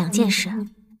这是2件事。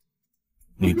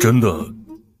你真的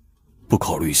不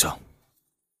考虑一下？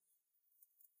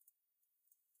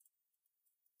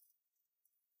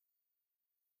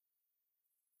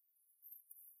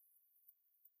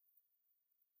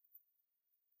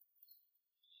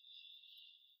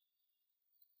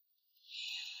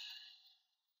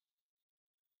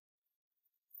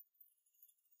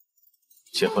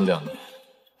结婚2年，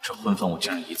这婚房我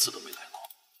竟然一次都没来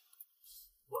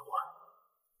过。婉婉，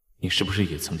你是不是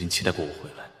也曾经期待过我回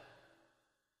来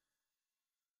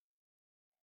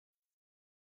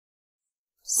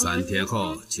？3天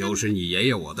后就是你爷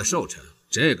爷我的寿辰，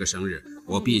这个生日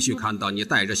我必须看到你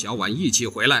带着小婉一起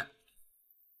回来。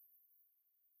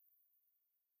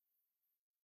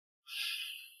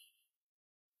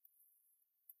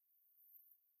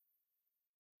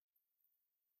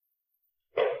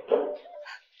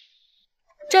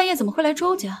战业怎么会来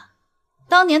周家？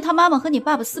当年他妈妈和你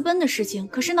爸爸私奔的事情，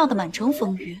可是闹得满城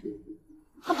风雨。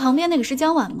他旁边那个是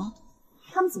江婉吗？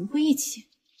他们怎么会一起？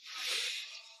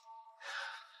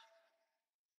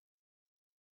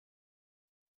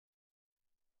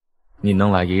你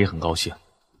能来，爷爷很高兴。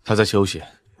他在休息，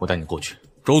我带你过去。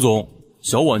周总，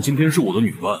小婉今天是我的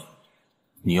女伴，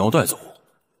你要带走，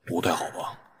不太好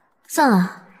吧？算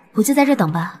了，我就在这等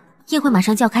吧，宴会马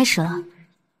上就要开始了。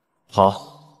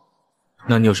好，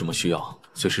那你有什么需要，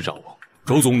随时找我。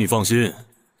周总，你放心，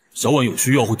小婉有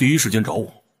需要会第一时间找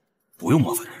我，不用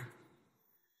麻烦你。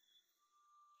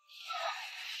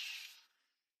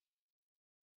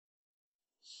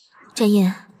展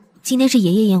燕，今天是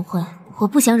爷爷宴会，我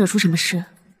不想惹出什么事，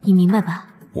你明白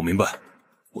吧？我明白，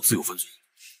我自有分寸。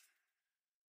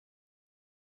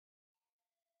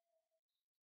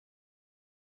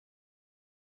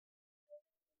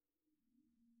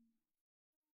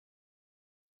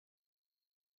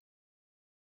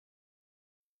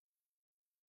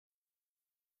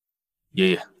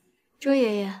爷爷，周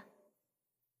爷爷，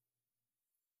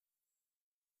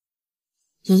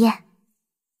爷爷，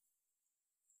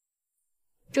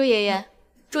周爷爷，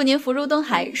祝您福如东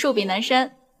海，寿比南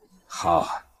山。好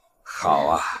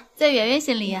啊！在圆圆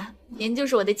心里呀，您就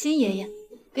是我的亲爷爷，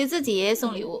给自己爷爷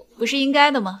送礼物，不是应该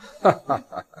的吗？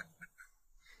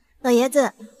老爷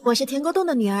子，我是田沟洞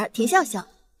的女儿田笑笑，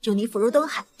祝你福如东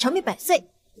海，长命百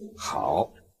岁。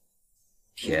好，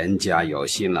田家有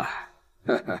心了。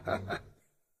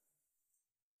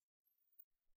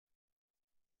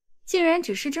竟然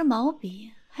只是支毛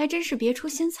笔，还真是别出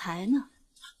心裁呢。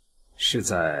是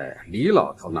在李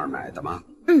老头那儿买的吗？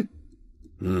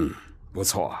不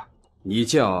错。你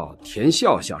叫田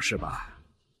笑笑是吧？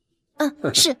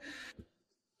是。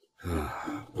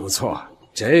不错，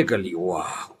这个礼物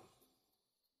啊。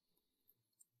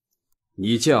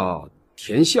你叫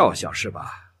田笑笑是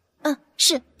吧？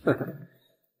是。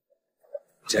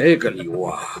这个礼物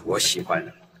啊，我喜欢，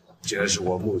这是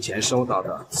我目前收到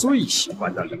的最喜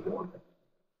欢的礼物。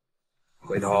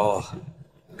回头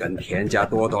跟田家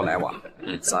多多来往，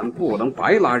咱不能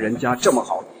白拿人家这么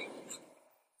好的礼物。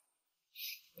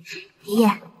爷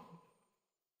爷，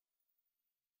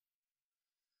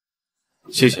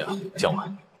谢谢啊，江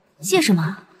婉。谢什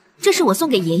么？这是我送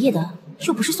给爷爷的，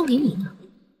又不是送给你的。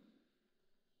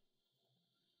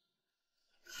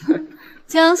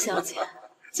江小姐，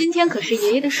今天可是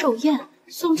爷爷的寿宴，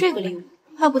送这个礼物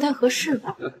怕不太合适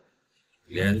吧？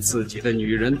连自己的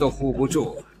女人都护不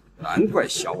住，难怪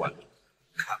小婉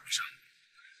看不上。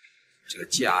这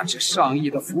价值上亿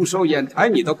的福寿宴台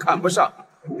你都看不上，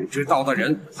不知道的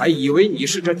人还以为你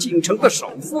是这京城的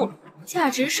首富呢。价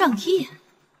值上亿？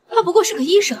他不过是个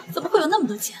医生，怎么会有那么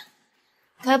多钱？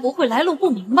该不会来路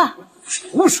不明吧？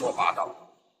胡说八道！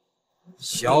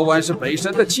小婉是北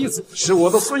神的妻子，是我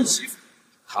的孙媳妇，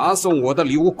她送我的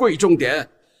礼物贵重点，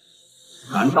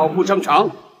难道不正常？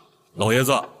老爷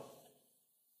子，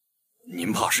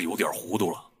您怕是有点糊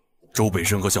涂了。周北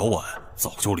申和小婉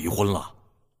早就离婚了，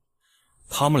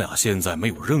他们俩现在没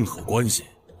有任何关系。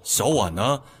小婉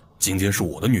呢，今天是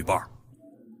我的女伴。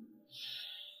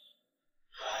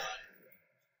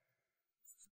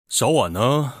小婉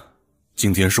呢，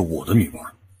今天是我的女伴。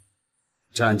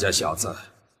詹家小子，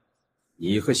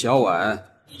你和小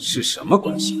婉是什么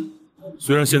关系？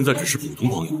虽然现在只是普通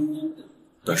朋友，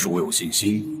但是我有信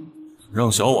心让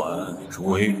小婉成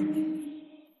为……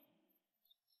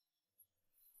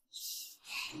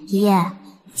爷爷，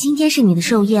今天是你的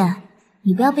寿宴，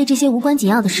你不要被这些无关紧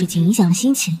要的事情影响了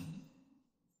心情。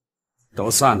都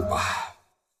散了吧，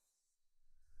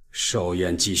寿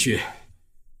宴继续。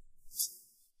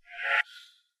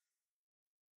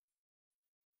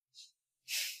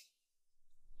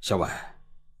小婉，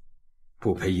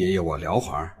不陪爷爷我聊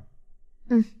会儿？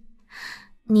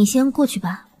你先过去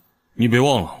吧。你别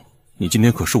忘了，你今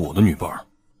天可是我的女伴，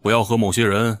不要和某些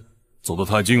人走得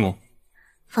太近哦。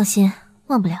放心，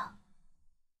忘不了。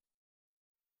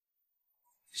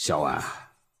小婉，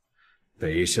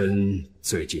北申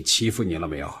最近欺负你了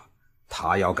没有？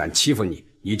他要敢欺负你，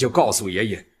你就告诉爷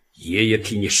爷，爷爷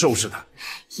替你收拾他。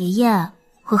爷爷，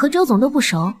我和周总都不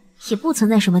熟，也不存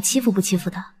在什么欺负不欺负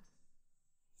的。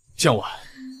江婉，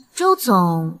周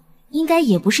总应该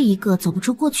也不是一个走不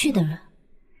出过去的人。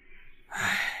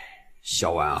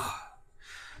小婉啊，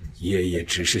爷爷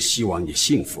只是希望你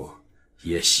幸福，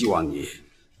也希望你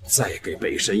再给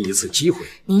北申一次机会。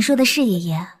您说的是，爷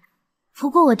爷。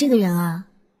不过我这个人啊，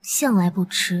向来不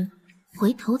吃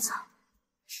回头草。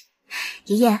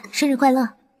爷爷，生日快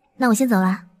乐！那我先走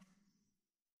啦。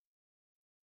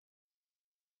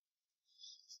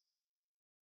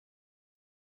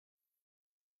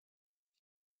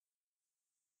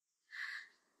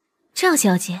赵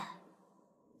小姐，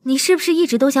你是不是一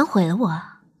直都想毁了我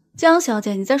啊？江小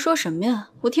姐，你在说什么呀？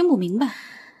我听不明白。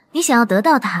你想要得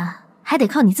到他，还得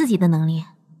靠你自己的能力。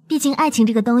毕竟爱情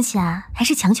这个东西啊，还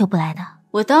是强求不来的。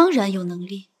我当然有能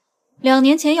力。2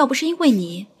年前要不是因为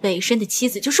你，北申的妻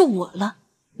子就是我了，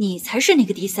你才是那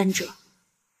个第三者。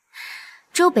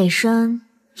周北申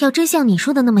要真像你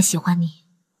说的那么喜欢你，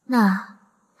那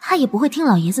他也不会听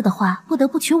老爷子的话，不得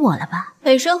不娶我了吧？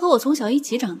北生和我从小一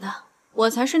起长大，我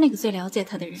才是那个最了解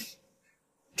他的人。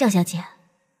赵小姐，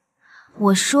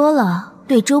我说了，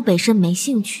对周北深没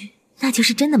兴趣，那就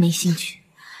是真的没兴趣。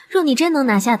若你真能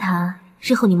拿下他，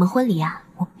日后你们婚礼啊，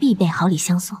我必备好礼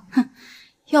相送。哼，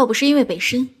要不是因为北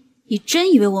深，你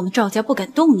真以为我们赵家不敢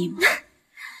动你吗？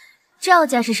赵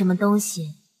家是什么东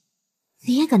西？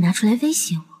你也敢拿出来威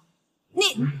胁我？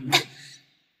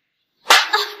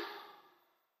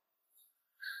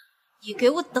你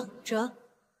给我等着，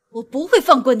我不会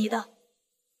放过你的。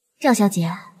赵小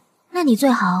姐，那你最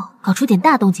好搞出点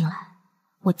大动静来，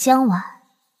我将晚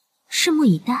拭目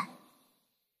以待。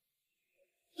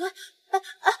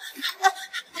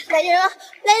来人啊！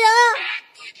来人啊！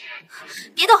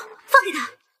别动，放开他！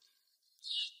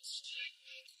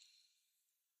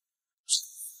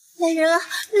来人啊！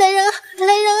来人啊！来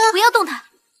人啊！不要动他！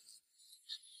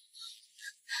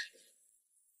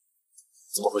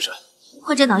怎么回事？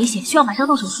患者脑溢血，需要马上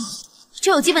动手术。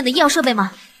这有基本的医药设备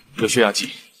吗？有血压计。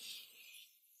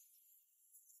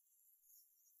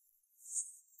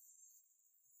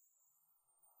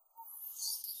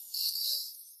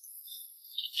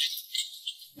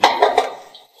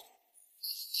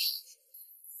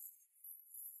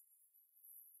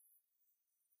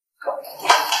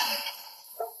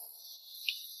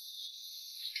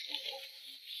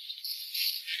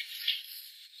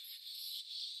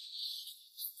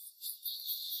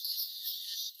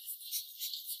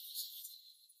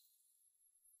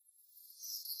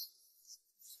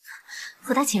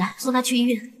扶他起来，送他去医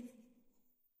院。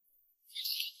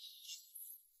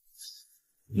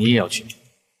你也要去？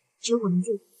只有我能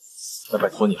救你。那拜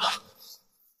托你了。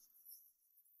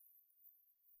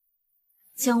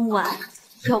江晚，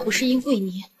要不是因为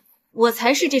你，我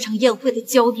才是这场宴会的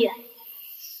焦点。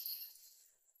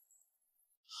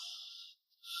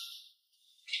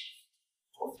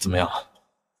怎么样了？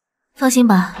放心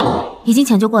吧，已经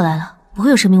抢救过来了，不会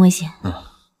有生命危险。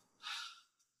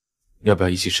要不要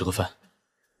一起吃个饭？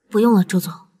不用了，周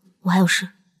总，我还有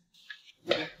事。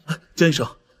江医生，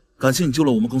感谢你救了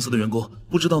我们公司的员工，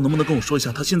不知道能不能跟我说一下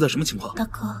他现在什么情况？大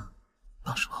哥，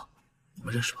大什么？我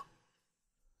们认识了。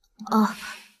哦，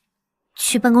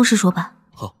去办公室说吧。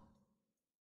好。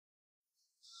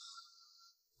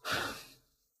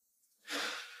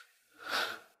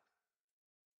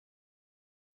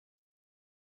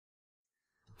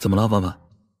怎么了，婉婉？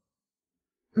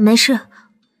没事，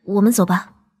我们走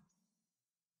吧。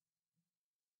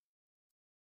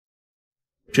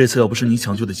这次要不是你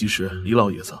抢救的及时，李老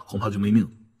爷子恐怕就没命了。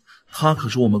他可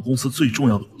是我们公司最重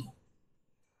要的股东。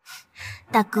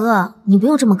大哥，你不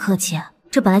用这么客气，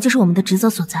这本来就是我们的职责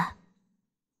所在。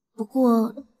不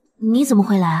过，你怎么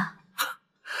会来啊？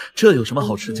这有什么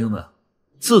好吃惊的？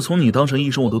自从你当上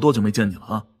医生，我都多久没见你了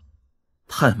啊？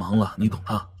太忙了，你懂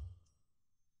的。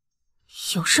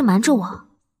有事瞒着我？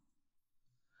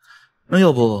那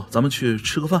要不咱们去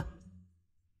吃个饭？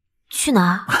去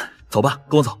哪儿？走吧，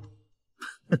跟我走。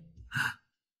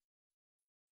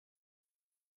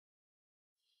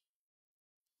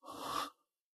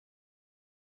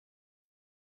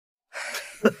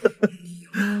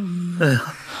哎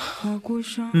呀，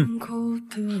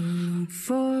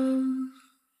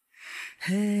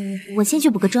我先去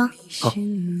补个妆。好。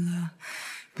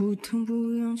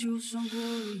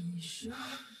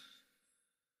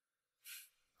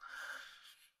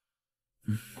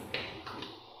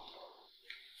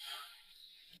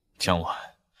江晚，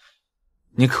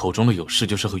你口中的有事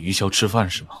就是和余潇吃饭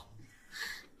是吗？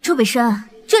周北深，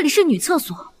这里是女厕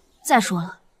所。再说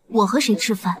了，我和谁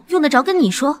吃饭用得着跟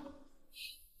你说？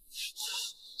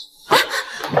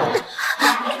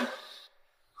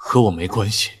和我没关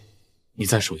系。你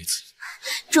再说一次。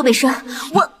周北深，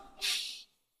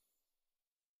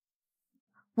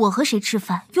我和谁吃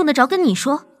饭用得着跟你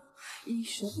说？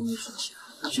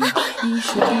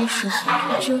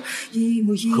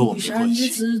和我没关系。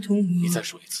你再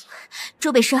说一次。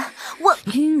周北深，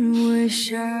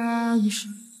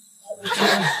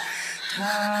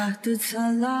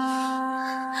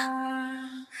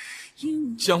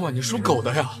江晚，你属狗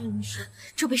的呀！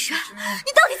周北深，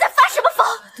你到底在发什么疯？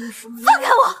放开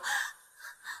我！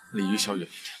离余潇远一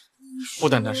点，不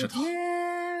单单是他，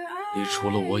离除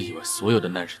了我以外所有的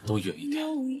男人都远一点。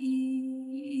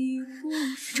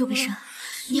周北深，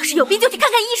你要是有病就去看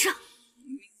看医生。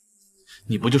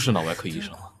你不就是脑外科医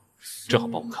生吗？正好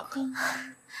帮我看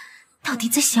看。到底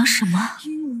在想什么？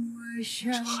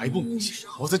这还不明显？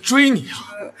我在追你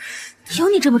啊！有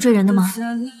你这么追人的吗？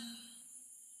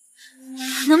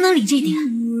能不能理智一点？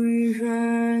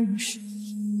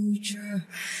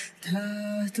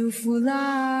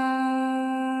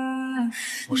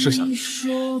我是想离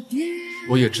婚，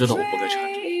我也知道我不该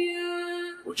缠着你，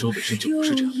我周北辰就不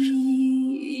是这样的人，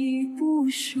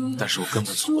但是我根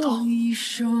本做不到。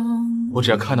我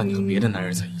只要看到你和别的男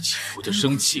人在一起，我就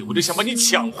生气，我就想把你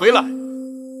抢回来。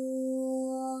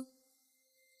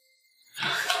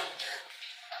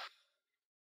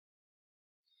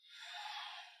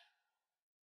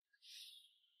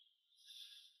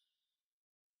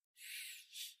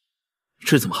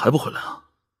这怎么还不回来啊？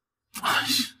哎呀，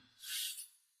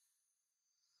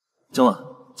江晚，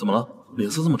怎么了？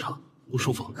脸色这么差，不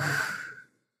舒服？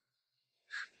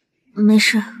没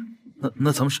事。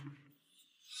那咱们是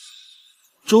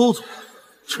周总，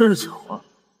真是巧啊！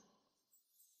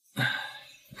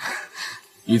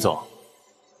于总，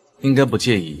应该不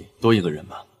介意多一个人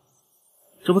吧？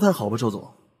这不太好吧，周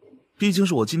总，毕竟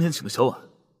是我今天请的小婉。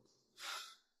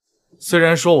虽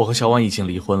然说我和小婉已经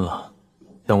离婚了，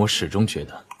但我始终觉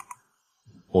得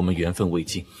我们缘分未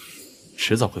尽，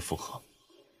迟早会复合。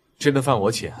这顿饭我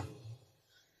请，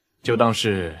就当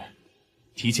是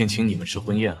提前请你们吃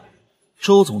婚宴了。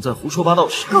周总在胡说八道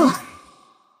时，够了！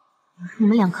你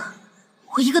们两个，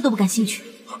我一个都不感兴趣。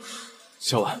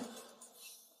小婉，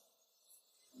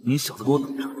你小子给我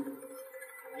等着！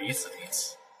彼此彼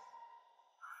此。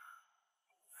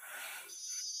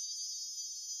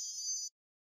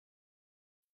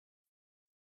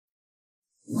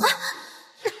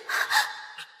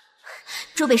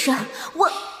周北辰，我……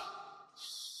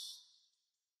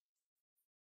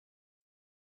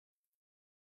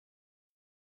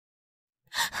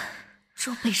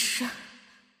周北辰，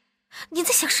你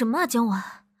在想什么啊，江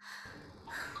晚？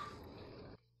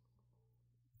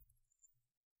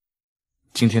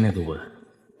今天那个吻，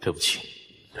对不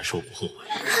起，但是我不后悔。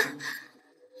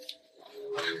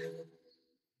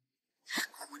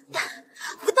混蛋！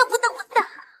混蛋！混蛋！混蛋！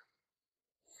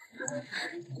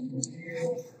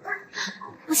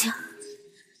不行，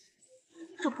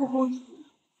这破婚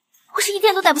我是一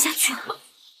天都待不下去了。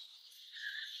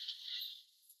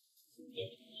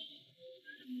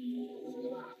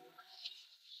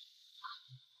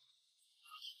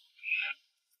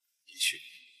也许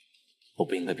我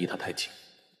不应该逼他太紧。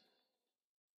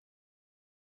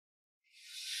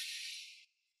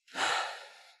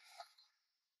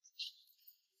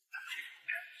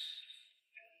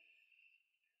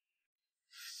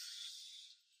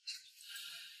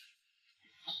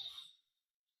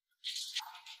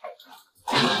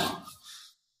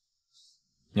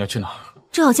你要去哪儿？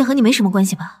这好像和你没什么关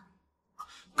系吧？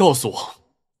告诉我，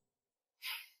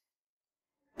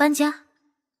搬家。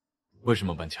为什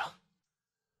么搬家？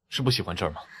是不喜欢这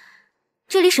儿吗？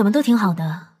这里什么都挺好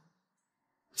的，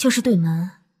就是对门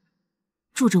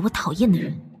住着我讨厌的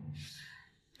人。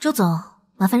周总，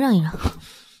麻烦让一让。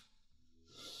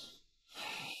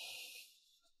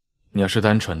你要是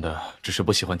单纯的只是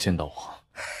不喜欢见到我，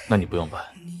那你不用搬，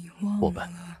我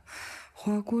搬。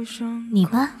你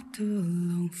搬？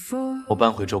我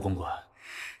搬回周公馆，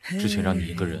之前让你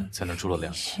一个人在那住了2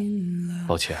年，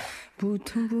抱歉。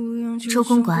周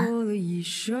公馆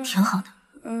挺好的，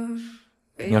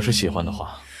你要是喜欢的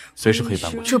话，随时可以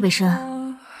搬过去。周北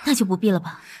辰，那就不必了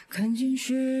吧。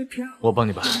我帮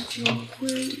你搬。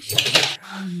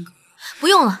不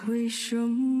用了。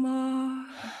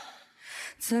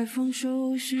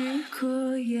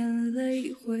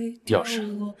钥匙。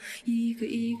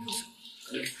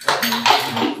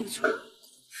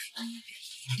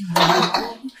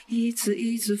一次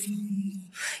一次疯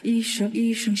魔，一声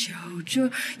一声笑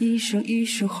着，一声一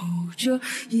声吼着，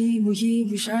一幕一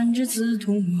幕闪着刺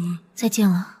痛我。再见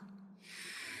了，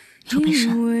周北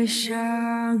辰。因为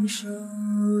享受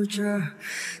着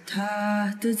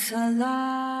他的灿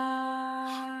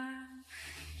烂。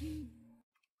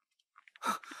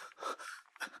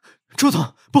周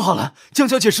总，不好了，江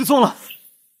小姐失踪了。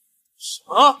什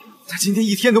么？她今天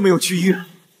一天都没有去医院，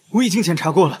我已经检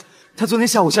查过了。她昨天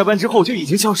下午下班之后就已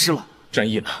经消失了。战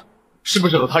役呢？是不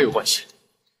是和她有关系？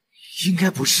应该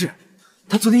不是，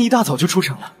她昨天一大早就出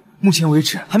城了，目前为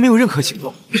止还没有任何行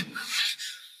动。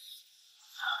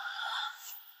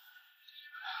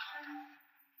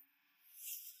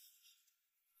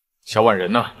小婉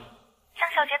人呢？江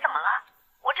小姐怎么了？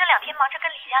我这2天忙着跟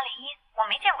李家联姻，我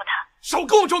没见过她。少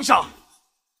跟我装傻！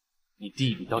你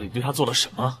弟弟到底对她做了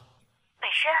什么？北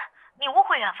申，你误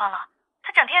会远方了，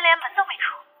他整天连门都没出。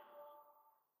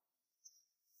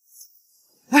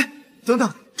哎，等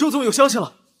等，周总有消息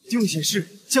了，定位显示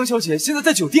江小姐现在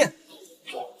在酒店。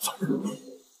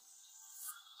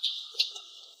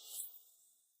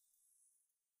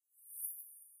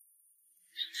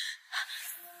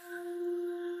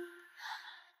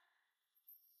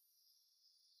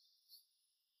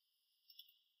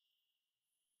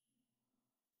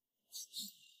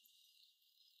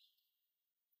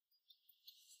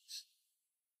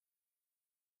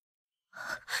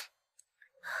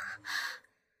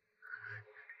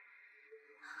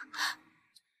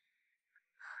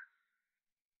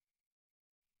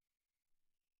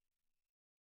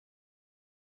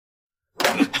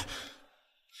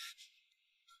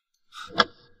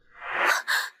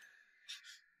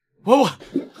婉婉，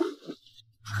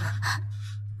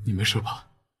你没事吧？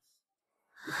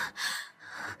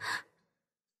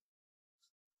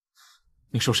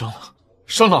你受伤了？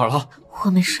伤哪儿了？我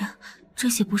没事，这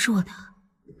些不是我的。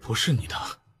不是你的，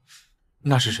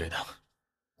那是谁的？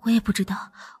我也不知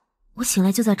道，我醒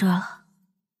来就在这儿了。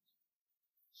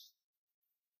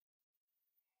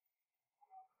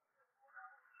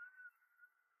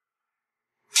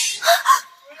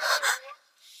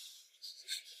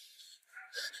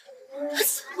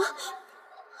什么？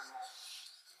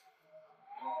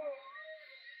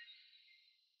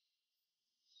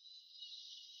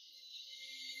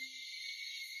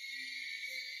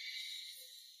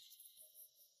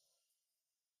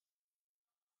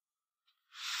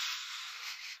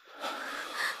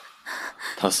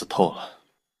他死透了。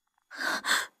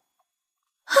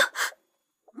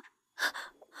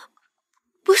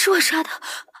不是我杀的，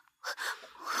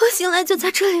我醒来就在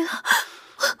这里了。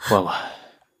婉婉，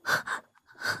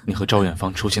你和赵远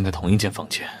芳出现在同一间房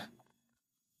间，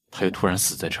他又突然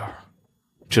死在这儿，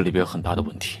这里边有很大的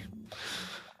问题。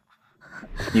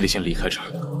你得先离开这儿。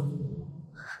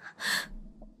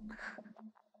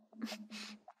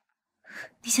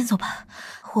你先走吧，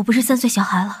我不是3岁小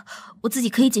孩了，我自己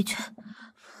可以解决。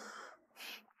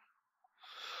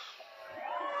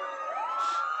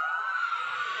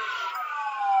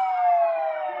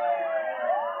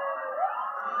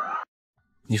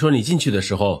你说你进去的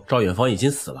时候，赵远芳已经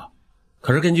死了，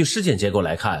可是根据尸检结果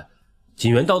来看，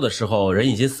警员到的时候人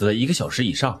已经死了1个小时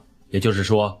以上，也就是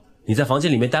说你在房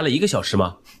间里面待了1个小时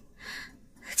吗？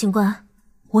警官，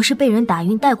我是被人打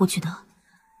晕带过去的，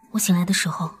我醒来的时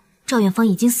候赵远芳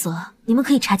已经死了，你们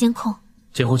可以查监控。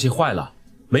监控器坏了，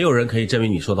没有人可以证明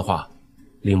你说的话。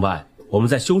另外，我们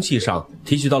在凶器上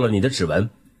提取到了你的指纹，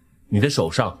你的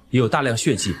手上也有大量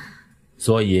血迹，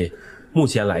所以目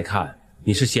前来看，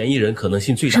你是嫌疑人可能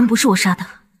性最大。人不是我杀的。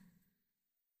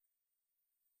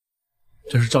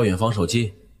这是赵远芳手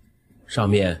机，上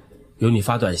面有你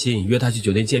发短信约他去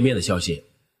酒店见面的消息，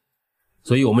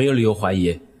所以我们有理由怀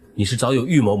疑你是早有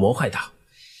预谋谋害他。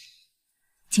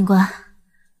警官，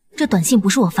这短信不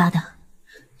是我发的，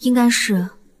应该是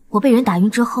我被人打晕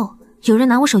之后，有人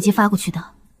拿我手机发过去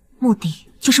的，目的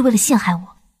就是为了陷害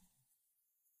我。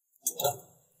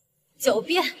狡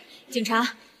辩！警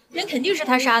察，人肯定是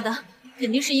他杀的，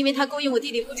肯定是因为他勾引我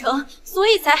弟弟不成，所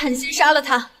以才狠心杀了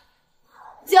他。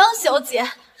江小姐，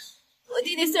我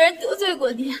弟弟虽然得罪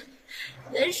过你，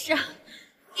但是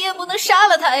你也不能杀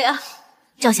了他呀。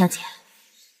赵小姐，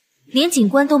连警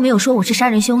官都没有说我是杀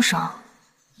人凶手，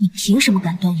你凭什么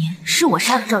敢断言是我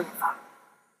杀了赵远芳？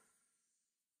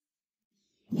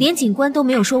连警官都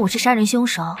没有说我是杀人凶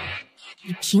手，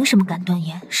你凭什么敢断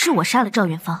言是我杀了赵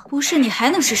远芳？不是你还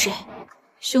能是谁？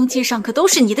凶器上可都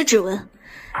是你的指纹。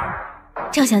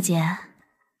赵小姐，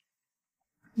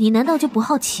你难道就不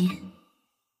好奇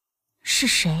是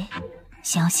谁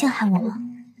想要陷害我吗？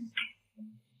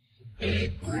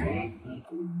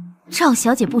赵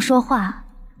小姐不说话，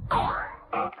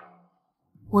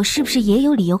我是不是也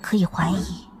有理由可以怀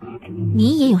疑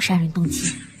你也有杀人动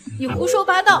机？你胡说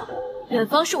八道！远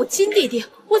芳是我亲弟弟，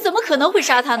我怎么可能会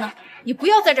杀他呢？你不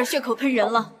要在这血口喷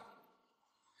人了。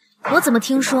我怎么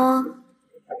听说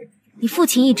你父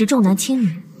亲一直重男轻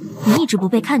女，你一直不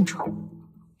被看重，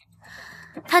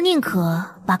他宁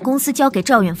可把公司交给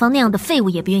赵远芳那样的废物，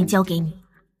也不愿意交给你，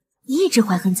你一直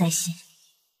怀恨在心。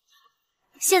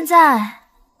现在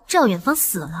赵远芳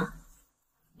死了，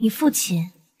你父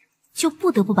亲就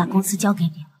不得不把公司交给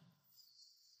你了。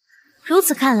如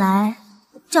此看来，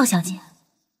赵小姐，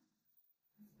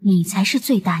你才是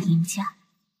最大赢家。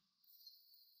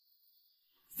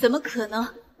怎么可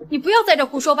能？你不要在这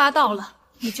胡说八道了！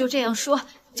你就这样说，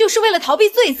就是为了逃避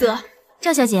罪责。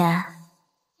赵小姐，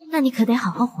那你可得好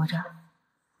好活着。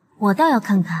我倒要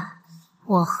看看，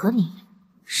我和你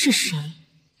是谁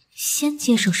先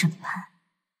接受审判。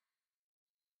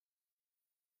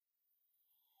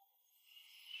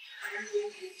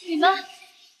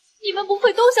你们不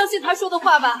会都相信他说的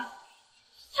话吧？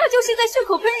他就是在血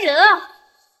口喷人啊！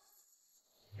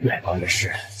远芳的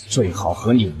事最好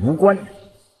和你无关。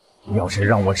要是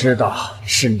让我知道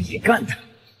是你干的，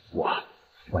我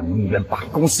宁愿把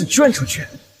公司捐出去，也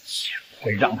不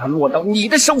会让它落到你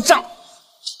的手上。爸！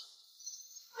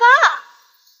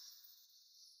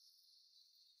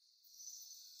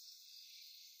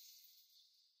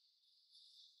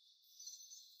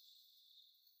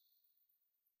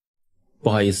不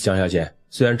好意思，江小姐，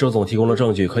虽然周总提供了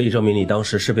证据可以证明你当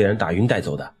时是被人打晕带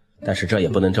走的，但是这也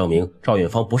不能证明赵远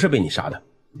芳不是被你杀的。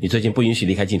你最近不允许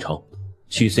离开晋城，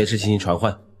需随时进行传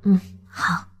唤。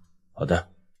好。好的。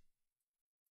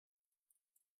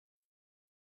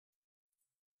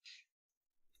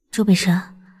周北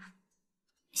辰，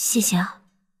谢谢啊。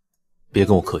别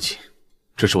跟我客气，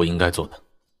这是我应该做的。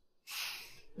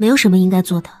没有什么应该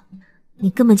做的，你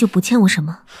根本就不欠我什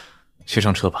么。先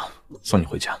上车吧，送你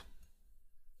回家。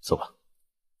走吧。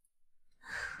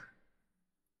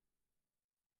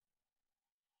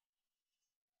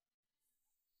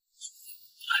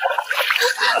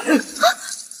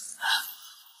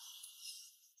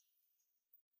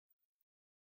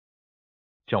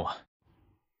江晚，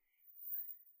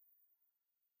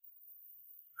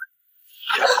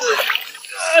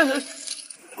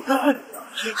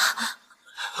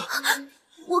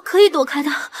我可以躲开的。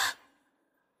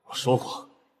我说过，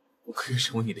我可以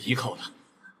成为你的依靠的。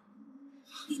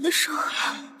你的手……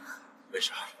没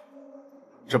事，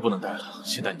这不能带了，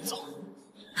先带你走。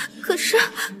可是……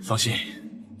放心，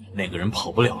那个人跑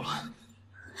不了了。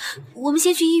我们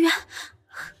先去医院。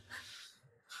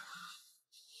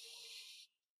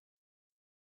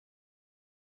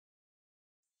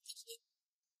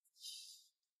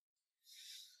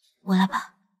我来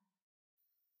吧。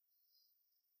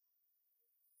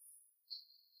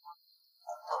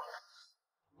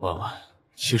婉婉，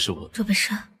其实我……周北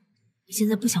辰，你现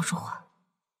在不想说话，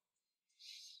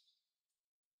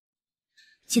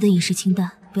记得饮食清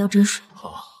淡，不要沾水。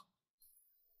好。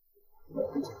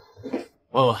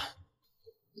婉婉，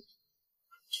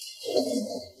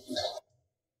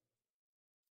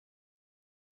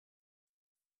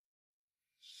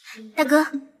大哥，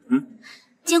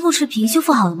监控视频修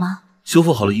复好了吗？修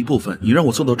复好了一部分，你让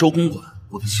我送到周公馆，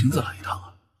我得亲自来一趟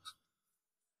啊。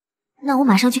那我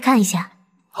马上去看一下。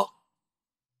好。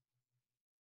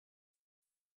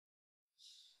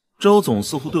周总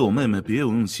似乎对我妹妹别有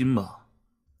用心吧？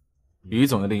于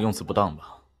总有点用词不当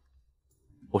吧？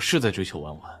我是在追求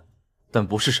婉婉，但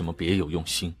不是什么别有用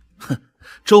心。哼，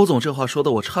周总这话说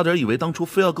的，我差点以为当初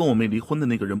非要跟我妹离婚的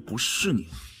那个人不是你。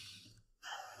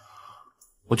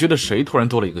我觉得谁突然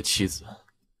多了一个妻子，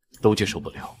都接受不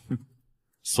了。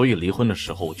所以离婚的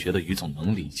时候，我觉得于总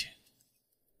能理解。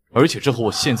而且这和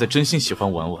我现在真心喜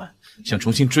欢婉婉，想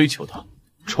重新追求她，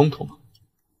冲突吗？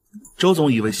周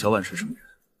总以为小婉是什么人？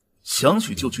想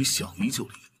娶就娶，想离就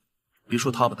离。别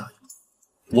说他不答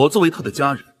应，我作为他的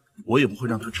家人，我也不会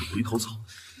让他吃回头草。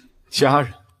家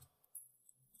人？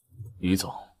于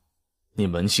总，你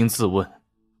扪心自问，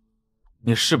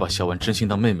你是把小婉真心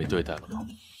当妹妹对待了吗？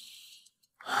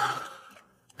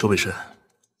周北辰，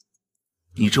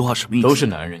你这话什么意思？都是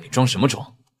男人，你装什么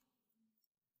装？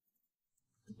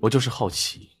我就是好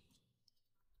奇，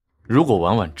如果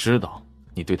婉婉知道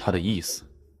你对她的意思，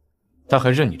她还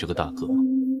认你这个大哥吗？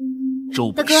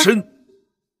周北辰，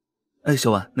哎，小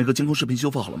婉，那个监控视频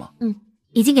修复好了吗？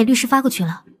已经给律师发过去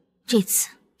了，这次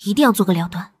一定要做个了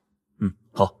断。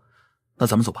好，那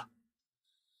咱们走吧。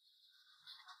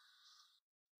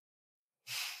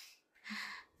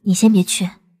你先别去，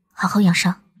好好养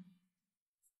伤。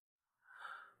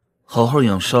好好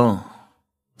养伤，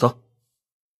走。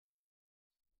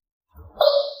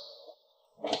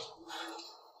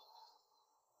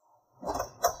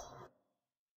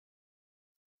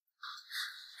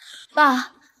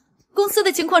爸，公司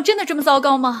的情况真的这么糟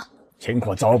糕吗？情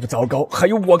况糟不糟糕，还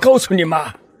用我告诉你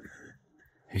吗？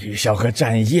玉霄和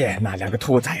战业那两个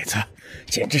兔崽子，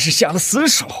简直是下了死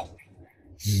手。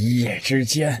一夜之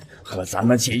间和咱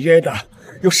们解约的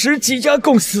有10几家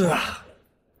公司啊！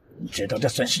你知道这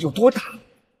损失有多大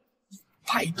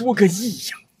？100多个亿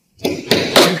呀！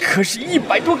这可是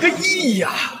100多个亿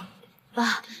呀！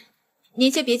爸，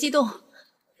您先别激动，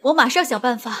我马上想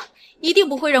办法，一定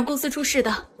不会让公司出事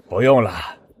的。不用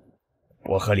了，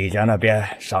我和李家那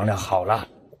边商量好了，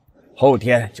后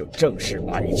天就正式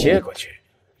把你接过去。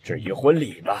至于婚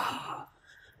礼吧，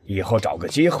以后找个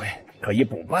机会可以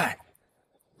补办。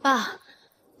爸，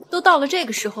都到了这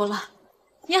个时候了，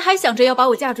您还想着要把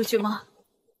我嫁出去吗？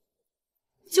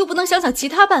就不能想想其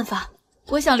他办法？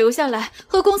我想留下来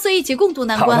和公司一起共度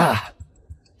难关。好了，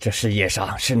这世界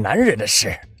上是男人的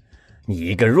事，你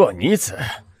一个弱女子，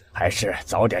还是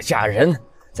早点嫁人，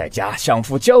在家相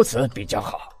夫教子比较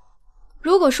好。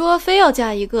如果说非要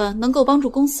嫁一个能够帮助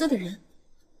公司的人，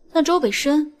那周北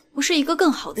申不是一个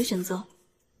更好的选择？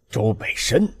周北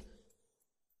申，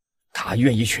他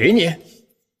愿意娶你？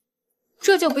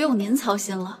这就不用您操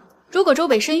心了。如果周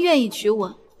北申愿意娶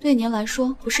我，对您来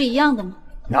说不是一样的吗？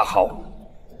那好，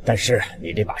但是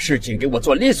你得把事情给我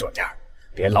做利索点，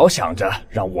别老想着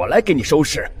让我来给你收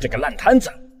拾这个烂摊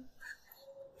子。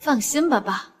放心吧，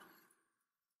爸。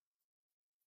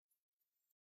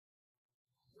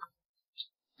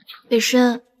北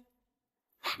申，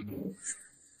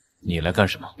你来干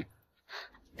什么？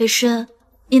北申，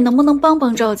你能不能帮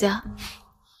帮赵家？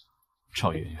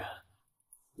赵圆圆，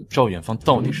赵远芳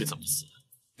到底是怎么死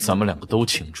的？咱们两个都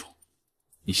清楚，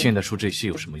你现在说这些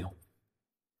有什么用？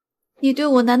你对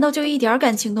我难道就一点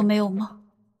感情都没有吗？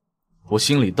我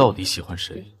心里到底喜欢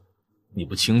谁，你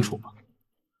不清楚吗？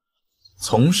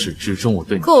从始至终我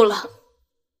对你……够了！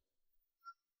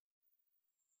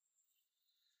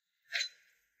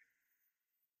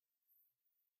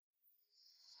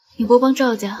你不帮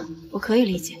赵家，我可以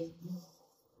理解；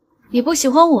你不喜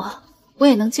欢我，我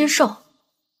也能接受。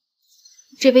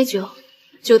这杯酒，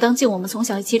就当敬我们从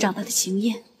小一起长大的情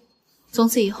谊。从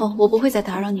此以后，我不会再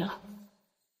打扰你了。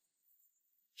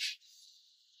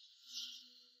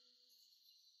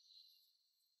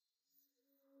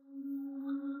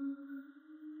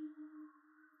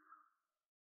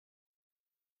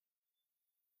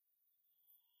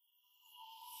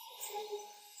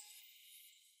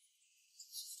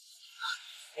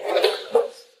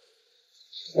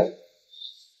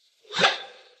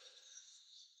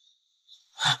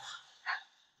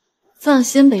放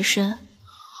心，北神，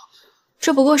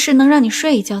这不过是能让你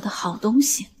睡一觉的好东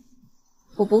西，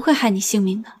我不会害你性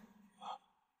命的。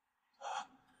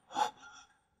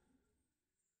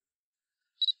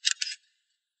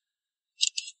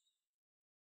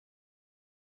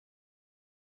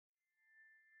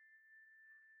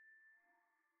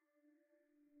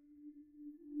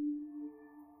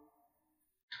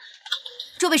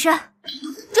周北神，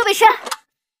周北神，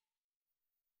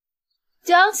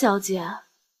江小姐，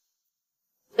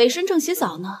北神正洗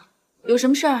澡呢，有什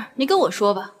么事儿你跟我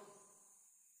说吧。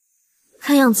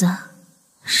看样子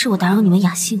是我打扰你们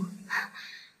雅兴了。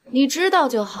你知道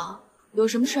就好，有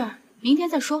什么事儿明天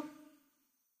再说。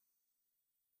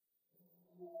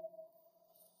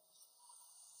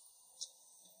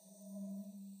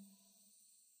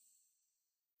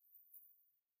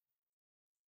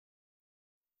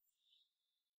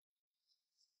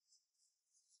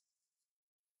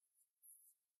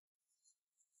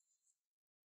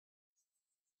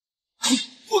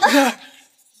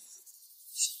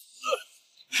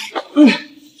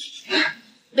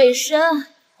北神，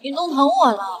你弄疼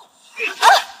我了！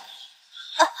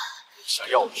下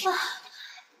药了。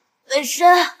北神，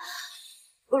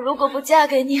我如果不嫁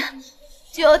给你，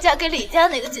就要嫁给李家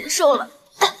那个禽兽了。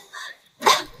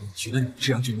你觉得你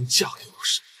这样就能嫁给我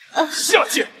是？下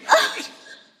贱！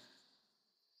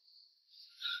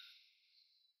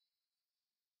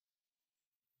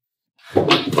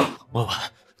婉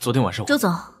婉，昨天晚上周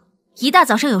总，一大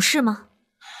早上有事吗？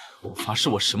我发誓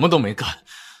我什么都没干，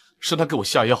是他给我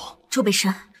下药。周北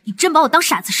神，你真把我当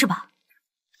傻子是吧？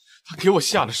他给我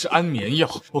下的是安眠药，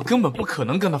我根本不可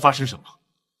能跟他发生什么。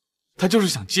他就是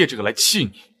想借这个来气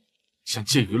你，想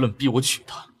借舆论逼我娶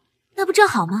她。那不正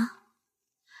好吗？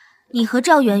你和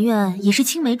赵媛媛也是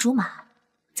青梅竹马，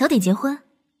早点结婚，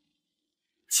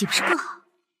岂不是更好？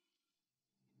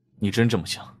你真这么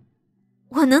想？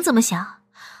我能怎么想？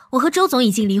我和周总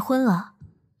已经离婚了，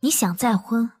你想再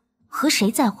婚，和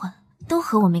谁再婚，都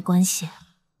和我没关系。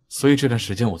所以这段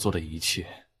时间我做的一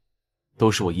切，都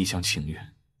是我一厢情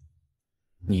愿，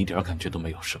你一点感觉都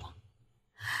没有是吗？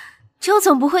周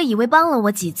总不会以为帮了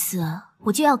我几次，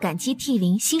我就要感激涕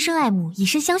零、心生爱慕、以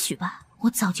身相许吧？我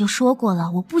早就说过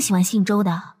了，我不喜欢姓周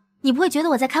的，你不会觉得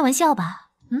我在开玩笑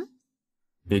吧？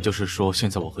也就是说，现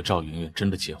在我和赵媛媛真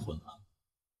的结婚了，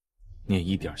你也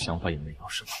一点想法也没有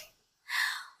是吗？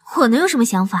我能有什么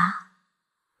想法？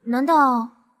难道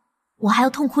我还要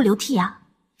痛哭流涕啊？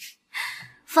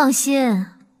放心，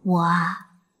我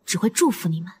啊只会祝福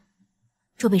你们。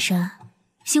周北神，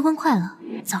新婚快乐，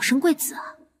早生贵子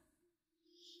啊！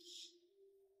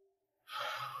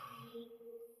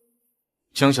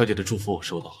江小姐的祝福我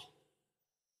收到了，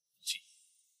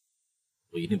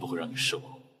我一定不会让你失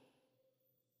望。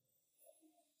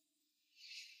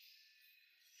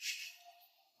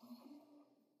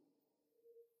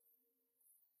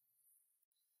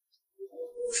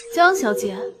江小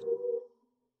姐，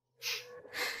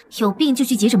有病就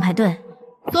去急诊排队。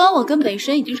昨晚我跟北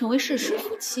神已经成为事实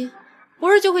夫妻，不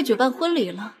是就会举办婚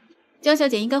礼了。江小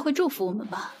姐应该会祝福我们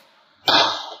吧？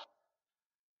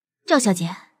赵小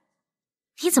姐，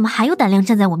你怎么还有胆量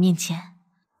站在我面前？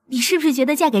你是不是觉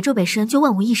得嫁给周北神就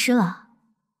万无一失了？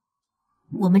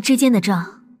我们之间的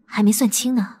账还没算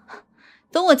清呢。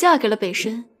等我嫁给了北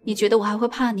神，你觉得我还会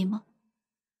怕你吗？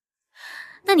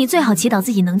那你最好祈祷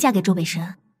自己能嫁给周北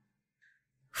神，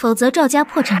否则赵家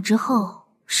破产之后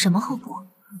什么后果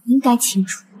你应该清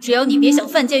楚。只要你别想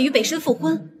犯贱与北神复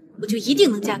婚，我就一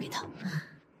定能嫁给他。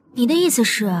你的意思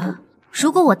是，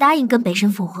如果我答应跟北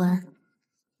神复婚，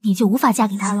你就无法嫁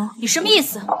给他了？你什么意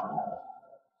思？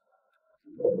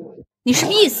你什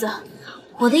么意思？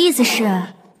我的意思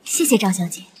是，谢谢赵小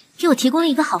姐给我提供了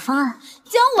一个好方案。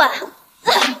江婉，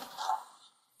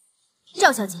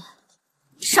赵小姐，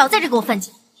少在这给我犯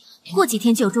贱！过几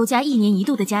天就有周家1年1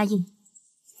度的家宴，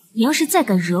你要是再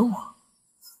敢惹我，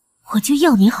我就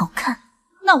要你好看。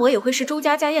那我也会是周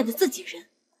家家宴的自己人，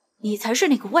你才是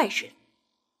那个外人。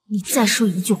你再说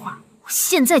一句话，我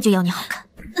现在就要你好看。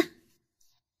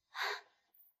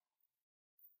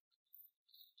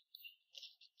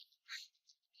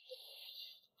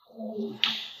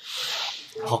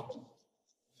好。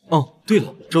哦，对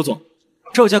了，周总，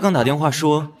赵家刚打电话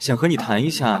说想和你谈一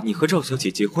下你和赵小姐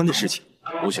结婚的事情。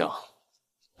吴想，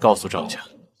告诉赵家，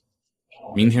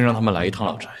明天让他们来一趟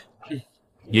老宅。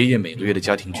爷爷每个月的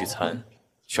家庭聚餐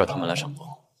需要他们来赏光。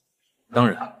当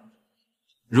然，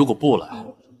如果不来，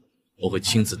我会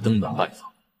亲自登门拜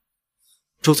访。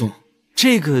周总，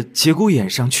这个节骨眼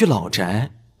上去老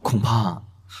宅，恐怕……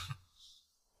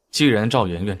既然赵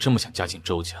媛媛这么想嫁进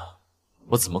周家，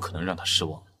我怎么可能让她失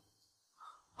望？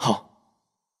好。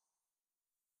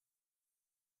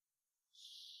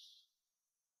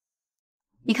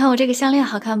你看我这个项链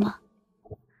好看吗？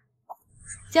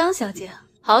江小姐，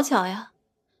好巧呀，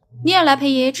你也来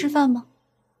陪爷爷吃饭吗？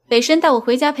北申带我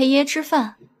回家陪爷爷吃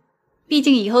饭，毕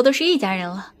竟以后都是一家人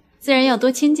了，自然要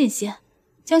多亲近些。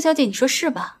江小姐，你说是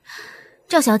吧？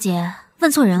赵小姐，问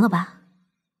错人了吧？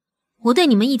我对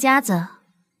你们一家子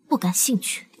不感兴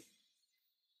趣。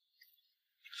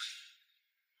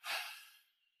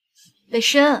北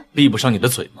申，闭不上你的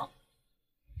嘴吗？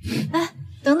哎，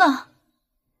等等，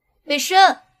北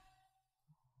申，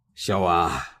小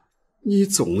婉，你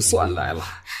总算来了。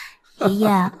爷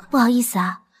爷，不好意思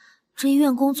啊，这医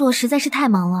院工作实在是太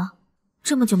忙了，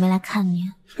这么久没来看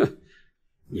您。哼，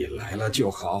你来了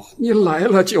就好，你来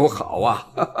了就好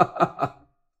啊。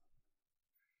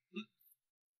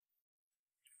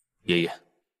爷爷，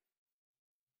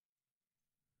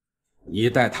你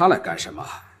带他来干什么？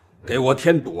给我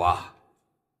添堵啊！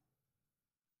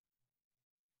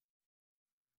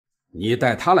你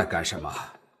带他来干什么？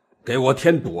给我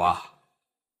添堵啊！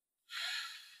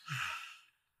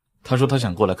他说他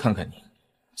想过来看看你，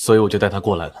所以我就带他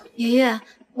过来了。爷爷，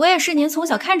我也是您从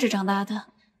小看着长大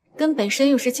的，跟北申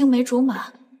又是青梅竹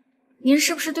马，您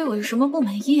是不是对我有什么不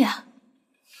满意啊？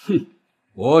哼，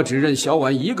我只认小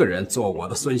婉一个人做我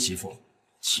的孙媳妇，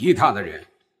其他的人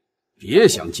别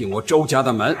想进我周家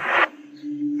的门。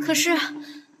可是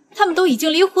他们都已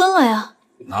经离婚了呀。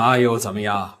那又怎么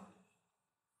样？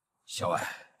小婉，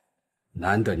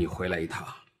难得你回来一趟，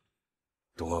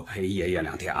多陪爷爷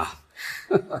2天啊。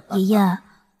爷爷，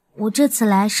我这次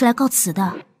来是来告辞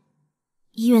的，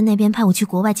医院那边派我去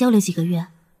国外交流几个月，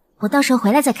我到时候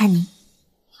回来再看你。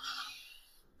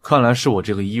看来是我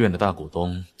这个医院的大股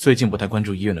东最近不太关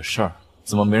注医院的事儿，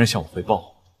怎么没人向我汇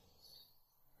报？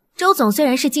周总虽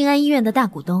然是静安医院的大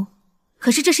股东，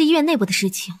可是这是医院内部的事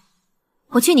情，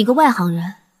我劝你个外行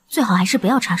人，最好还是不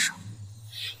要插手。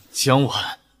江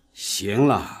婉，行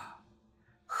了，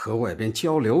和外边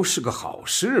交流是个好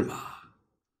事嘛。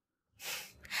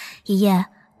爷爷，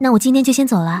那我今天就先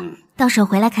走了，到时候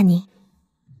回来看你。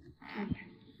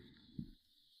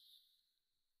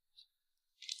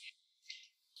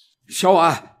小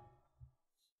婉，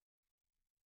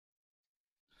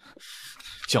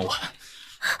江婉，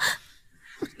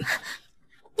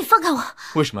你放开我！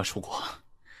为什么要出国？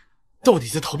到底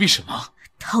在逃避什么？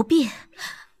逃避？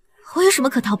我有什么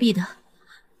可逃避的？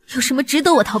有什么值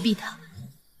得我逃避的？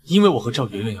因为我和赵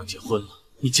媛媛要结婚了，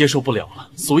你接受不了了，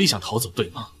所以想逃走，对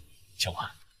吗？江婉，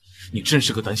你真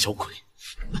是个胆小鬼！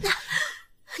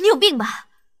你有病吧？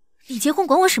你结婚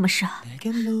管我什么事啊？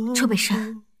周北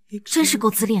申真是够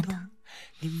自恋的。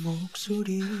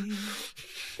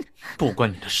不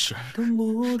关你的事，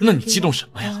那你激动什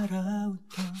么呀？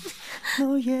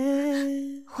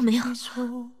我没有。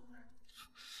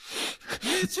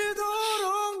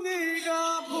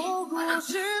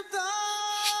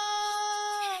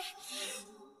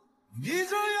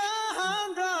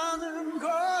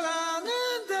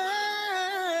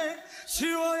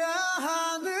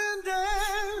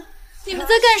你们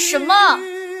在干什么？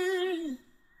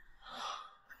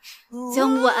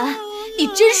江婉，你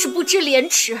真是不知廉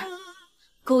耻，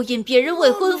勾引别人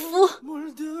未婚夫。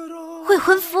未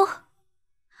婚夫？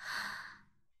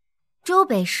周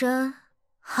北申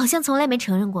好像从来没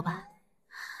承认过吧？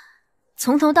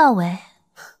从头到尾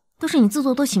都是你自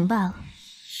作多情罢了。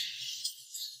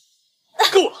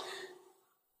够了！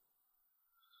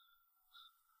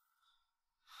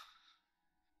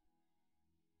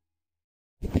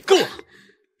够了！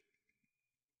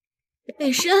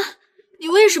北申，你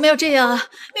为什么要这样啊？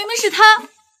明明是他。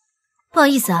不好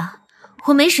意思啊，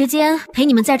我没时间陪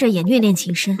你们在这演虐恋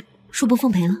情深，恕不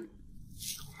奉陪了。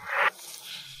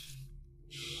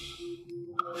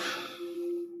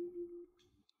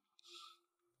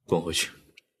滚回去。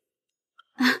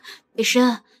北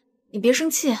申，你别生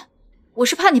气，我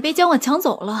是怕你被江婉抢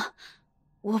走了，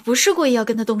我不是故意要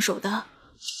跟他动手的。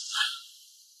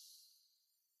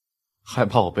害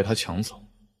怕我被他抢走？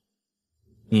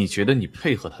你觉得你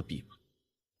配和他比吗？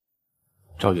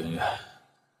赵圆圆，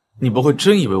你不会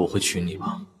真以为我会娶你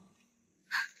吧？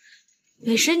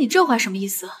北申，你这话什么意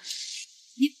思？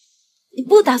你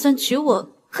不打算娶我，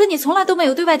可你从来都没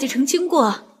有对外界澄清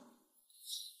过。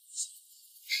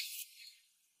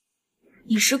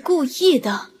你是故意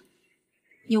的，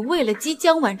你为了激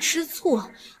江婉吃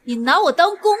醋，你拿我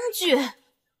当工具。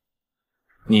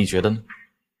你觉得呢？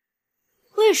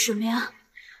为什么呀？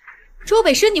周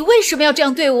北申，你为什么要这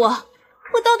样对我？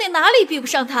我到底哪里比不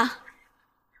上他？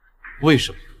为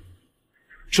什么？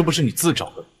这不是你自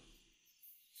找的。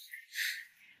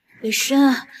北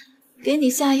申，给你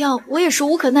下药，我也是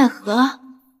无可奈何。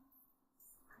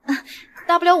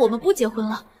大不了我们不结婚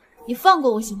了，你放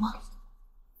过我行吗？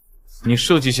你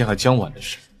设计陷害江婉的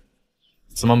事，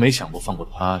怎么没想过放过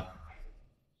他呀？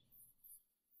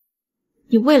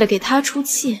你为了给他出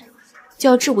气，就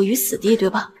要置我于死地，对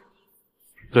吧？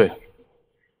对。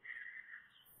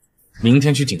明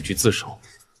天去警局自首，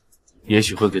也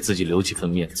许会给自己留几分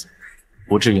面子，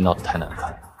不至于闹得太难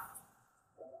看。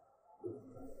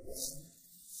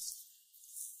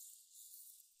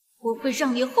我会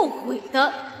让你后悔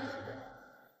的。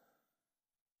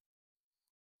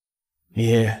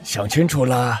你想清楚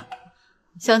了？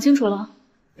想清楚了，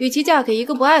与其嫁给一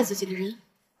个不爱自己的人，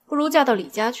不如嫁到李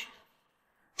家去。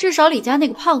至少李家那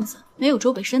个胖子没有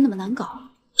周北申那么难搞。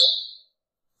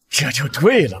这就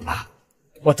对了嘛！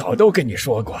我早都跟你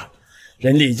说过，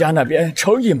人李家那边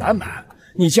诚意满满，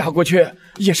你嫁过去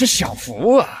也是享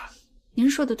福啊。您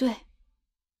说的对。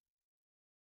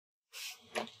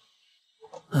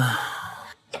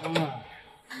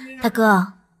大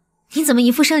哥，你怎么一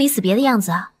副生离死别的样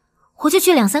子啊？回去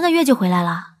2、3个月就回来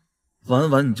了。婉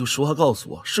婉，你就实话告诉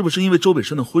我，是不是因为周北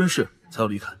申的婚事才要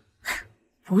离开？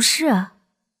不是。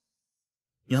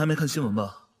你还没看新闻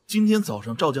吧？今天早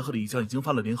上赵家和李家已经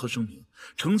发了联合声明，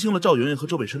澄清了赵媛媛和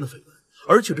周北申的绯闻，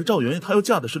而且这赵媛媛她要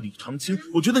嫁的是李长青，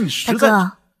我觉得你实在……大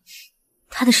哥，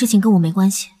他的事情跟我没关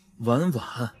系。婉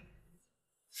婉，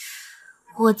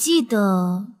我记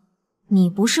得你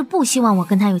不是不希望我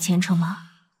跟他有前程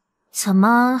吗？怎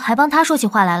么还帮他说起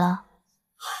话来了？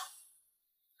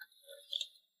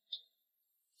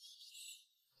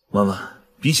婉婉，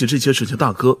比起这些事情，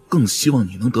大哥更希望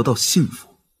你能得到幸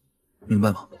福，明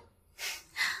白吗？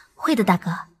会的，大哥。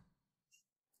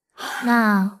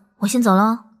那我先走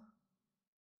喽。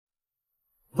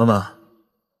婉婉，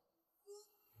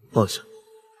抱一下。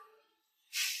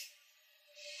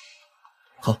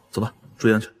好，走吧，注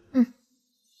意安全。嗯。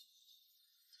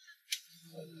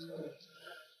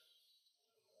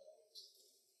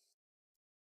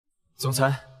总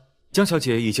裁，江小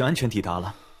姐已经安全抵达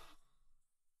了。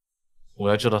我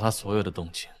要知道她所有的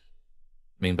动静，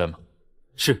明白吗？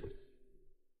是。您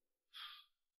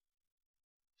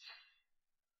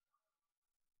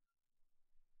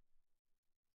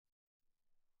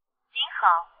好，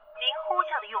您呼叫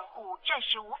的用户暂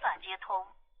时无法接通。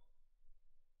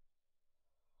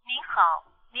您好，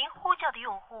您呼叫的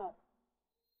用户。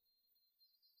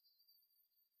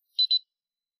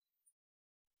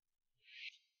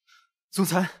总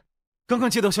裁，刚刚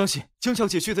接到消息，江小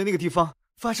姐去的那个地方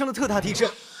发生了特大地震。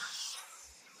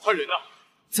换人呢？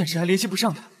暂时还联系不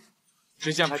上她。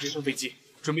直接安排直升飞机，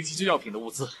准备急救药品的物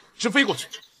资，直飞过去。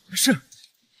是。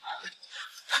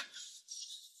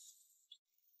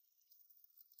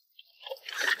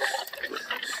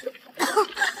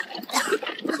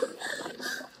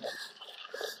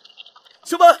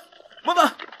小满，婉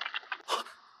婉，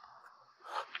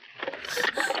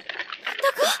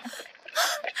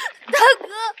大哥，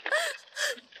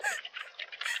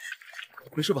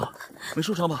没事吧？没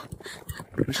受伤吧？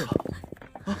没事吧？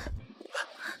啊！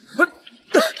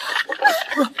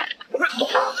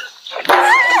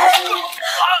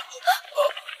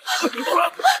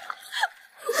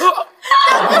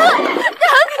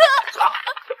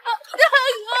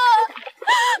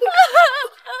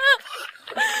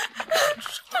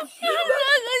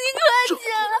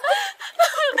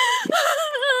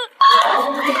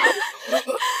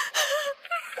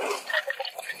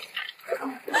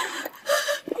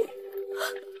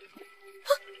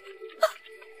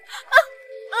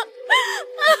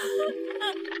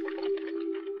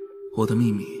我的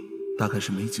秘密大概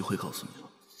是没机会告诉你了，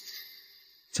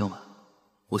江婉，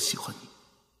我喜欢你，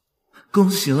恭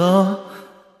喜了。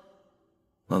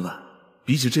婉婉，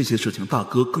比起这些事情，大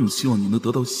哥更希望你能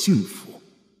得到幸福，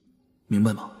明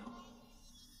白吗？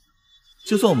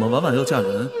就算我们婉婉要嫁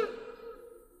人，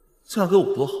嫁给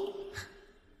我多好。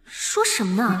说什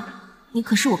么呢？你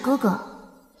可是我哥哥。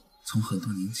从很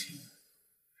多年前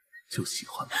就喜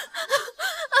欢你。大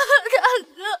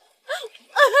哥，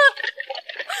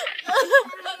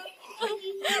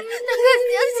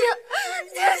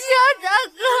醒醒，大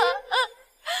哥！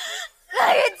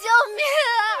来人救命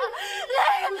啊！来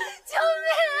人救命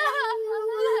啊！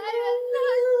来人呐！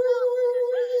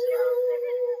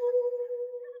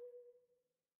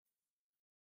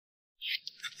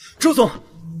周总，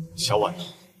小婉，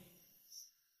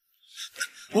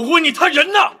我问你，他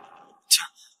人呢？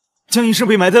江医生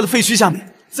被埋在了废墟下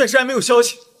面，暂时还没有消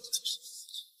息。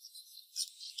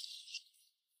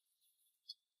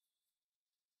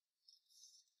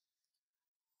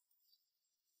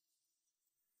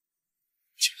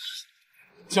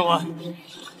小婉，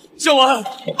小婉，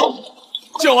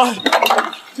小婉，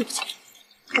对不起，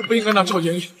我不应该拿赵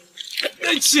妍妍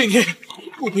来气你，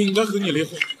我不应该和你离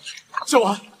婚。小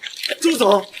婉，周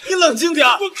总，你冷静点。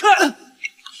我看，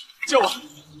小婉。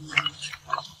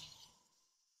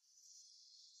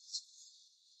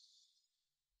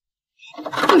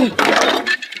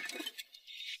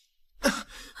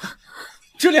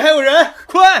这里还有人，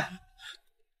快！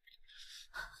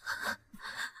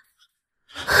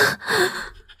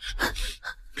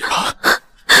别怕，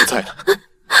我在呢。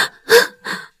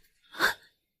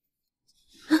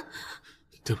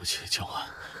对不起，江婉，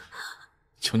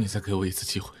求你再给我一次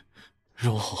机会，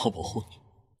让我好好保护你。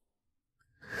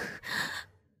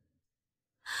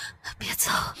别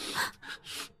走。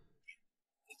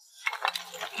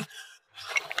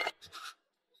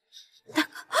大哥，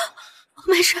我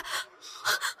没事。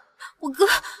我哥，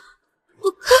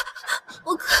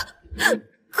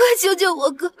快救救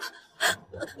我哥！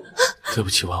对不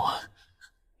起，婉婉，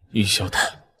玉潇他。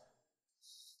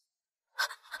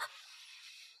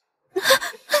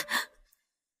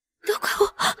都怪我，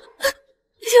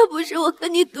要不是我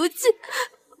跟你赌气，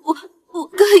我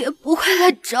哥也不会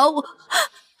来找我，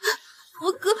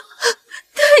我哥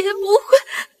他也不会。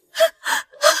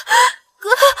哥，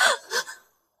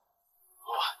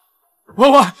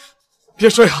婉婉，别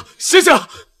睡啊，醒醒！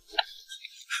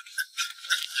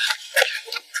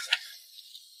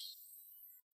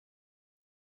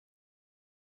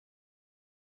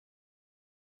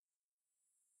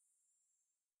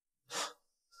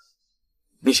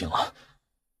你醒了？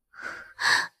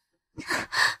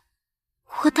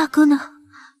我大哥呢？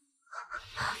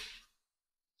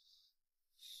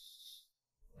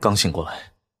刚醒过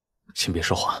来，先别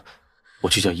说话，我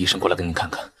去叫医生过来给你看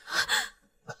看。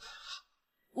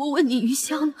我问你于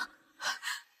潇呢？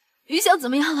于潇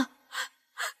怎么样了？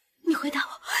你回答我，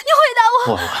你回答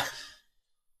我！婉婉，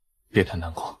别太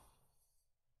难过，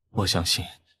我相信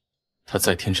他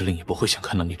在天之灵也不会想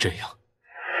看到你这样。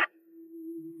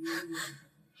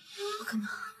不可能，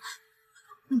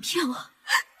你骗我！周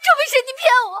北辰，你骗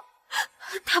我！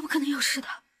他不可能有事的，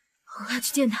我要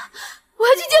去见他，我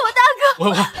要去见我大哥。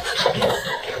婉婉，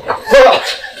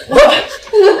不可能！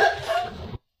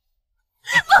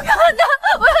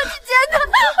我要去见他，我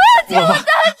要见我大哥。大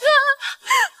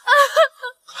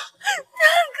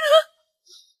哥。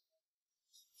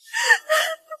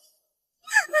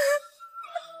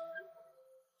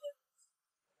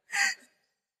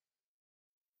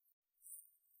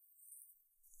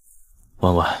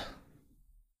婉婉，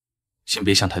先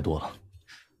别想太多了，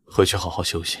回去好好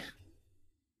休息。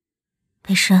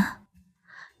北辰，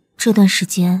这段时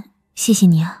间谢谢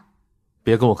你啊。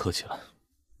别跟我客气了。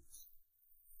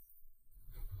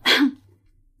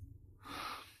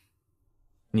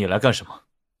你来干什么？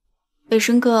北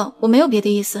辰哥，我没有别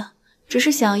的意思，只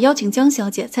是想邀请江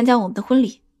小姐参加我们的婚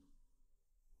礼。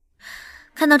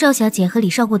看到赵小姐和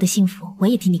李少过的幸福，我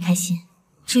也替你开心。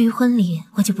至于婚礼，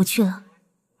我就不去了。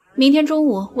明天中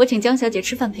午我请江小姐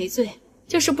吃饭赔罪，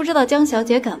就是不知道江小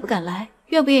姐敢不敢来，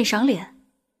愿不愿意赏脸。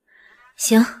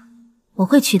行，我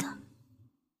会去的。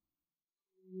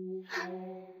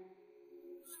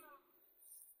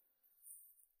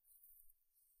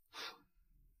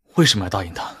为什么要答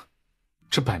应他？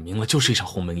这摆明了就是一场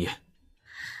鸿门宴。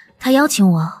他邀请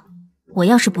我，我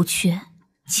要是不去，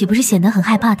岂不是显得很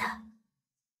害怕他？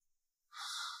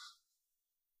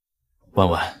婉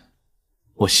婉，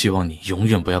我希望你永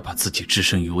远不要把自己置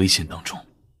身于危险当中。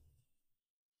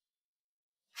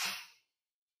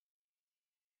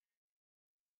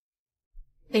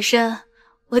北辰，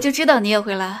我就知道你也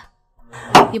会来，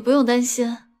你不用担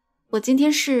心，我今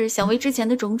天是想为之前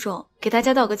的种种给大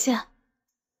家道个歉。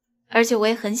而且我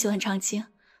也很喜欢长青，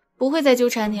不会再纠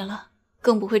缠你了，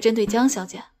更不会针对江小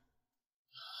姐。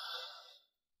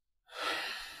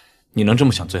你能这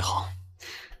么想最好。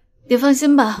你放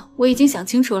心吧，我已经想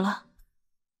清楚了。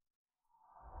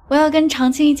我要跟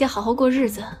长青一起好好过日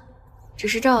子，只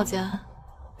是赵家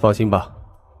放心吧，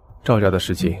赵家的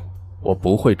事情我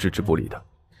不会置之不理的。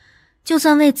就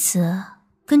算为此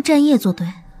跟战业作对，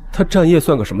他战业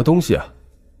算个什么东西啊？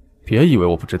别以为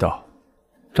我不知道，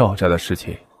赵家的事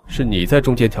情是你在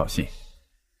中间挑衅。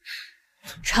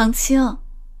长青，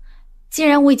既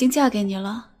然我已经嫁给你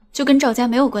了，就跟赵家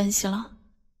没有关系了。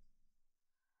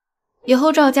以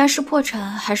后赵家是破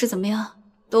产还是怎么样，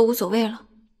都无所谓了。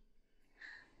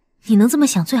你能这么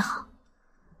想最好。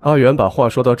阿元把话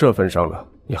说到这份上了，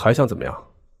你还想怎么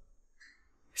样？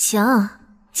行，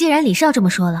既然李少这么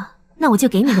说了，那我就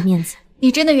给你个面子。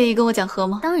你真的愿意跟我讲和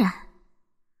吗？当然。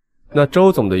那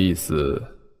周总的意思，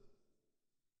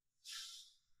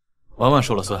婉婉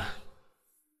说了算。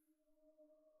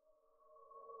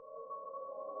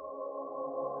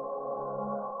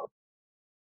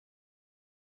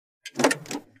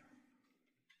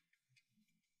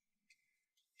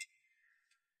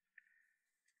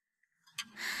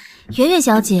圆圆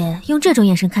小姐用这种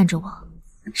眼神看着我，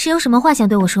是有什么话想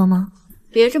对我说吗？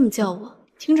别这么叫我，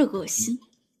听着恶心。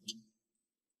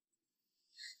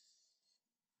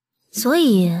所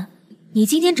以，你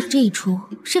今天整这一出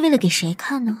是为了给谁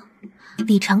看呢？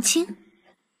李长青，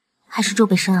还是周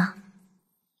北深啊？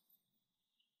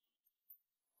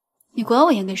你管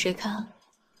我演给谁看？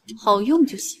好用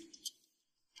就行。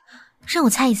让我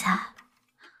猜一猜，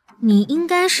你应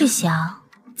该是想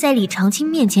在李长青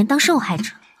面前当受害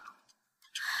者，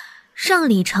让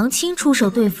李长青出手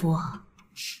对付我。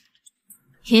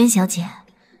圆圆小姐，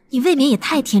你未免也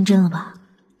太天真了吧？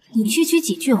你区区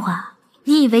几句话，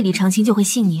你以为李长青就会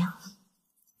信你啊？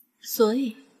所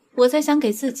以我才想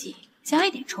给自己加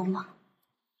一点筹码。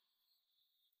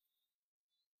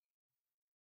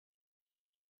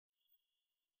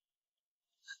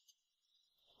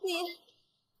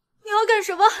你要干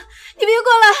什么？你别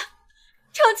过来！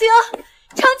长青，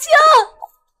长青！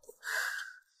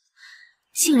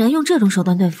竟然用这种手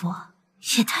段对付我，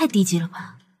也太低级了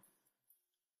吧！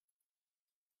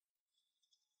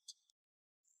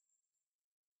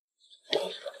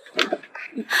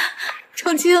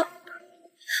长青，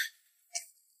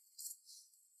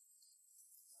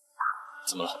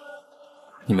怎么了？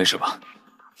你没事吧？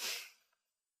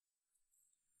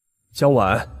江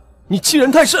婉，你欺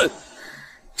人太甚！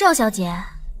赵小姐，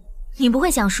你不会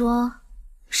想说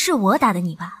是我打的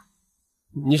你吧？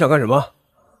你想干什么？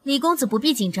李公子不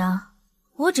必紧张，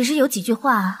我只是有几句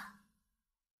话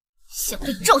想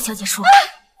对赵小姐说。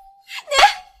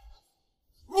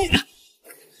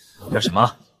干什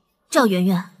么？赵圆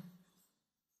圆，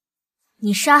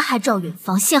你杀害赵远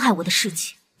房、陷害我的事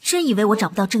情，真以为我找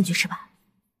不到证据是吧？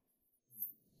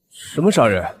什么杀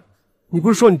人？你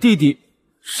不是说你弟弟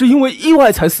是因为意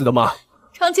外才死的吗？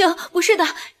长青，不是的，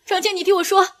长青，你听我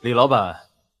说。李老板，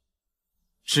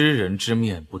知人知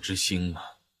面不知心啊。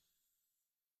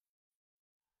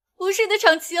不是的，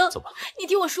长青，走吧，你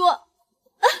听我说。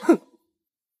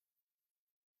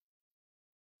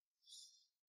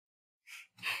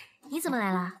你怎么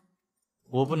来了？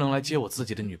我不能来接我自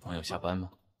己的女朋友下班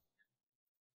吗？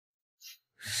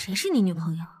谁是你女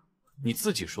朋友？你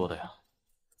自己说的呀。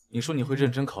你说你会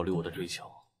认真考虑我的追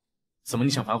求，怎么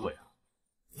你想反悔啊？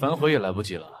反悔也来不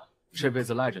及了，这辈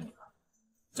子赖着你了。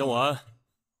江婉，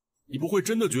你不会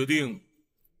真的决定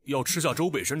要吃下周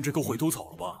北深这棵回头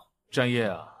草了吧？战业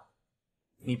啊，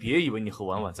你别以为你和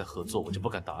婉婉在合作，我就不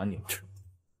敢打你了。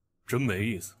真没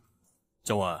意思。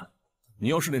江婉，你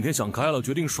要是哪天想开了，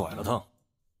决定甩了他，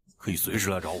可以随时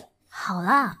来找我。好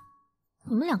啦，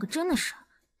你们两个真的是……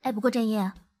哎，不过战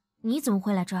业，你怎么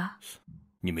会来这儿？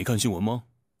你没看新闻吗？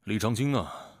李长青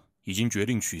啊，已经决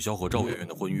定取消和赵媛媛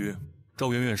的婚约，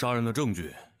赵媛媛杀人的证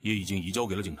据也已经移交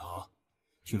给了警察，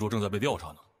听说正在被调查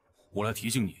呢。我来提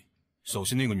醒你，小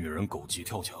心那个女人狗急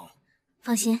跳墙。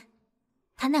放心，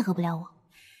她奈何不了我。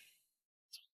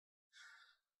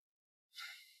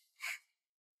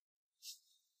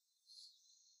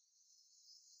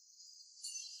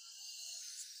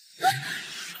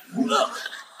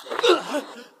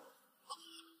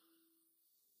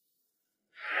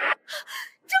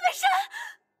周北深，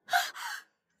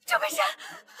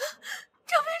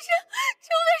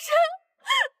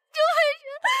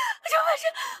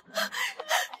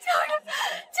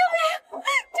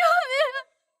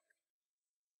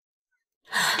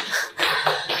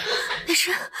北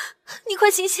深，你快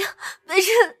醒醒！北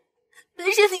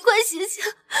深，你快醒醒！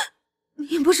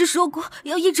你不是说过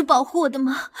要一直保护我的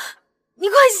吗？你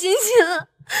快醒醒！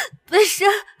北深，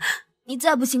你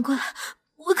再不醒过来，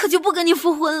我可就不跟你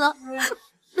复婚了。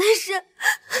北深。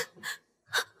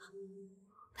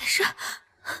没事，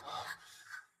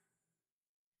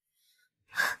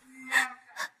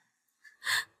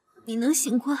你能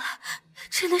醒过来，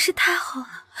真的是太好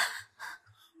了。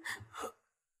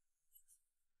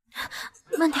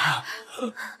慢点，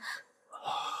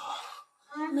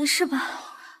没事吧？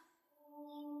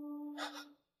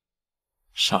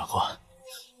傻瓜，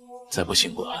再不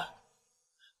醒过来，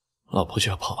老婆就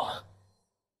要跑了。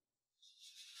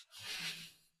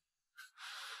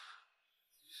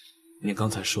你刚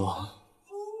才说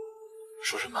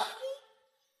什么？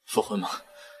复婚吗？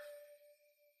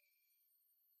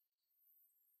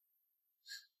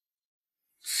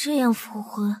这样复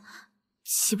婚，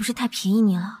岂不是太便宜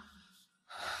你了？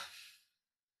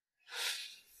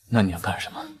那你要干什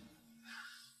么？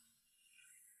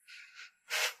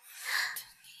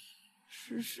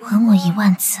吻我1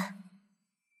万次。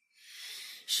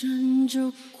顺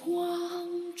着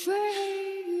光坠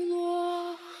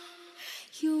落，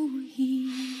又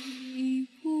依依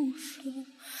不舍，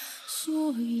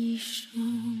所以生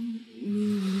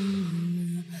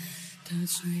命它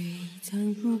璀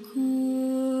璨如歌。